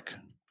Eric.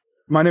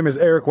 My name is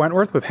Eric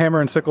Wentworth with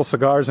Hammer and Sickle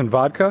Cigars and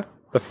Vodka.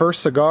 The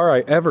first cigar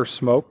I ever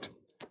smoked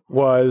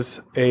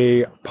was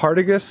a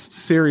Partagas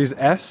Series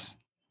S.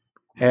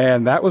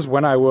 And that was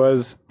when I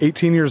was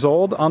 18 years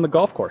old on the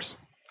golf course.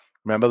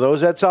 Remember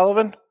those, Ed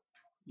Sullivan?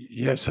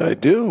 Yes, I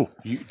do.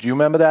 Do you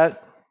remember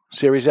that?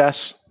 Series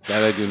S?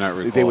 That I do not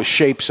recall. They were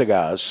shaped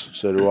cigars,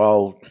 so they were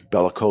all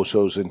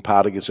Bellicosos and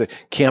Partagas.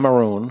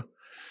 Cameroon.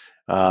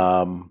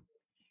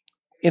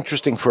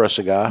 Interesting for a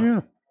cigar.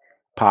 Yeah.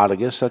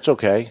 Partagas, that's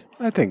okay.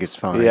 I think it's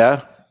fine.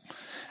 Yeah.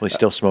 Well, he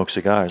still smokes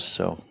cigars,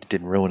 so it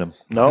didn't ruin him.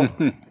 No.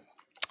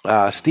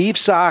 Steve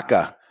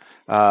Saka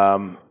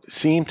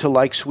seemed to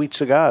like sweet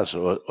cigars,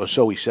 or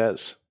so he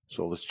says.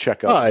 So let's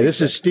check out. Hi,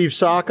 this is Steve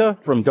Saka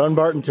from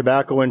Dunbarton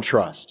Tobacco and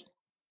Trust.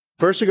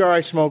 First cigar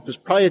I smoked was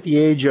probably at the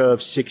age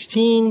of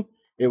 16.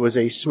 It was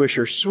a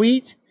Swisher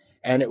Sweet,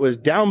 and it was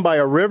down by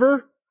a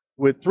river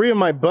with 3 of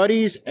my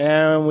buddies,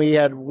 and we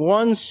had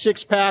 1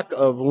 6-pack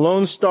of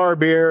Lone Star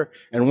beer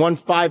and 1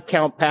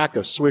 5-count pack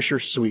of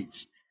Swisher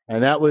Sweets.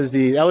 And that was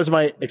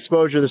my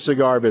exposure to the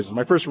cigar business.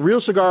 My first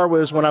real cigar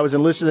was when I was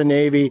enlisted in the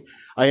Navy.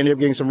 I ended up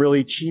getting some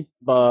really cheap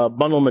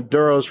bundle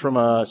Maduros from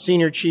a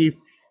senior chief,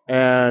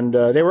 and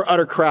they were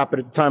utter crap, but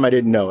at the time I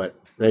didn't know it.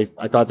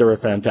 I thought they were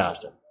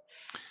fantastic.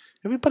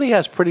 Everybody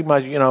has pretty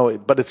much,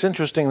 but it's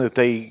interesting that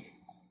they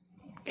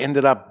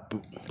ended up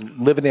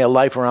living their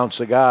life around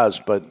cigars,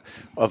 but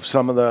of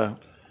some of the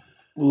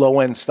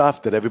low-end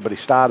stuff that everybody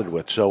started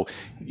with. So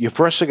your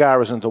first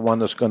cigar isn't the one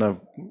that's going to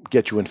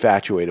get you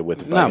infatuated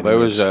with it. No, but it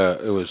was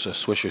a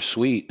Swisher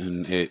Sweet,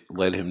 and it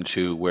led him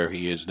to where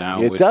he is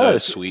now It with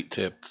does.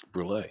 sweet-tipped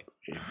brulee.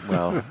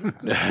 Well,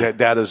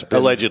 that has been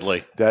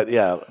Allegedly. That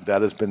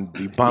has been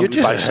debunked by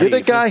You're Steve.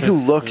 the guy who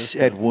looks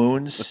at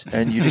wounds,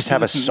 and you just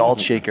have a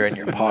salt shaker in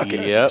your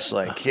pocket. Yep. It's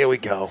like, here we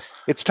go.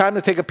 It's time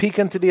to take a peek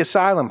into the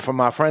asylum from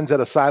our friends at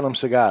Asylum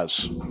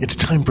Cigars. It's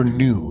time for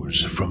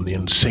news from the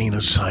insane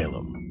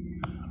asylum.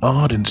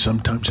 Odd and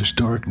sometimes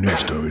historic news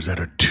stories that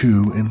are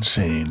too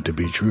insane to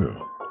be true.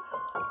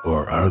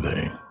 Or are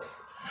they?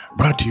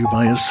 Brought to you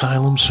by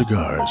Asylum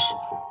Cigars.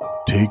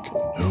 Take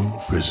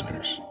no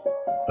prisoners.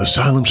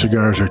 Asylum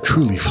Cigars are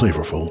truly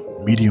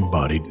flavorful,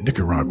 medium-bodied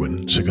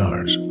Nicaraguan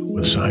cigars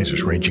with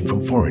sizes ranging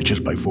from 4 inches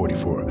by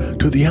 44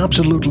 to the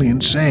absolutely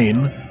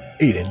insane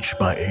 8 inch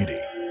by 80.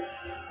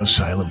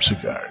 Asylum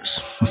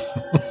Cigars.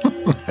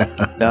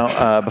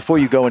 Now, before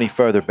you go any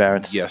further,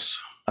 Barons. Yes.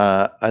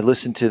 I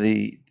listened to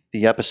the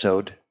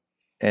episode,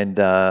 and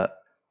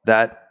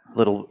that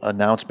little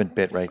announcement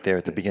bit right there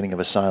at the beginning of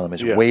Asylum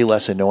is way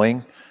less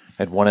annoying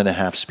at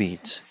 1.5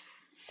 speeds.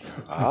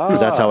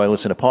 Because that's how I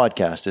listen to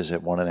podcasts, is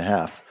at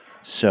 1.5.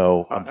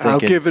 So I'm thinking I'll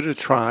give it a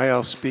try.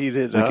 I'll speed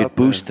it we up. could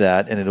boost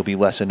that, and it'll be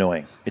less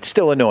annoying. It's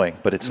still annoying,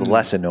 but it's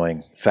less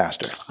annoying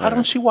faster. I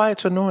don't see why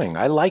it's annoying.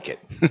 I like it.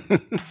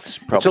 It's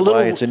probably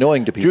why it's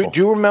annoying to people.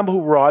 Do you remember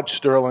who Rod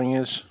Sterling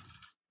is?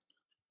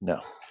 No.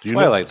 Do you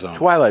Twilight know? Zone.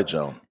 Twilight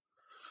Zone.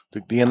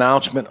 The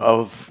announcement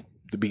of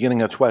the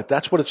beginning of Twilight.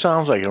 That's what it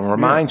sounds like. It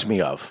reminds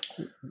me of.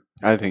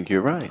 I think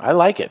you're right. I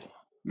like it.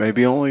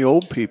 Maybe only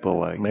old people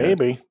like it.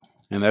 Maybe.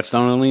 And that's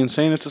not only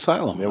insane, it's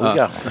Asylum. There we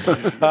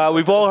go.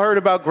 We've all heard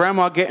about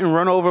Grandma getting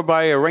run over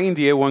by a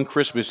reindeer one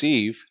Christmas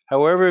Eve.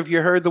 However, have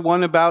you heard the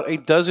one about a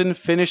dozen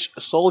Finnish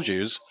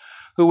soldiers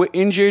who were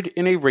injured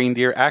in a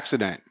reindeer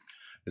accident?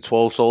 The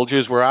 12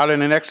 soldiers were out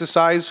in an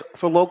exercise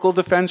for local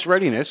defense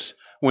readiness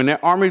when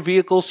their armored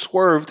vehicle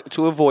swerved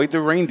to avoid the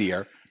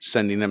reindeer,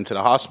 sending them to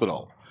the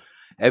hospital.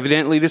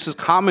 Evidently, this is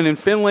common in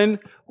Finland,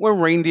 where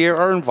reindeer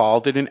are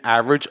involved in an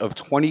average of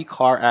 20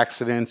 car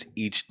accidents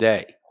each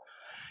day.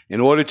 In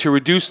order to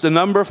reduce the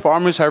number,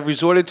 farmers have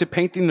resorted to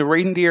painting the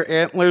reindeer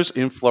antlers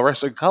in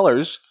fluorescent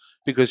colors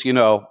because,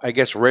 I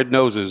guess red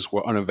noses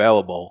were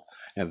unavailable.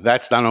 And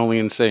that's not only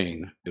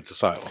insane, it's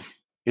Asylum.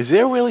 Is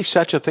there really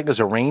such a thing as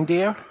a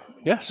reindeer?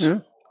 Yes. Yeah.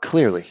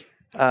 Clearly.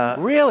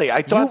 Really?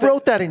 I thought you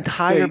wrote that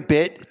entire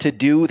bit to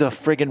do the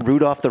friggin'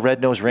 Rudolph the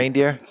Red-Nosed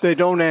Reindeer? They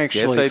don't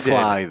actually Yes, I did.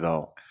 fly,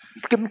 though.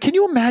 Can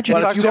you imagine?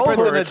 Well, if it's you different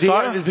put than a a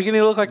deer. It's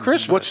beginning to look like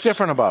Christmas. What's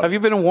different about it? Have you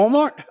been in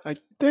Walmart? I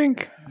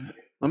think.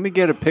 Let me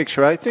get a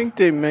picture. I think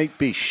they might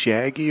be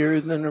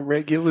shaggier than a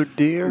regular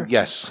deer.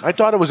 Yes. I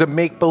thought it was a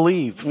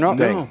make-believe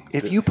thing.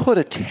 If you put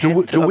a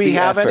tenth Do of we the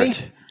have effort any?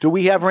 Do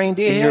we have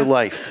reindeer in here? your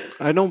life,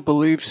 I don't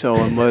believe so,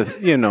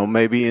 unless,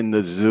 maybe in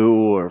the zoo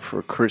or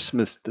for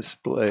Christmas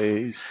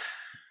displays.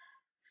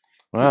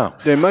 Wow.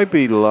 They might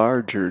be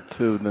larger,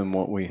 too, than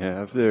what we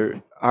have.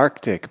 They're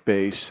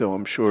Arctic-based, so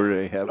I'm sure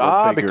they have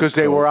a bigger because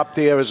they coat. were up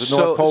there as the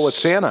North Pole with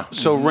Santa.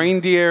 So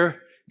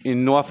reindeer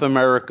in North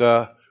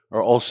America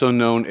are also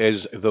known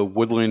as the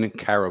woodland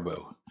caribou.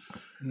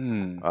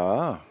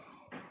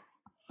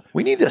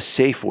 we need a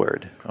safe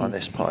word on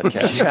this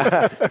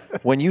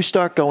podcast. When you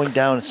start going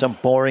down some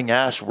boring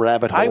ass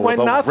rabbit hole I went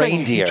about nothing.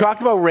 reindeer, He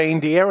talked about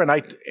reindeer,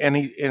 and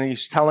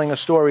he's telling a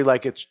story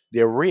like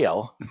they're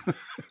real.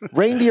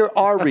 reindeer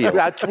are real.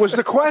 That was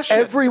the question.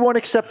 Everyone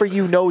except for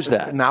you knows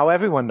that. Now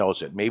everyone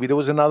knows it. Maybe there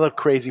was another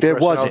crazy There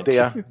person wasn't.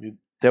 out there.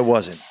 There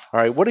wasn't. All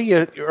right, what are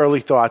your early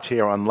thoughts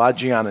here on La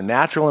Giana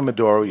Natural and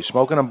Maduro? You're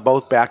smoking them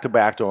both back to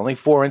back. They're only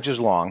 4 inches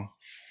long.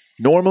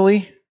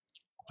 Normally,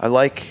 I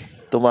like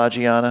the La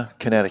Giana,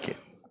 Connecticut.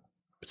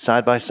 But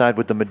side by side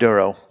with the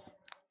Maduro,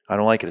 I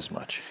don't like it as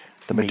much.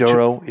 The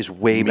Maduro is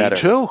way better.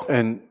 Me too.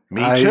 And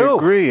Me I too.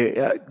 agree.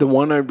 The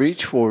one I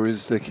reach for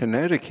is the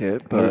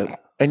Connecticut, but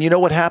And you know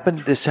what happened?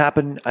 This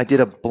happened. I did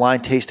a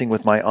blind tasting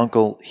with my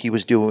uncle.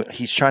 He's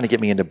trying to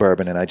get me into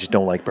bourbon, and I just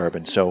don't like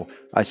bourbon. So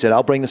I said,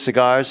 I'll bring the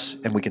cigars,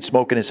 and we can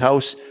smoke in his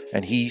house.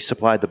 And he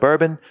supplied the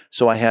bourbon.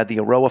 So I had the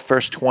Aroa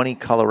First 20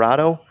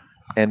 Colorado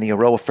and the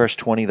Aroa First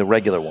 20, the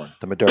regular one,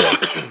 the Maduro.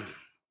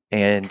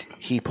 And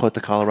he put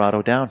the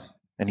Colorado down.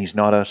 And he's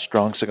not a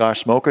strong cigar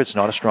smoker. It's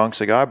not a strong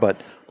cigar, but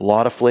a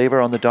lot of flavor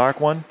on the dark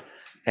one.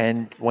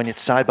 And when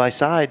it's side by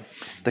side,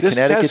 the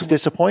Connecticut's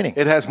disappointing.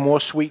 It has more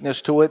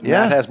sweetness to it.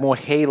 Yeah. It has more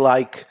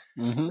hay-like,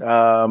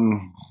 I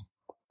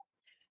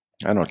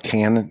don't know,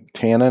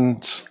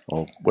 tannins.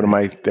 Oh, what am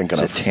I thinking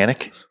Is of? it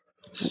tannic?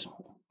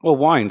 Well,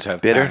 wines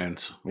have Bitter?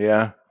 tannins.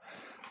 Yeah,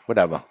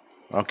 whatever.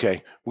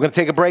 Okay, we're going to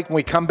take a break. When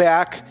we come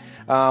back,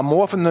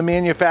 more from the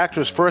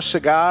manufacturer's first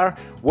cigar.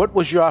 What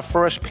was your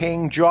first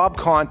paying job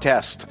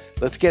contest?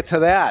 Let's get to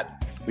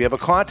that. We have a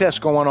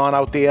contest going on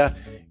out there.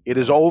 It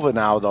is over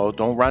now, though.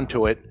 Don't run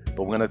to it,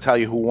 but we're going to tell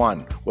you who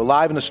won. We're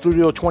live in the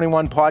Studio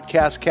 21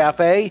 Podcast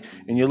Cafe,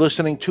 and you're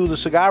listening to The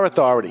Cigar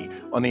Authority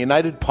on the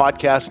United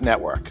Podcast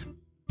Network.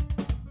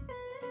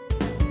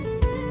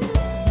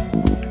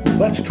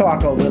 Let's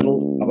talk a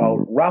little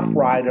about Rough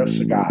Rider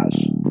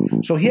cigars.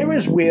 So here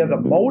is where the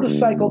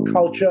motorcycle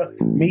culture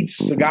meets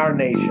Cigar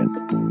Nation.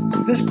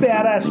 This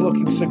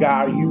badass-looking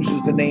cigar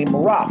uses the name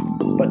Rough,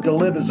 but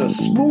delivers a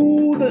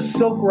smooth as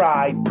silk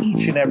ride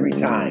each and every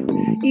time.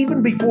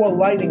 Even before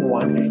lighting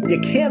one, you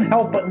can't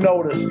help but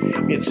notice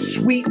its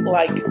sweet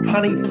like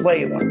honey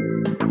flavor.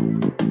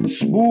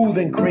 Smooth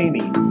and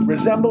creamy,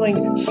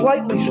 resembling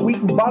slightly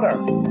sweetened butter.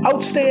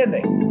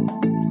 Outstanding.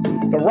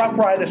 The Rough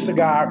Rider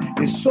cigar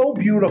is so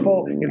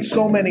beautiful in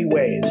so many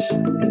ways.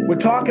 We're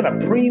talking a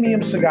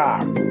premium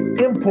cigar,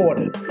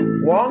 imported,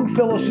 long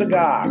filler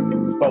cigar,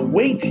 but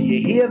wait till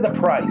you hear the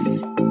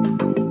price.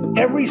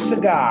 Every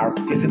cigar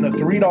is in the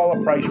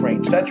 $3 price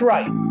range. That's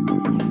right.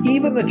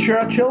 Even the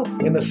Churchill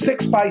in the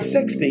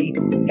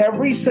 6x60,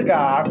 every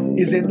cigar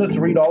is in the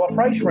 $3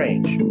 price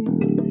range.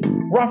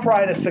 Rough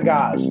Rider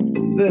cigars.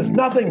 So there's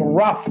nothing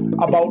rough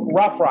about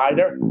Rough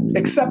Rider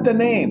except the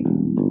name.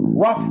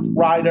 Rough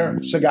Rider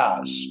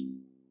cigars.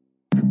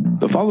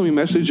 The following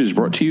message is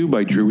brought to you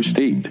by Drew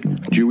Estate.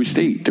 Drew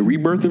Estate, the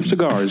rebirth of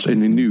cigars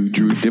in the new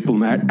Drew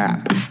Diplomat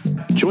app.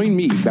 Join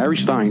me, Barry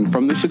Stein,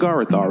 from the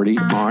Cigar Authority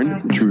on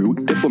Drew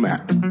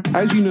Diplomat.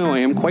 As you know, I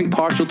am quite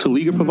partial to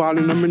Liga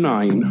Privada number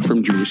 9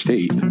 from Drew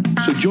Estate.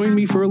 So join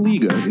me for a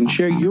Liga and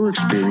share your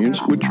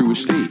experience with Drew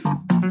Estate.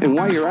 And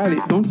while you're at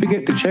it, don't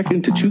forget to check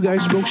into Two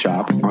Guys Smoke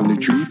Shop on the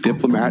Drew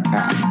Diplomat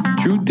app.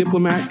 Drew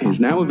Diplomat is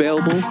now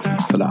available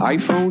for the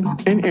iPhone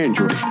and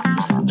Android.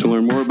 To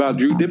learn more about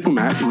Drew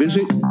Diplomat,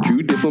 visit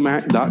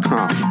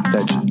drewdiplomat.com.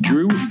 That's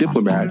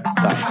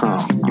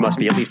drewdiplomat.com. You must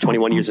be at least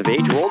 21 years of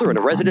age or older and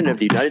a resident of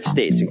the United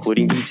States,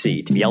 including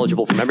D.C. To be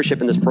eligible for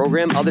membership in this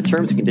program, other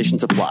terms and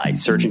conditions apply.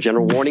 Surgeon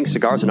General warning,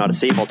 cigars are not a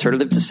safe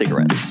alternative to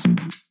cigarettes.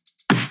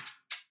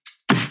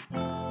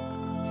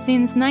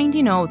 Since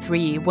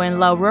 1903, when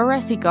La Aurora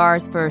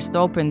Cigars first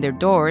opened their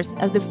doors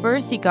as the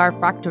first cigar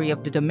factory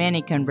of the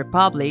Dominican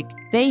Republic,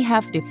 they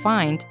have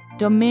defined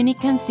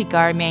Dominican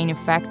cigar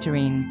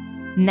manufacturing.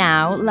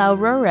 Now, La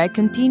Aurora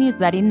continues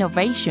that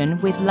innovation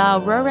with La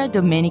Aurora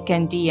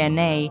Dominican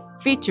DNA,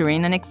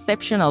 featuring an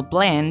exceptional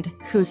blend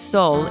whose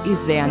soul is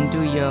the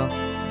Andullo.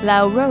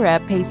 La Aurora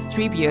pays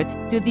tribute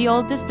to the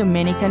oldest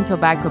Dominican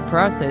tobacco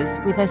process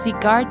with a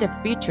cigar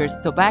that features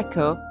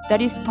tobacco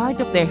that is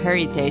part of their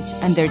heritage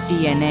and their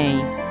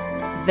DNA.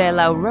 The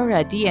La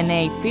Aurora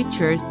DNA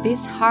features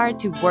this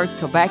hard-to-work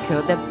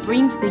tobacco that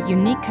brings the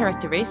unique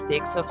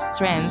characteristics of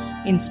strength,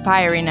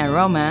 inspiring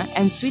aroma,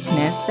 and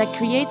sweetness that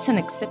creates an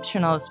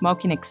exceptional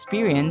smoking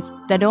experience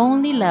that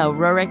only La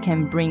Aurora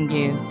can bring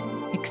you.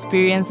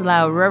 Experience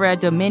La Aurora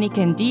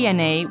Dominican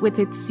DNA with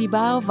its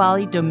Cibao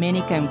Valley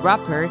Dominican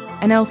wrapper,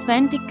 an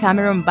authentic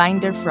Cameron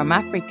binder from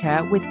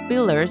Africa with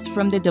fillers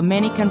from the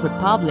Dominican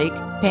Republic,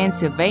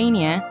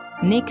 Pennsylvania,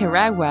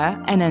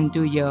 Nicaragua, and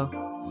Andullo.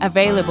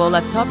 Available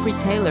at top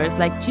retailers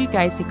like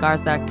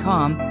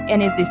twoguyscigars.com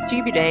and is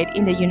distributed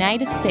in the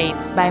United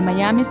States by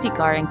Miami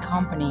Cigar and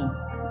Company.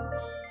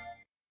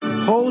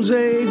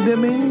 Jose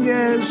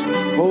Dominguez,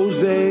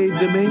 Jose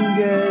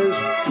Dominguez,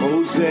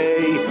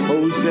 Jose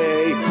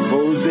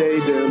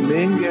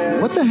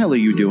Dominguez. What the hell are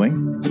you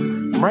doing?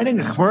 I'm writing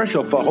a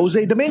commercial for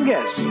Jose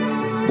Dominguez.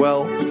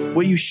 Well,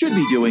 what you should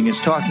be doing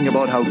is talking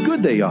about how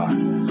good they are.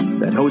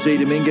 That Jose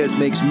Dominguez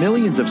makes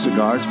millions of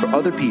cigars for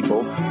other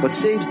people, but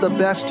saves the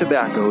best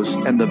tobaccos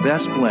and the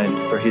best blend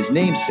for his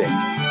namesake,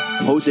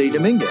 Jose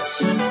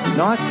Dominguez.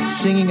 Not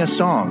singing a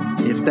song,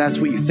 if that's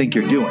what you think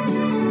you're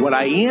doing. What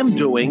I am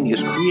doing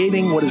is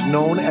creating what is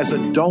known as a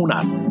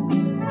donut.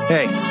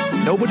 Hey,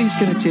 nobody's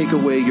going to take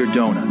away your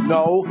donuts.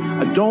 No,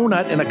 a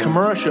donut in a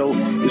commercial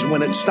is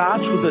when it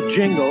starts with a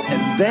jingle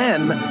and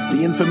then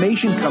the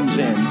information comes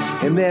in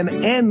and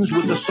then ends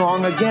with the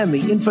song again.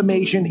 The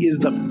information is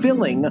the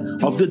filling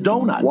of the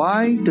donut.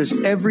 Why does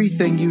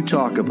everything you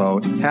talk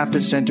about have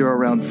to center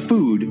around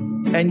food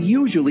and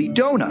usually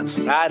donuts?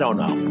 I don't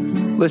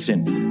know.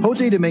 Listen,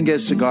 Jose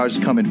Dominguez cigars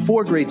come in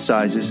 4 great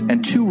sizes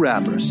and 2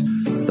 wrappers.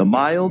 The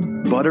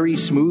mild, buttery,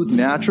 smooth,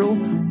 natural,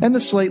 and the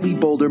slightly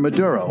bolder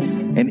Maduro.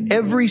 And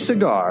every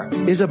cigar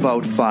is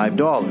about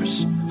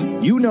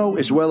 $5. You know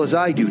as well as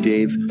I do,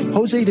 Dave,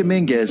 Jose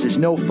Dominguez is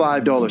no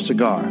 $5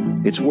 cigar.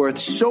 It's worth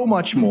so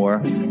much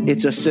more,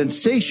 it's a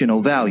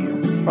sensational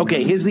value.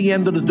 Okay, here's the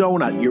end of the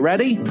donut. You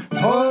ready?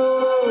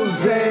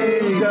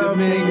 Jose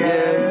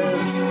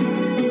Dominguez.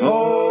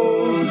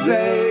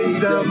 Jose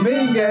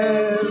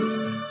Dominguez.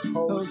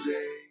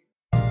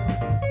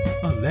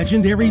 A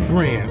legendary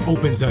brand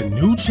opens a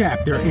new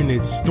chapter in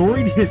its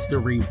storied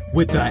history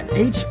with the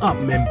H.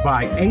 Upman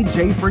by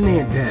A.J.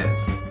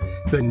 Fernandez.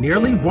 The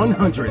nearly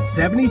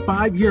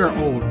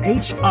 175-year-old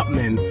H.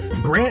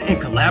 Upman brand, in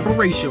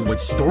collaboration with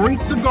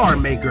storied cigar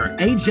maker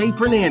A.J.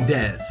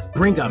 Fernandez,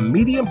 bring a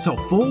medium to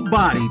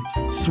full-bodied,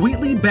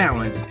 sweetly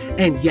balanced,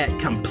 and yet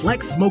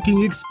complex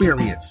smoking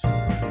experience.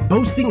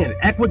 Boasting an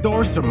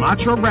Ecuador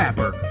Sumatra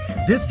wrapper,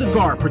 this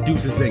cigar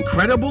produces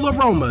incredible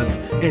aromas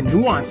and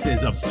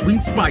nuances of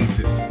sweet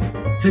spices.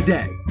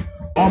 Today,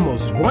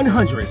 almost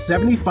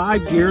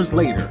 175 years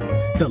later,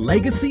 the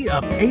legacy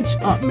of H.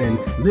 Upman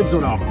lives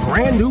on a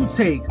brand new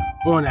take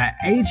on an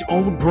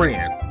age-old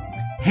brand.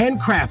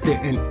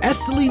 Handcrafted in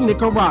Esteli,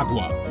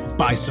 Nicaragua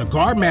by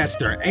cigar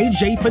master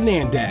A.J.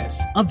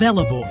 Fernandez.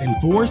 Available in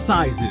 4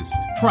 sizes,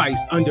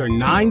 priced under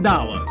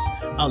 $9.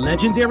 A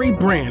legendary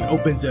brand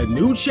opens a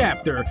new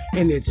chapter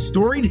in its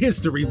storied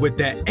history with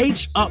the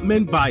H.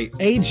 Upman by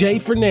A.J.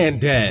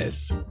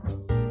 Fernandez.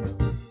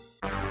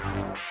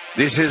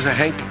 This is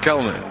Hank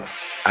Kellner.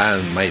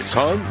 And my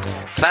son?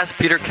 Class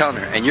Peter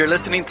Kellner, and you're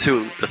listening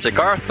to The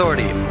Cigar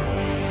Authority.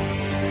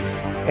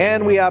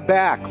 And we are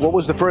back. What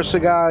was the first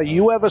cigar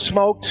you ever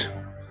smoked?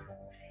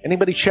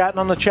 Anybody chatting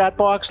on the chat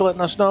box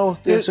letting us know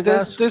their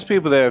cigars? There's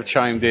people that have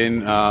chimed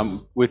in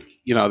with,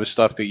 the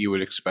stuff that you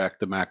would expect,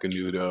 the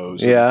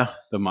Macanudos,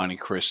 the Monte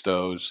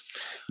Cristos.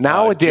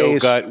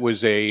 Nowadays, Joe Gut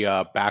was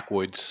a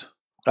Backwoods.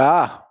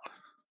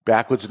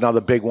 Backwoods,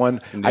 another big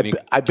one.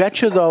 I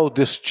bet you, though,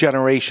 this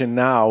generation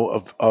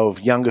now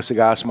of younger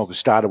cigar smokers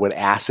started with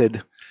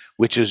acid,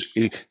 which is,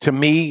 to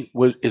me,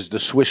 is the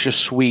Swisher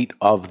Sweet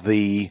of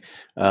the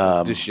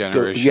this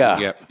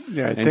generation.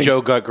 And Joe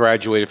Gut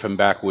graduated from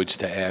Backwoods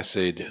to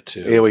acid.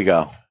 Here we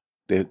go.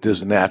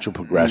 There's a natural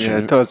progression. Yeah,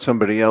 I thought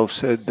somebody else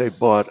said they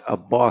bought a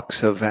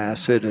box of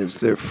acid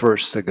as their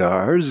first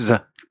cigars,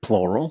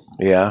 plural.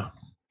 Yeah.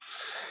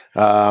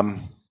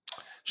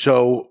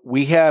 So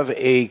we have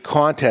a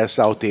contest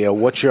out there.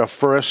 What's your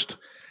first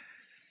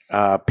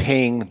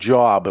paying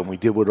job? And we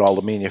did with all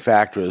the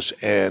manufacturers.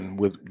 And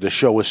with the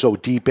show is so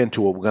deep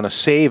into it, we're going to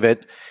save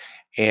it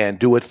and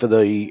do it for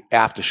the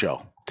after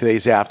show.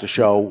 Today's after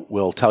show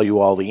will tell you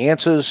all the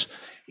answers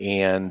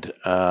and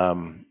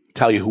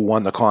tell you who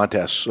won the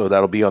contest. So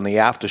that'll be on the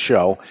after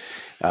show.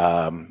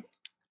 The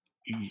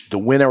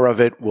winner of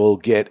it will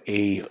get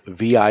a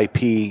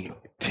VIP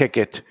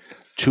ticket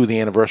to the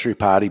anniversary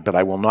party, but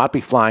I will not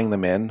be flying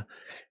them in.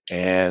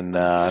 And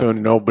so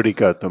nobody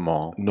got them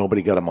all.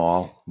 Nobody got them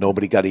all.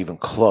 Nobody got even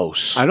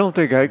close. I don't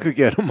think I could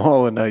get them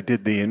all, and I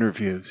did the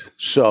interviews.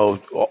 So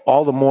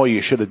all the more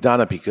you should have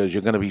done it, because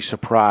you're going to be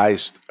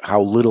surprised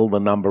how little the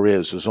number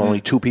is. There's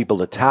only 2 people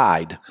that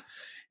tied,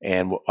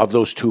 and of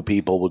those 2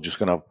 people, we're just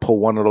going to pull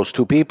one of those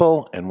 2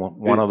 people, and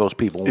one of those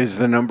people. Is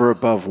the number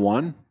above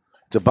 1?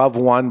 It's above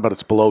 1, but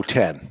it's below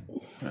 10.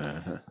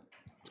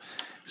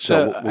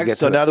 So we'll get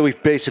so now that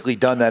we've basically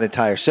done that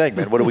entire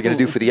segment, what are we going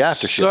to do for the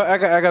after show? So I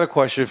got a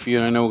question for you,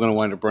 and I know we're going to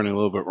wind up running a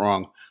little bit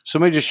wrong.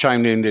 Somebody just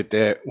chimed in that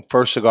their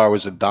first cigar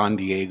was a Don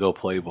Diego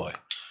Playboy.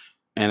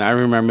 And I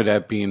remember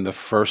that being the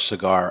first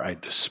cigar I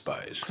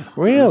despised.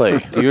 Really?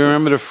 Do you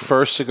remember the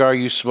first cigar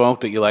you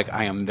smoked that you're like,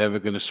 I am never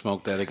going to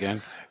smoke that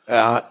again?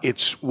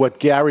 It's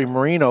what Gary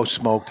Marino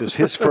smoked as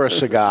his first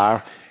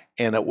cigar,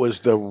 and it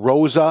was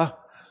the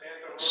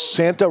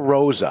Santa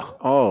Rosa.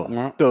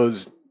 Oh,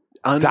 those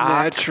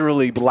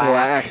unnaturally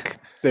black.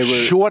 They were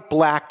short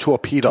black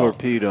torpedo.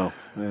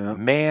 Yeah.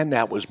 Man,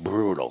 that was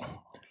brutal.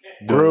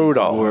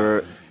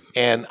 Brutal.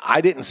 And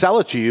I didn't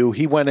sell it to you.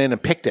 He went in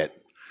and picked it,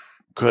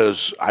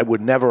 because I would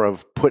never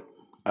have put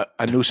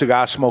a new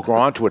cigar smoker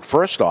onto it,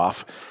 first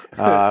off.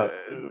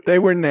 They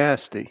were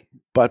nasty.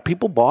 But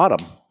people bought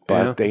them.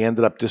 But they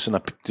ended up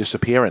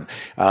disappearing.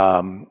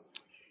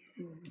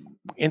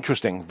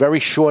 Interesting. Very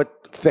short,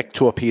 thick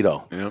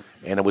torpedo. Yep.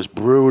 And it was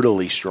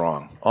brutally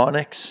strong.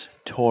 Onyx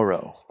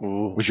Toro.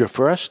 Was your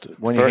first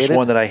one? First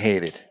one that I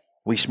hated.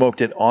 We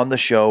smoked it on the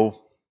show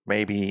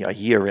maybe a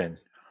year in.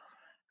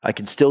 I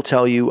can still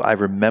tell you I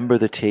remember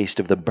the taste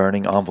of the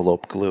burning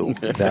envelope glue.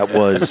 That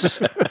was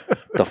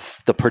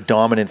the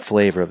predominant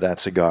flavor of that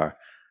cigar.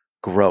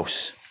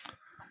 Gross.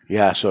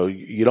 Yeah, so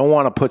you don't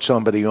want to put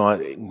somebody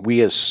on,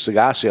 we as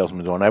cigar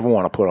salesmen don't ever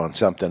want to put on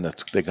something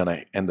that they're going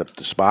to end up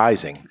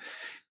despising.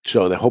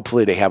 So that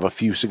hopefully they have a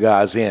few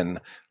cigars in,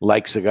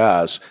 like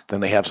cigars, then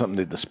they have something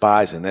to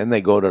despise, and then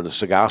they go to the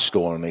cigar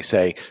store and they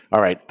say,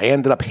 all right, I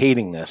ended up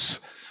hating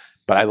this,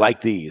 but I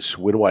like these.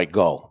 Where do I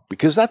go?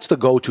 Because that's the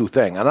go-to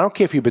thing. And I don't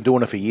care if you've been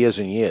doing it for years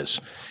and years.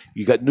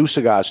 You got new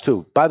cigars,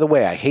 too. By the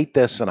way, I hate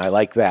this and I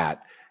like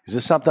that. Is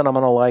this something I'm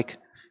going to like?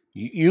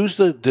 Use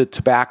the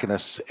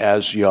tobacconist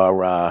as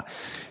your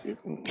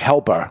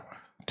helper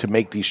to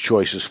make these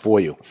choices for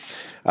you.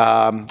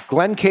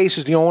 Glenn Case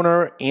is the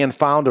owner and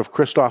founder of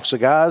Christoph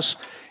Cigars,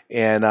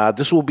 and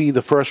this will be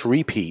the first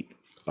repeat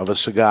of a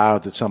cigar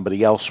that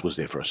somebody else was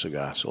their first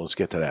cigar. So let's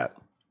get to that.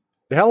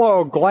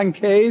 Hello, Glenn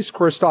Case,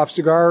 Christoph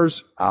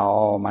Cigars.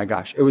 Oh my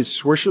gosh, it was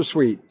Swisher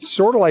Sweet,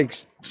 sort of like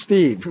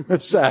Steve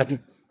said,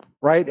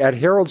 right? At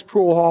Harold's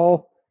Pool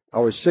Hall, I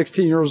was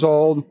 16 years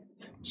old,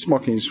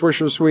 smoking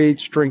Swisher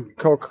Sweets, drinking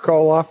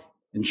Coca-Cola,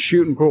 and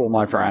shooting pool,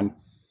 my friend.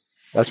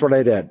 That's what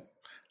I did.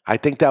 I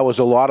think that was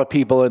a lot of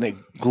people,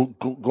 and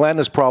Glenn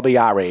is probably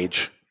our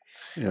age.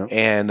 Yeah.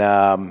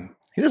 And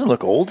he doesn't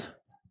look old.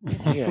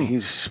 Yeah,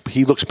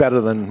 he looks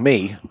better than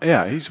me.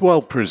 Yeah, he's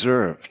well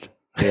preserved.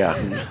 Yeah.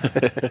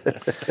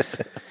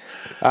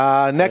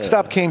 Next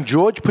up came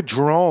George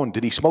Padron.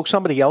 Did he smoke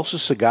somebody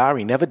else's cigar?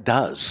 He never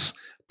does.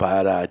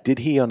 But did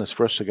he on his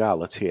first cigar?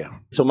 Let's hear.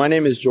 So my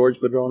name is George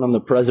Padron. I'm the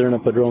president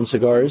of Padron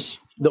Cigars.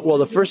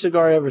 The first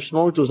cigar I ever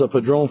smoked was a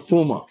Padron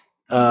Fuma.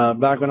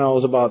 Back when I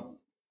was about,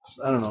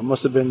 I don't know,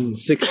 must have been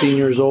 16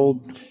 years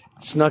old.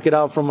 Snuck it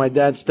out from my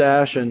dad's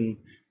stash and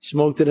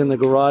smoked it in the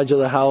garage of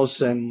the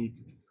house, and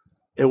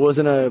it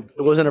wasn't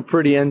a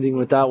pretty ending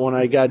with that one.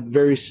 I got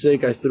very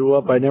sick. I threw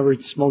up. I never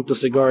smoked a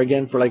cigar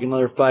again for like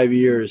another 5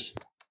 years.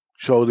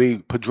 So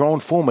the Padron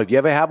Fuma, do you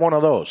ever have one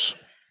of those?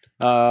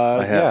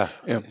 I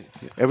have. Yeah.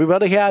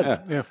 Everybody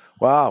had? Yeah.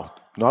 Wow.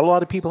 Not a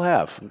lot of people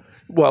have.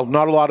 Well,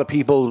 not a lot of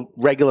people,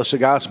 regular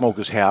cigar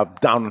smokers have.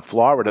 Down in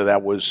Florida,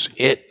 that was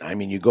it. I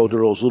mean, you go to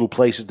those little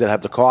places that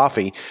have the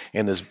coffee,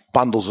 and there's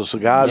bundles of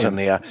cigars in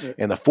there.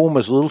 And the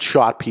Fuma's little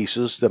shot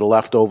pieces that are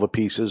leftover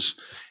pieces,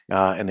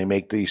 and they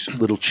make these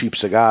little cheap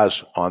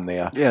cigars on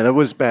there. Yeah, that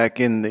was back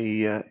in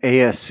the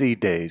ASC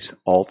days,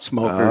 alt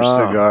smokers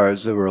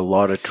cigars. There were a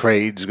lot of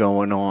trades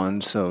going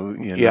on, so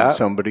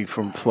somebody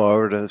from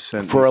Florida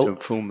sent me some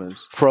Fumas.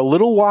 For a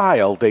little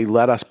while, they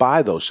let us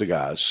buy those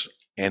cigars,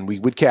 and we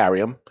would carry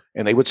them,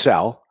 and they would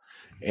sell,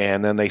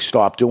 and then they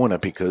stopped doing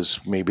it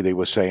because maybe they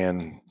were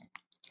saying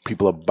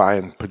people are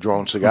buying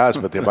Padron cigars,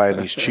 but they're buying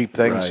these cheap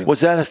things. Right. Was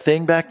that a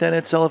thing back then,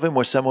 Ed Sullivan,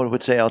 where someone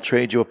would say, I'll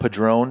trade you a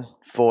Padron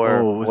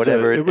for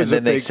whatever, and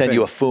then they send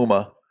you a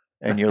Fuma,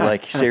 and you're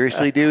like,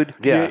 seriously, dude?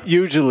 Yeah.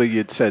 Usually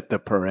you'd set the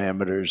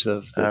parameters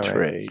of the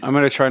trade. I'm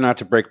going to try not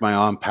to break my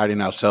arm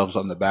patting ourselves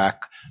on the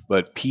back,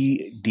 but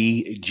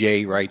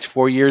PDJ writes,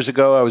 4 years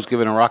ago, I was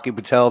given a Rocky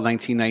Patel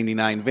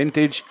 1999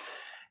 vintage.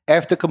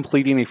 After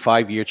completing a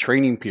 5-year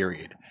training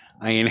period,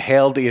 I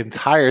inhaled the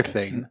entire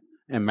thing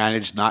and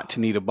managed not to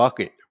need a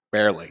bucket,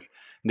 barely.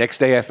 Next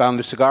day, I found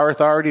the Cigar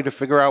Authority to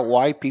figure out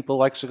why people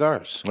like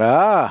cigars.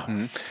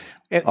 And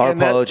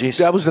apologies.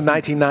 That was the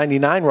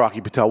 1999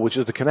 Rocky Patel, which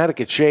is the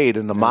Connecticut shade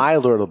and the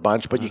milder of the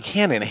bunch, but you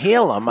can't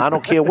inhale them. I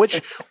don't care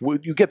which.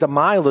 You get the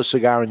milder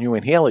cigar and you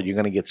inhale it, you're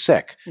going to get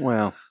sick.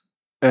 Well,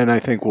 and I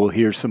think we'll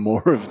hear some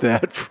more of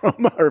that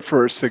from our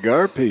first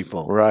cigar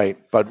people. Right.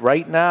 But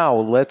right now,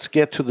 let's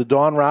get to the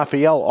Don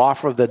Raphael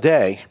offer of the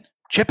day.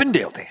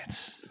 Chippendale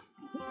Dance.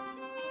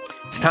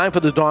 It's time for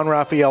the Don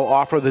Raphael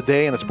offer of the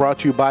day, and it's brought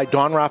to you by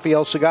Don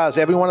Raphael Cigars.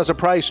 Everyone has a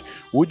price.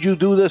 Would you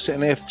do this?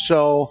 And if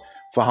so,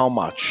 for how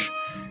much?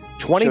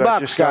 $20, Should I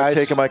just start guys.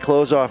 taking my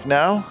clothes off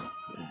now?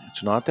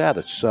 It's not that.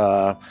 It's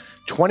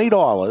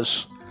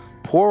 $20.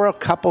 Pour a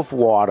cup of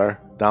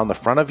water down the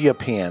front of your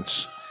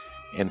pants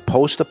and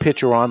post a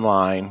picture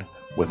online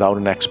without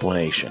an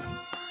explanation.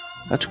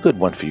 That's a good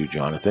one for you,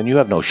 Jonathan. You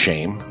have no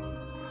shame.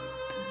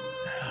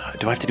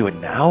 Do I have to do it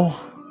now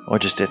or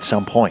just at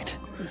some point?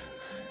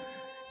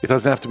 It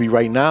doesn't have to be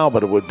right now,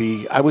 but it would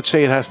be, I would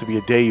say it has to be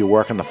a day you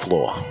work on the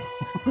floor.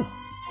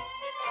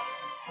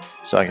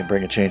 So I can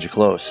bring a change of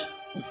clothes?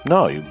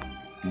 No,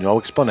 no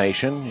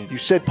explanation. You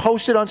said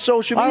post it on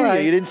social media.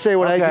 Right. You didn't say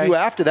what I had to do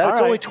after that. All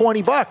It's right.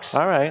 only $20.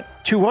 All right.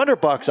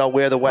 $200, I'll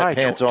wear the wet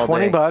pants all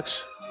day.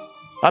 $20.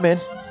 I'm in.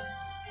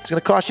 It's going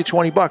to cost you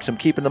 $20. I'm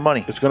keeping the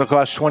money. It's going to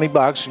cost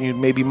 $20. And you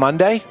maybe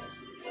Monday?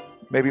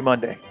 Maybe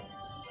Monday.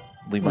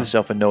 Leave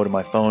myself a note on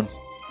my phone.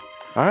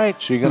 All right.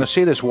 So you're going to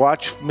see this.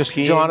 Watch Mr.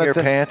 Pee in Jonathan. your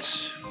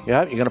pants.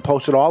 Yeah. You're going to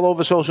post it all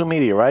over social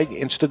media, right?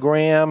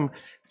 Instagram,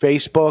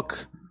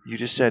 Facebook. You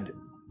just said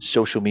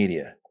social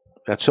media.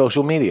 That's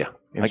social media.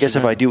 I guess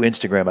if I do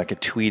Instagram, I could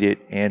tweet it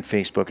and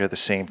Facebook at the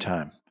same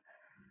time.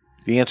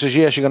 The answer is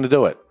yes, you're going to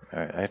do it. All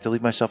right. I have to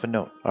leave myself a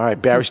note. All right.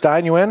 Barry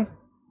Stein, you in?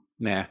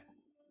 Nah.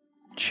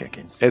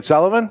 Chicken. Ed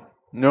Sullivan?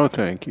 No,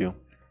 thank you.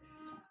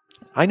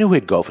 I knew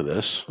he'd go for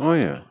this. Oh,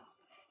 yeah.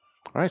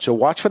 All right, so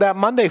watch for that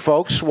Monday,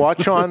 folks.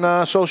 Watch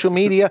on social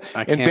media.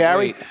 And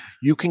Barry,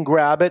 you can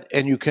grab it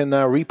and you can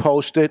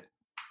repost it.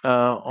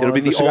 It'll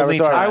be the only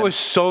time. I was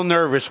so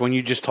nervous when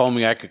you just told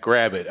me I could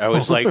grab it. I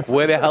was like,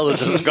 where the hell is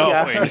this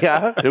going?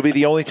 Yeah. It'll be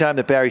the only time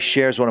that Barry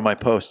shares one of my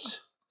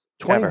posts.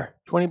 Ever.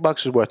 $20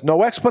 is worth.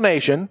 No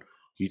explanation.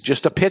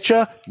 Just a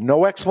picture,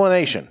 no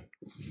explanation.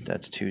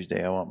 That's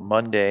Tuesday. I want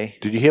Monday.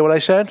 Did you hear what I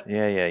said?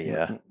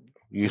 Yeah.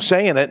 You're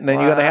saying it, and then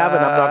you're going to have it.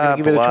 And I'm not going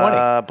to give you the 20.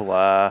 Blah,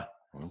 blah.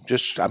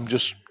 I'm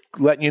just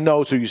letting you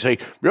know. So you say,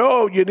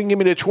 "No, you didn't give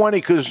me the 20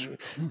 because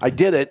I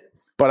did it."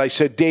 But I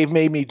said, Dave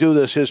made me do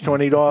this. Here's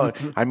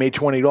 $20. I made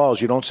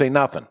 $20. You don't say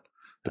nothing.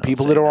 The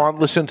people that are on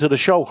listen to the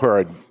show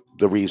heard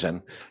the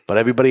reason, but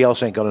everybody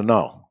else ain't going to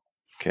know.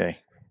 Okay.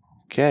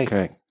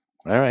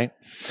 All right.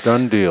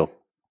 Done deal.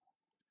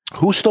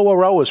 Justo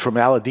Aroa is from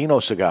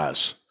Aladino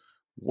Cigars.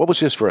 What was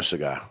his first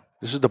cigar?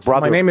 This is the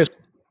brother.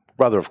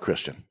 Brother of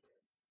Christian.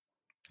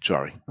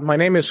 Sorry. My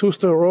name is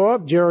Justo Aroa,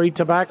 Jerry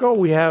Tobacco.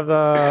 We have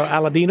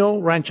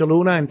Aladino, Rancho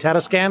Luna, and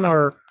Tatascan,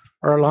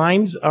 our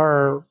lines,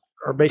 our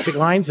basic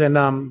lines, and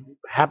I'm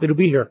happy to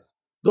be here.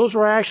 Those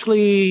were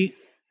actually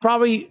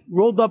probably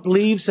rolled up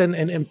leaves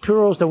and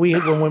puros that we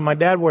had when my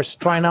dad was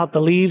trying out the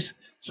leaves.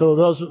 So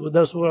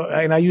those were,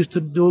 and I used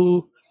to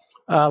do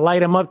light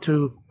them up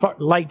to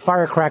light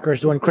firecrackers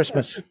during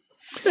Christmas.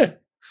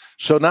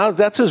 So now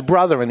that's his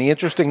brother, and the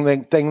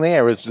interesting thing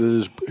there is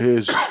his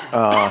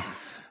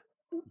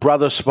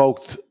brother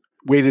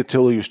waited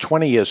till he was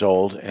 20 years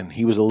old, and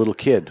he was a little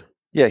kid.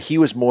 Yeah, he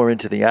was more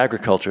into the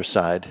agriculture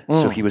side,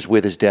 so he was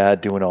with his dad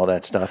doing all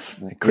that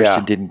stuff.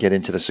 Christian didn't get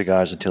into the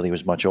cigars until he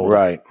was much older.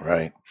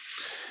 Right.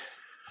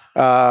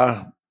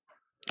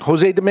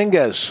 Jose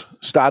Dominguez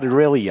started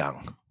really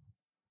young.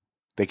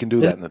 They can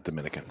do that in the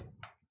Dominican.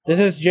 This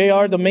is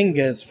J.R.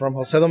 Dominguez from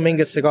Jose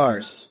Dominguez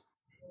Cigars.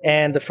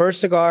 And the first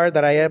cigar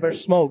that I ever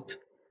smoked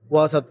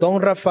was a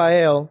Don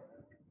Rafael.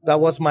 That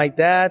was my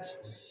dad's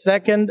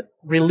second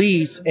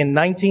release in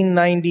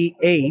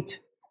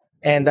 1998.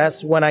 And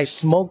that's when I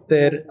smoked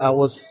it. I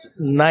was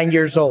 9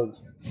 years old.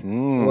 It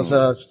was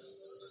a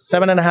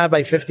 7.5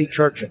 by 50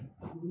 Churchill.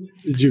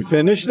 Did you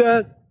finish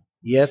that?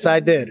 Yes,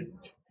 I did.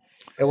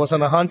 It was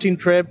on a hunting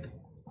trip,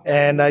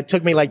 and it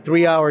took me like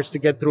 3 hours to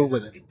get through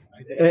with it.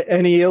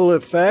 Any ill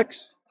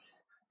effects?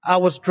 I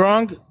was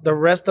drunk the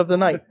rest of the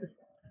night.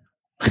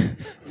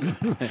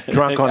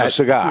 Drunk on a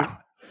cigar.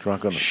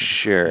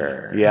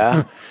 Sure.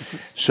 Yeah.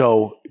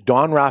 So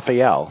Don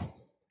Rafael,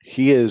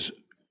 he is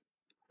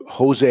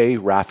Jose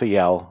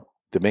Rafael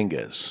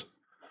Dominguez.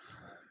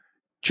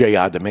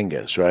 J.R.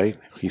 Dominguez, right?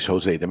 He's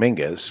Jose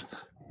Dominguez,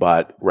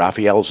 but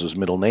Rafael's his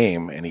middle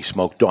name, and he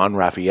smoked Don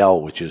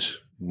Rafael, which is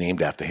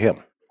named after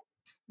him.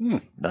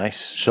 Nice.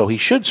 So he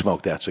should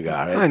smoke that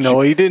cigar. I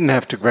know. He didn't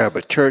have to grab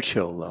a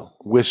Churchill, though.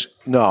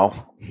 No,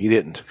 he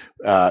didn't.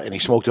 And he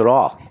smoked it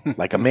all,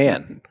 like a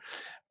man.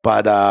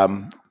 But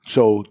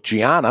so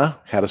Gianna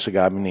had a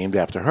cigar named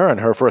after her, and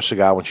her first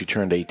cigar when she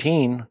turned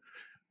 18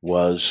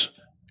 was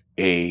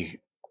a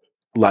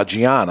La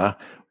Gianna,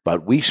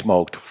 but we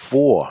smoked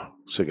 4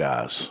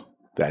 cigars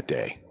that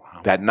day,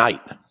 that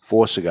night.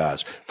 4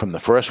 cigars from the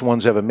first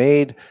ones ever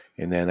made,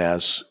 and then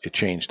as it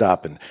changed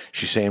up, and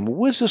she's saying, well,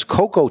 where's this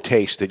cocoa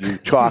taste that you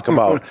talk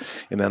about?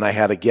 And then I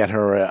had to get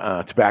her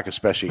a Tobacco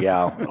Special.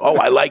 Oh,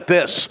 I like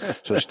this.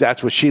 So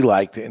that's what she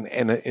liked, and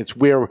it's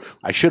where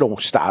I should have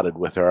started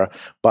with her.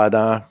 But,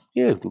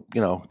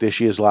 there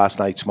she is last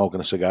night smoking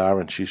a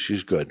cigar, and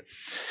she's good.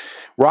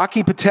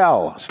 Rocky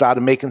Patel started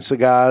making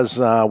cigars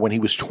when he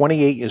was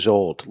 28 years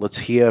old. Let's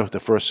hear the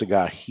first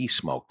cigar he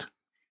smoked.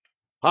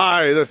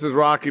 Hi, this is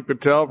Rocky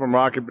Patel from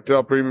Rocky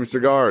Patel Premium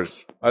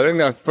Cigars. I think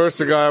the first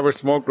cigar I ever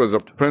smoked was a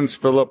Prince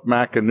Philip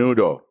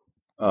Macanudo,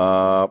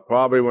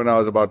 probably when I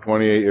was about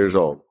 28 years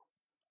old.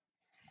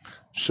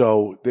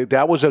 So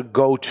that was a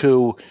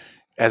go-to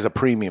as a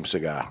premium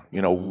cigar.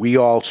 We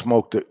all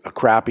smoked a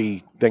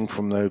crappy thing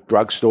from the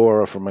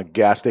drugstore or from a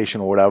gas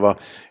station or whatever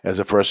as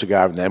a first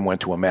cigar, and then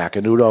went to a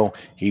Macanudo.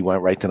 He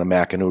went right to the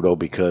Macanudo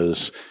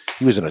because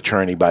he was an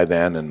attorney by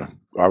then and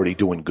already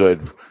doing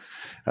good.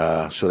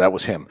 So that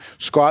was him.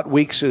 Scott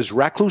Weeks is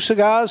Recluse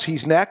Cigars.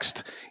 He's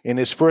next in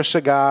his first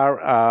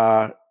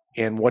cigar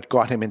and what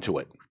got him into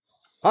it.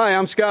 Hi,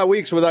 I'm Scott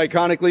Weeks with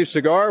Iconic Leaf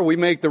Cigar. We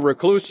make the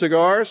Recluse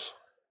cigars.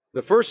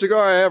 The first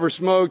cigar I ever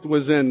smoked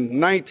was in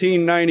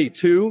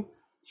 1992,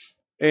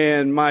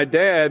 and my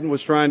dad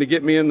was trying to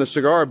get me in the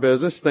cigar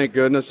business. Thank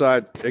goodness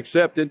I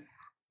accepted.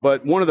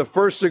 But one of the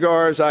first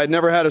cigars, I had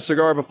never had a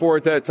cigar before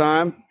at that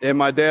time, and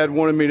my dad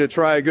wanted me to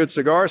try a good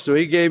cigar, so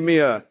he gave me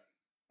a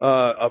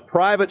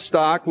private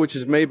stock, which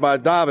is made by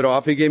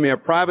Davidoff. He gave me a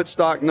private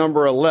stock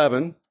number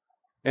 11,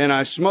 and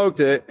I smoked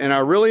it, and I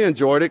really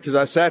enjoyed it because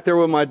I sat there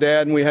with my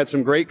dad, and we had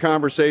some great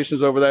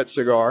conversations over that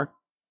cigar.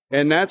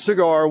 And that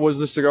cigar was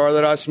the cigar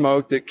that I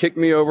smoked that kicked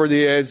me over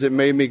the edge, that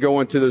made me go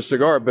into the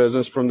cigar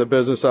business from the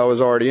business I was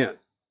already in.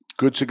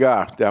 Good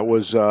cigar. That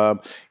was,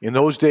 in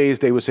those days,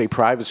 they would say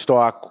private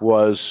stock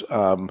was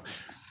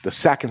the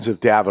seconds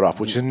of Davidoff,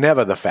 which is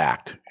never the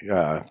fact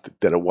that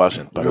it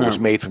wasn't, but it was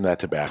made from that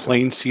tobacco.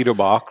 Plain cedar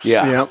box.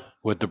 Yeah.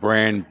 With the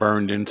brand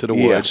burned into the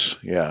wood. Yes,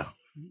 yeah.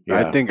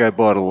 I think I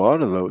bought a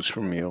lot of those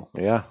from you.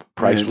 Yeah.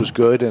 Price was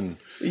good. And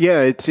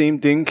yeah, it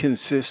seemed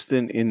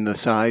inconsistent in the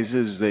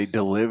sizes they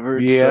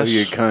delivered. Yes. So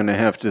you kind of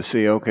have to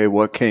see, okay,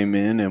 what came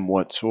in and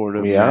what sort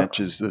of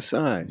matches the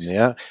size.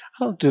 Yeah.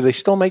 Do they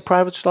still make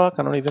private stock?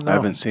 I don't even know. I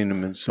haven't seen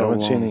them in so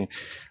long.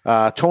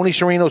 Tony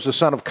Serino's the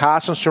son of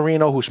Carson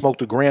Serino, who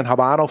smoked a Grand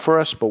Habano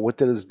first, but what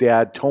did his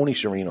dad, Tony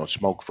Serino,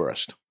 smoke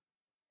first?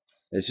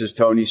 This is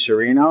Tony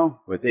Serino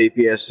with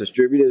APS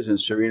Distributors and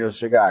Serino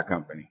Cigar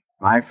Company.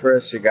 My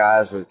first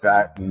cigars was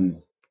back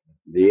in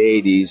the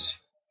 80s.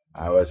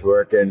 I was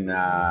working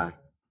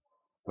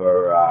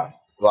for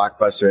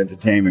Blockbuster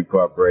Entertainment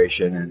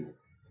Corporation, and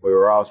we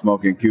were all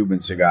smoking Cuban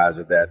cigars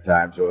at that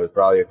time, so it was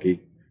probably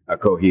a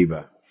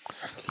Cohiba.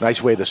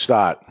 Nice way to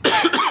start.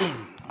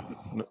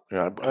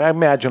 I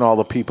imagine all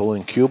the people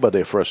in Cuba,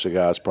 their first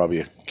cigar is probably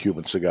a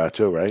Cuban cigar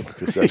too, right?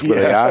 Because that's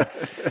where they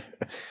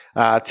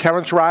are.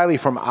 Terrence Riley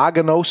from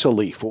Aganorsa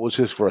Leaf. What was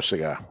his first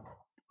cigar?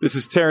 This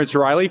is Terrence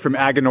Riley from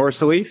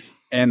Aganorsa Leaf,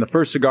 and the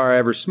first cigar I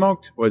ever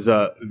smoked was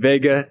a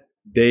Vega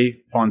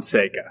de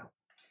Fonseca.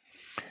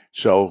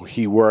 So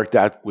he worked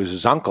at was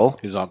his uncle.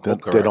 His uncle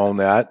did own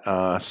that.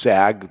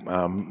 SAG,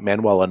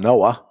 Manuel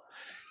Anoa.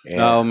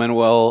 No,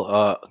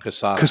 Manuel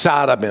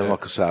Quesada. Manuel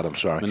Quesada, I'm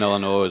sorry. Manuel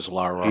Anoa is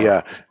La Aurora.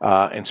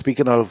 Yeah. And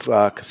speaking of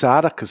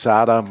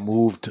Quesada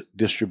moved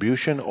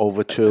distribution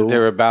over to...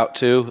 They're about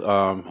to.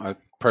 A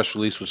press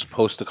release was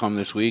supposed to come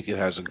this week. It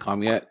hasn't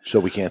come yet. So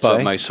we can't but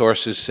say? My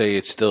sources say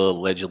it's still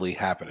allegedly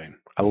happening.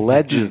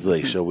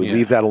 Allegedly. So we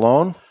leave that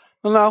alone?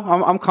 Well,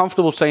 no, I'm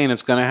comfortable saying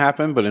it's going to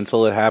happen, but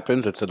until it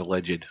happens, it's an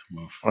alleged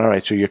move. All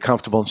right, so you're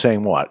comfortable in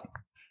saying what?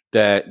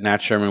 That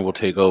Nat Sherman will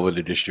take over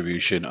the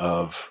distribution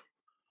of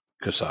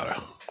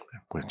Quesada.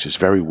 Which is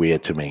very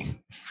weird to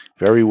me.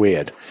 Very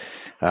weird.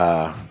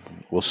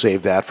 We'll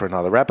save that for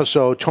another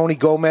episode. Tony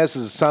Gomez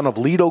is the son of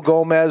Lido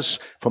Gomez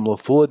from La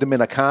Flor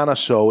Dominicana,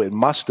 so it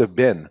must have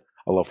been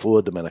a La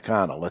Flor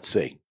Dominicana. Let's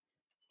see.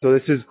 So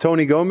this is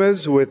Tony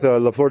Gomez with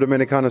La Flor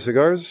Dominicana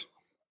Cigars.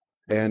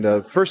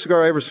 And first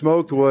cigar I ever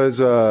smoked was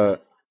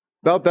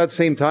about that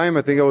same time.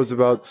 I think I was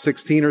about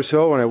 16 or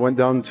so, and I went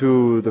down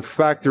to the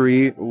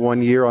factory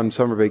one year on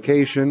summer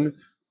vacation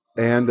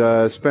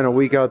and spent a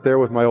week out there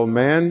with my old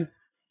man.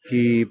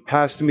 He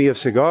passed me a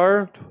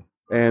cigar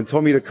and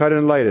told me to cut it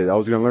and light it. I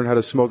was going to learn how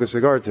to smoke a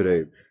cigar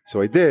today. So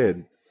I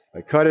did.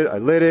 I cut it, I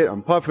lit it,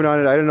 I'm puffing on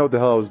it. I didn't know what the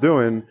hell I was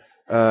doing.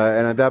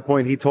 And at that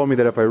point, he told me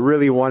that if I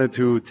really wanted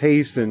to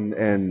taste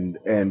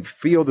and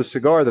feel the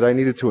cigar, that I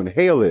needed to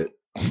inhale it.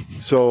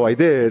 So I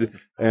did,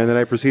 and then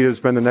I proceeded to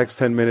spend the next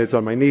 10 minutes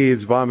on my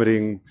knees,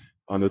 vomiting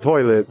on the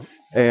toilet.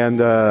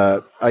 And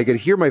I could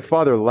hear my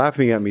father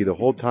laughing at me the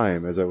whole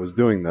time as I was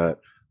doing that.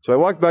 So I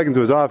walked back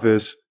into his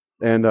office,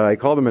 and I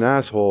called him an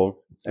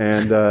asshole.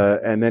 And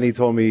then he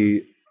told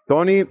me,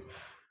 Tony,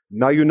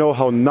 now you know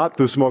how not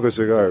to smoke a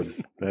cigar.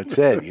 That's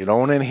it. You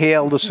don't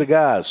inhale the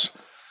cigars.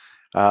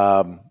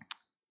 How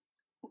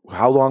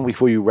long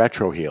before you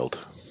retrohaled?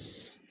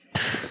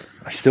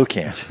 I still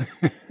can't.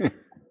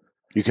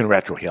 You can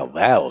retrohale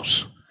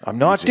those. I'm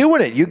not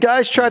doing it. You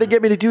guys try to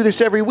get me to do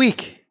this every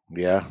week.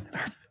 Yeah.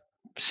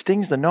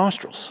 Stings the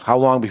nostrils. How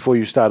long before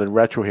you started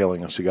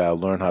retrohaling a cigar?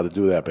 Learn how to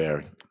do that,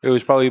 Barry. It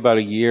was probably about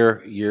a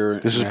year.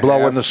 This is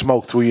blowing the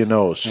smoke through your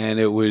nose. And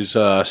it was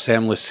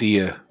Sam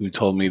Lucia who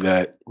told me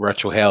that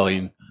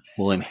retrohaling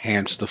will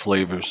enhance the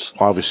flavors.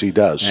 Obviously it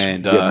does.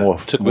 And it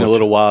took me a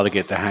little while to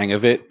get the hang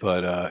of it,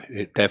 but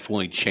it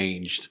definitely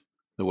changed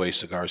the way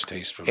cigars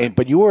taste for me.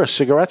 But you were a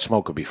cigarette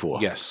smoker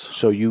before. Yes.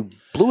 So you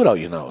blew it out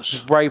your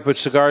nose. Right, but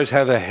cigars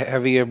have a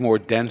heavier, more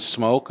dense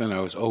smoke, and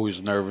I was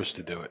always nervous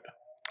to do it.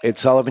 Ed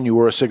Sullivan, you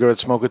were a cigarette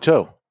smoker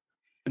too?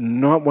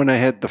 Not when I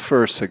had the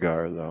first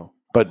cigar, though.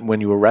 But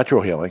when you were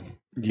retrohaling?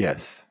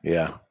 Yes.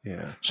 Yeah.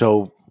 Yeah.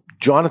 So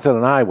Jonathan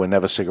and I were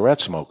never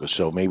cigarette smokers,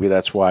 so maybe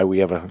that's why we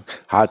have a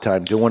hard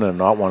time doing it and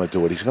not want to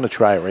do it. He's going to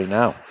try it right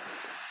now.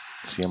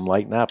 See him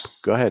lighten up.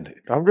 Go ahead.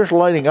 I'm just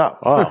lighting up.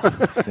 Oh,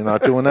 you're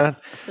not doing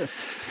that?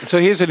 So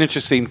here's an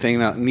interesting thing.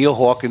 Now, Neil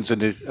Hawkins on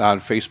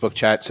Facebook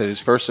chat said his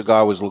first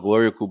cigar was La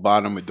Gloria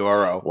Cubana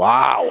Maduro.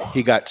 Wow.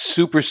 He got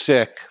super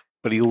sick,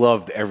 but he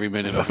loved every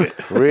minute of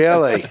it.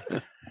 Really?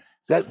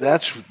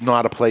 That's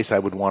not a place I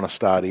would want to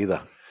start either.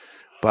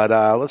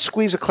 But let's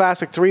squeeze a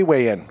classic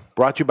three-way in.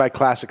 Brought to you by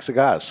Classic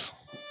Cigars.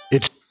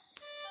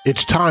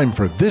 It's time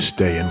for This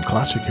Day in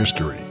Classic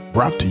History.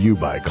 Brought to you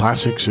by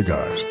Classic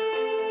Cigars.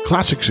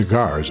 Classic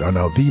Cigars are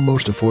now the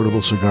most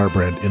affordable cigar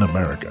brand in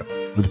America.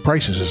 With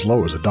prices as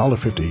low as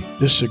 $1.50,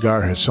 this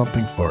cigar has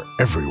something for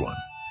everyone.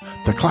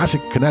 The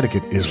Classic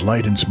Connecticut is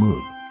light and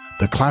smooth.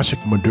 The Classic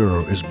Maduro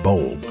is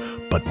bold,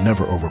 but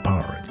never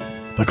overpowering.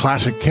 The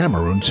Classic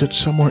Cameroon sits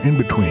somewhere in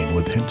between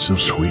with hints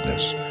of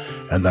sweetness.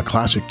 And the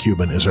Classic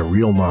Cuban is a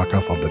real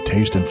knockoff of the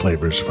taste and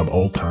flavors from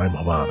old-time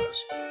Havanas.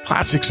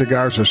 Classic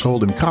cigars are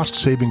sold in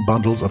cost-saving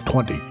bundles of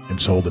 20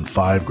 and sold in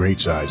 5 great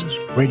sizes,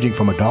 ranging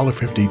from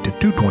 $1.50 to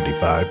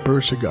 $2.25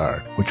 per cigar,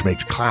 which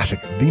makes Classic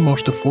the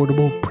most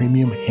affordable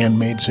premium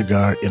handmade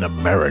cigar in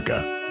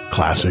America.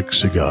 Classic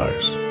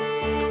Cigars.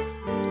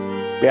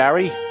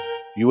 Barry,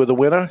 you were the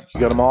winner?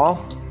 You got them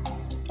all?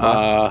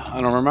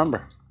 I don't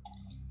remember.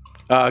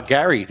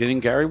 Gary. Didn't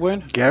Gary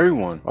win? Gary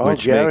won.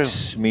 Which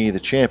makes me the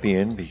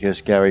champion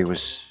because Gary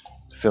was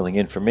filling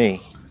in for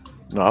me.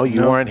 No,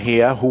 you weren't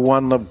here. Who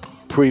won the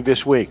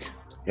previous week?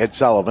 Ed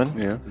Sullivan.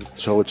 Yeah.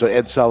 So it's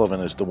Ed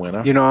Sullivan is the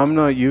winner. You know, I'm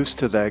not used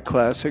to that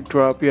classic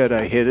drop yet.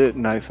 I hit it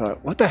and I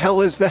thought, what the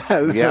hell is that?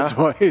 Yeah. That's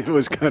why it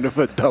was kind of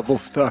a double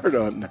start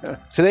on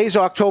that. Today's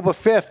October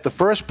 5th. The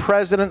first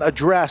president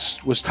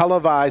address was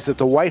televised at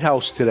the White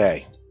House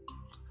today.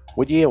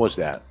 What year was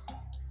that?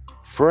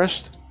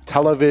 First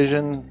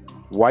television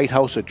White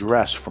House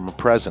address from a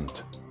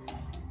president.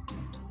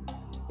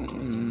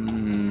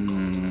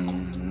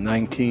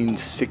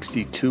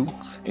 1962.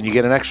 And you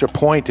get an extra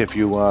point if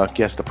you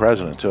guess the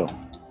president, too.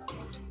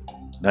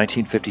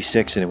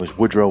 1956, and it was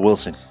Woodrow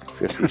Wilson.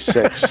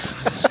 56.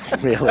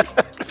 Really?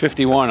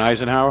 51,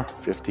 Eisenhower.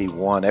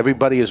 51.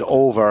 Everybody is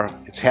over.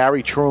 It's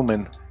Harry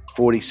Truman,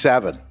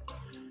 47.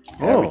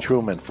 Harry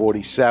Truman,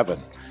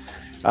 47.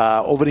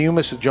 Over to you,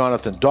 Mr.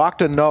 Jonathan.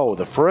 Dr. No,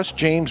 the first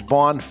James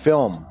Bond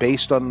film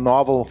based on a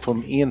novel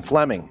from Ian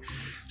Fleming,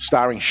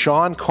 starring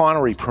Sean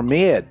Connery,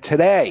 premiered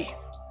today.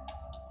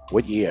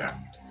 What year?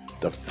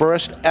 The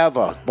first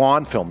ever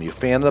Bond film. You a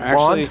fan of the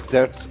Actually, Bond?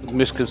 that's a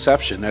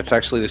misconception. That's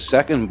actually the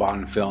second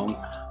Bond film.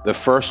 The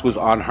first was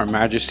on Her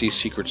Majesty's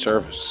Secret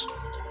Service.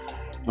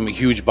 I'm a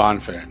huge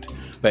Bond fan.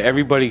 But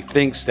everybody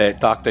thinks that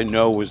Dr.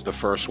 No was the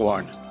first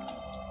one.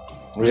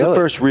 It was the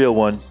first real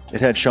one. It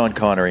had Sean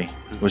Connery.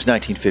 It was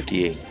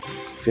 1958.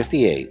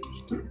 58.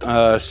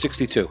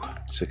 62.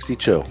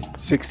 62.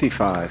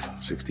 65.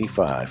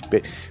 65.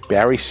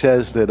 Barry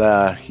says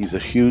that he's a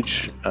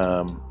huge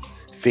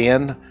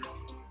fan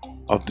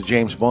of the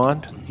James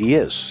Bond. He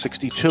is.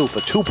 62 for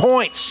 2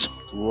 points.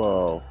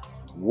 Whoa.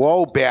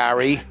 Whoa,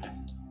 Barry.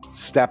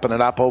 Stepping it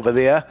up over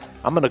there.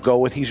 I'm going to go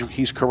with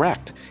he's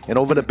correct. And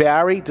over to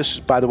Barry. This is,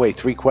 by the way,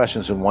 3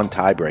 questions and 1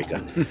 tiebreaker.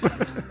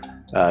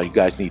 You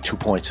guys need 2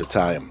 points at a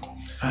time.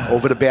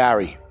 Over to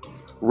Barry.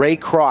 Ray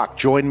Kroc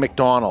joined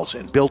McDonald's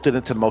and built it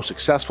into the most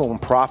successful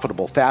and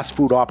profitable fast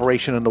food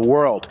operation in the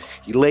world.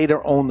 He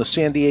later owned the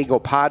San Diego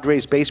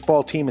Padres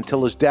baseball team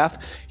until his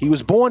death. He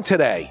was born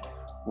today.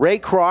 Ray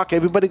Kroc,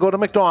 everybody go to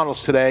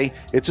McDonald's today.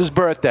 It's his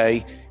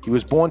birthday. He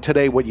was born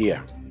today. What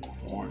year?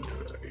 Born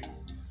today.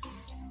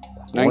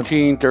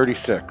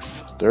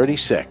 1936.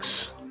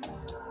 36.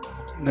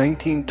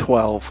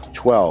 1912.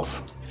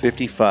 12.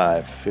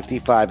 55.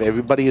 55.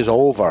 Everybody is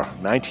over.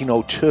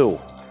 1902.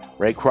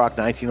 Ray Kroc,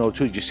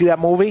 1902. Did you see that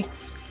movie?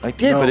 I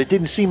did, but it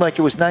didn't seem like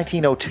it was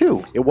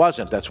 1902. It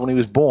wasn't. That's when he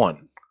was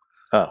born.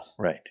 Oh,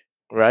 right.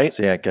 Right?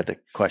 So, yeah, I got the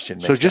question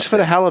mixed So just up for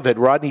the there. hell of it,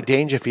 Rodney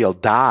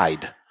Dangerfield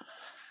died.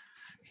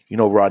 You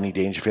know Rodney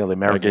Dangerfield, the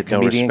American get no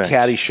comedian,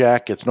 respect.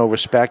 Caddyshack, gets no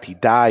respect. He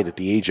died at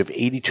the age of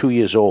 82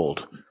 years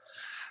old.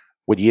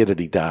 What year did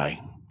he die?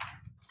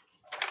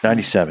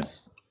 97.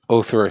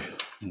 03.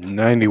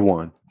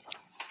 91.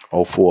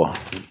 04.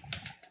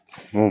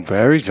 Well,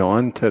 Barry's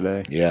on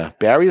today. Yeah,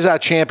 Barry is our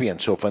champion.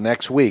 So for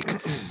next week,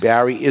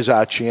 Barry is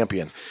our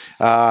champion.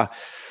 All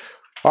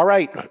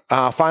right,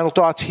 final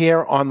thoughts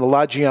here on the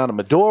La Giana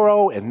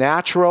Maduro and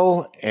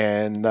Natural.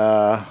 And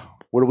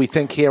what do we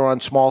think here on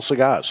small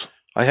cigars?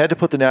 I had to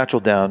put the Natural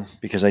down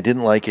because I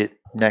didn't like it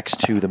next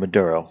to the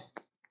Maduro.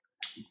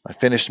 I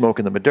finished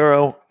smoking the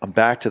Maduro. I'm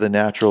back to the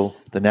Natural.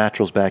 The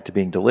Natural's back to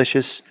being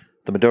delicious.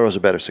 The Maduro's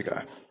a better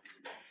cigar.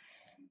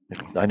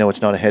 I know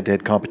it's not a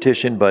head-to-head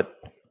competition, but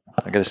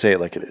I got to say it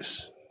like it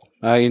is.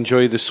 I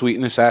enjoy the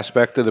sweetness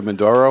aspect of the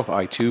Maduro.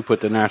 I, too, put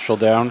the Natural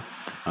down.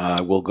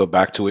 We'll go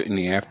back to it in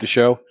the after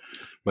show.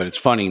 But it's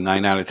funny,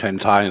 9 out of 10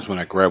 times when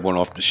I grab one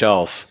off the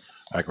shelf,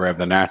 I grab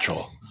the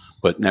Natural.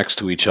 But next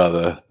to each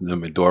other, the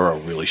Maduro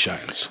really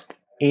shines.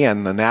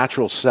 And the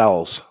Natural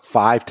sells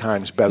 5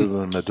 times better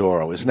than the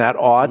Maduro. Isn't that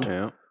odd?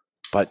 Yeah.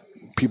 But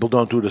people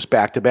don't do this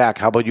back-to-back.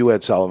 How about you,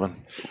 Ed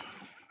Sullivan?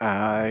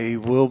 I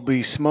will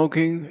be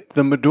smoking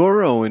the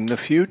Maduro in the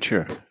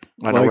future.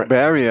 I know, Like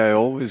Barry, I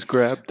always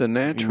grab the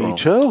Natural. Me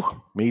too.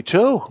 Me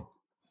too.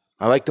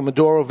 I like the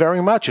Maduro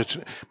very much.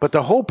 But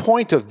the whole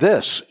point of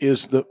this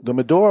is the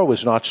Maduro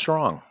is not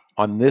strong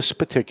on this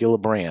particular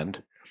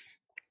brand.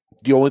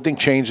 The only thing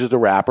changes the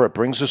wrapper. It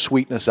brings the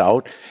sweetness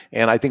out,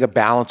 and I think it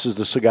balances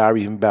the cigar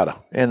even better.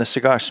 And the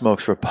cigar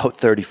smokes for about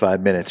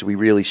 35 minutes. We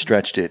really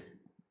stretched it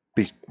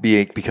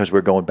because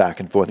we're going back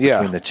and forth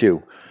between the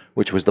two,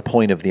 which was the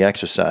point of the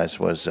exercise,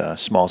 was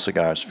small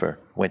cigars for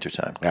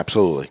wintertime.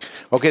 Absolutely.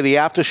 Okay, the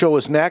after show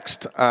is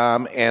next,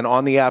 and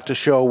on the after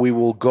show, we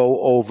will go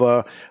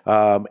over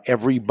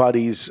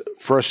everybody's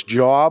first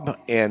job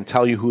and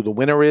tell you who the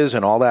winner is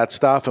and all that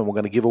stuff, and we're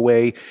going to give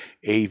away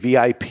a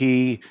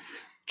VIP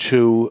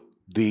to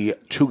the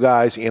Two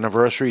Guys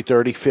anniversary,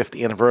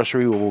 35th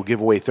anniversary. We will give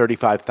away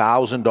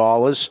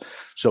 $35,000.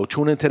 So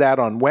tune into that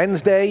on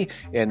Wednesday.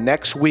 And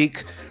next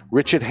week,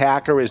 Richard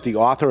Hacker is the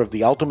author of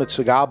The Ultimate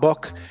Cigar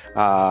Book.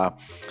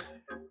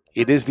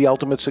 It is The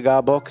Ultimate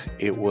Cigar Book.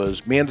 It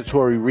was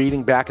mandatory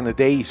reading back in the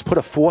day. He's put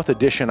a 4th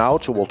edition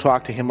out, so we'll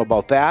talk to him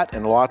about that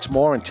and lots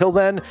more. Until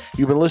then,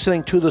 you've been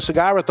listening to The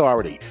Cigar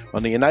Authority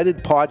on the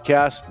United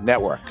Podcast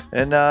Network.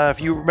 And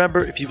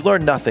if you've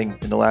learned nothing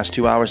in the last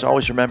 2 hours,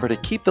 always remember to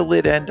keep the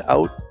lid end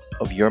out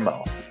of your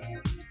mouth.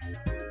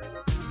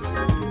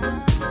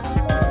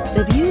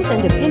 The views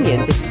and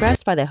opinions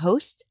expressed by the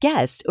hosts,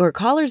 guests, or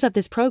callers of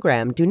this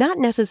program do not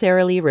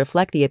necessarily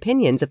reflect the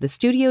opinions of the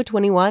Studio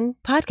 21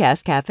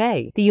 Podcast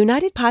Cafe, the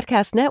United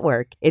Podcast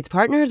Network, its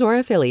partners, or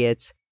affiliates.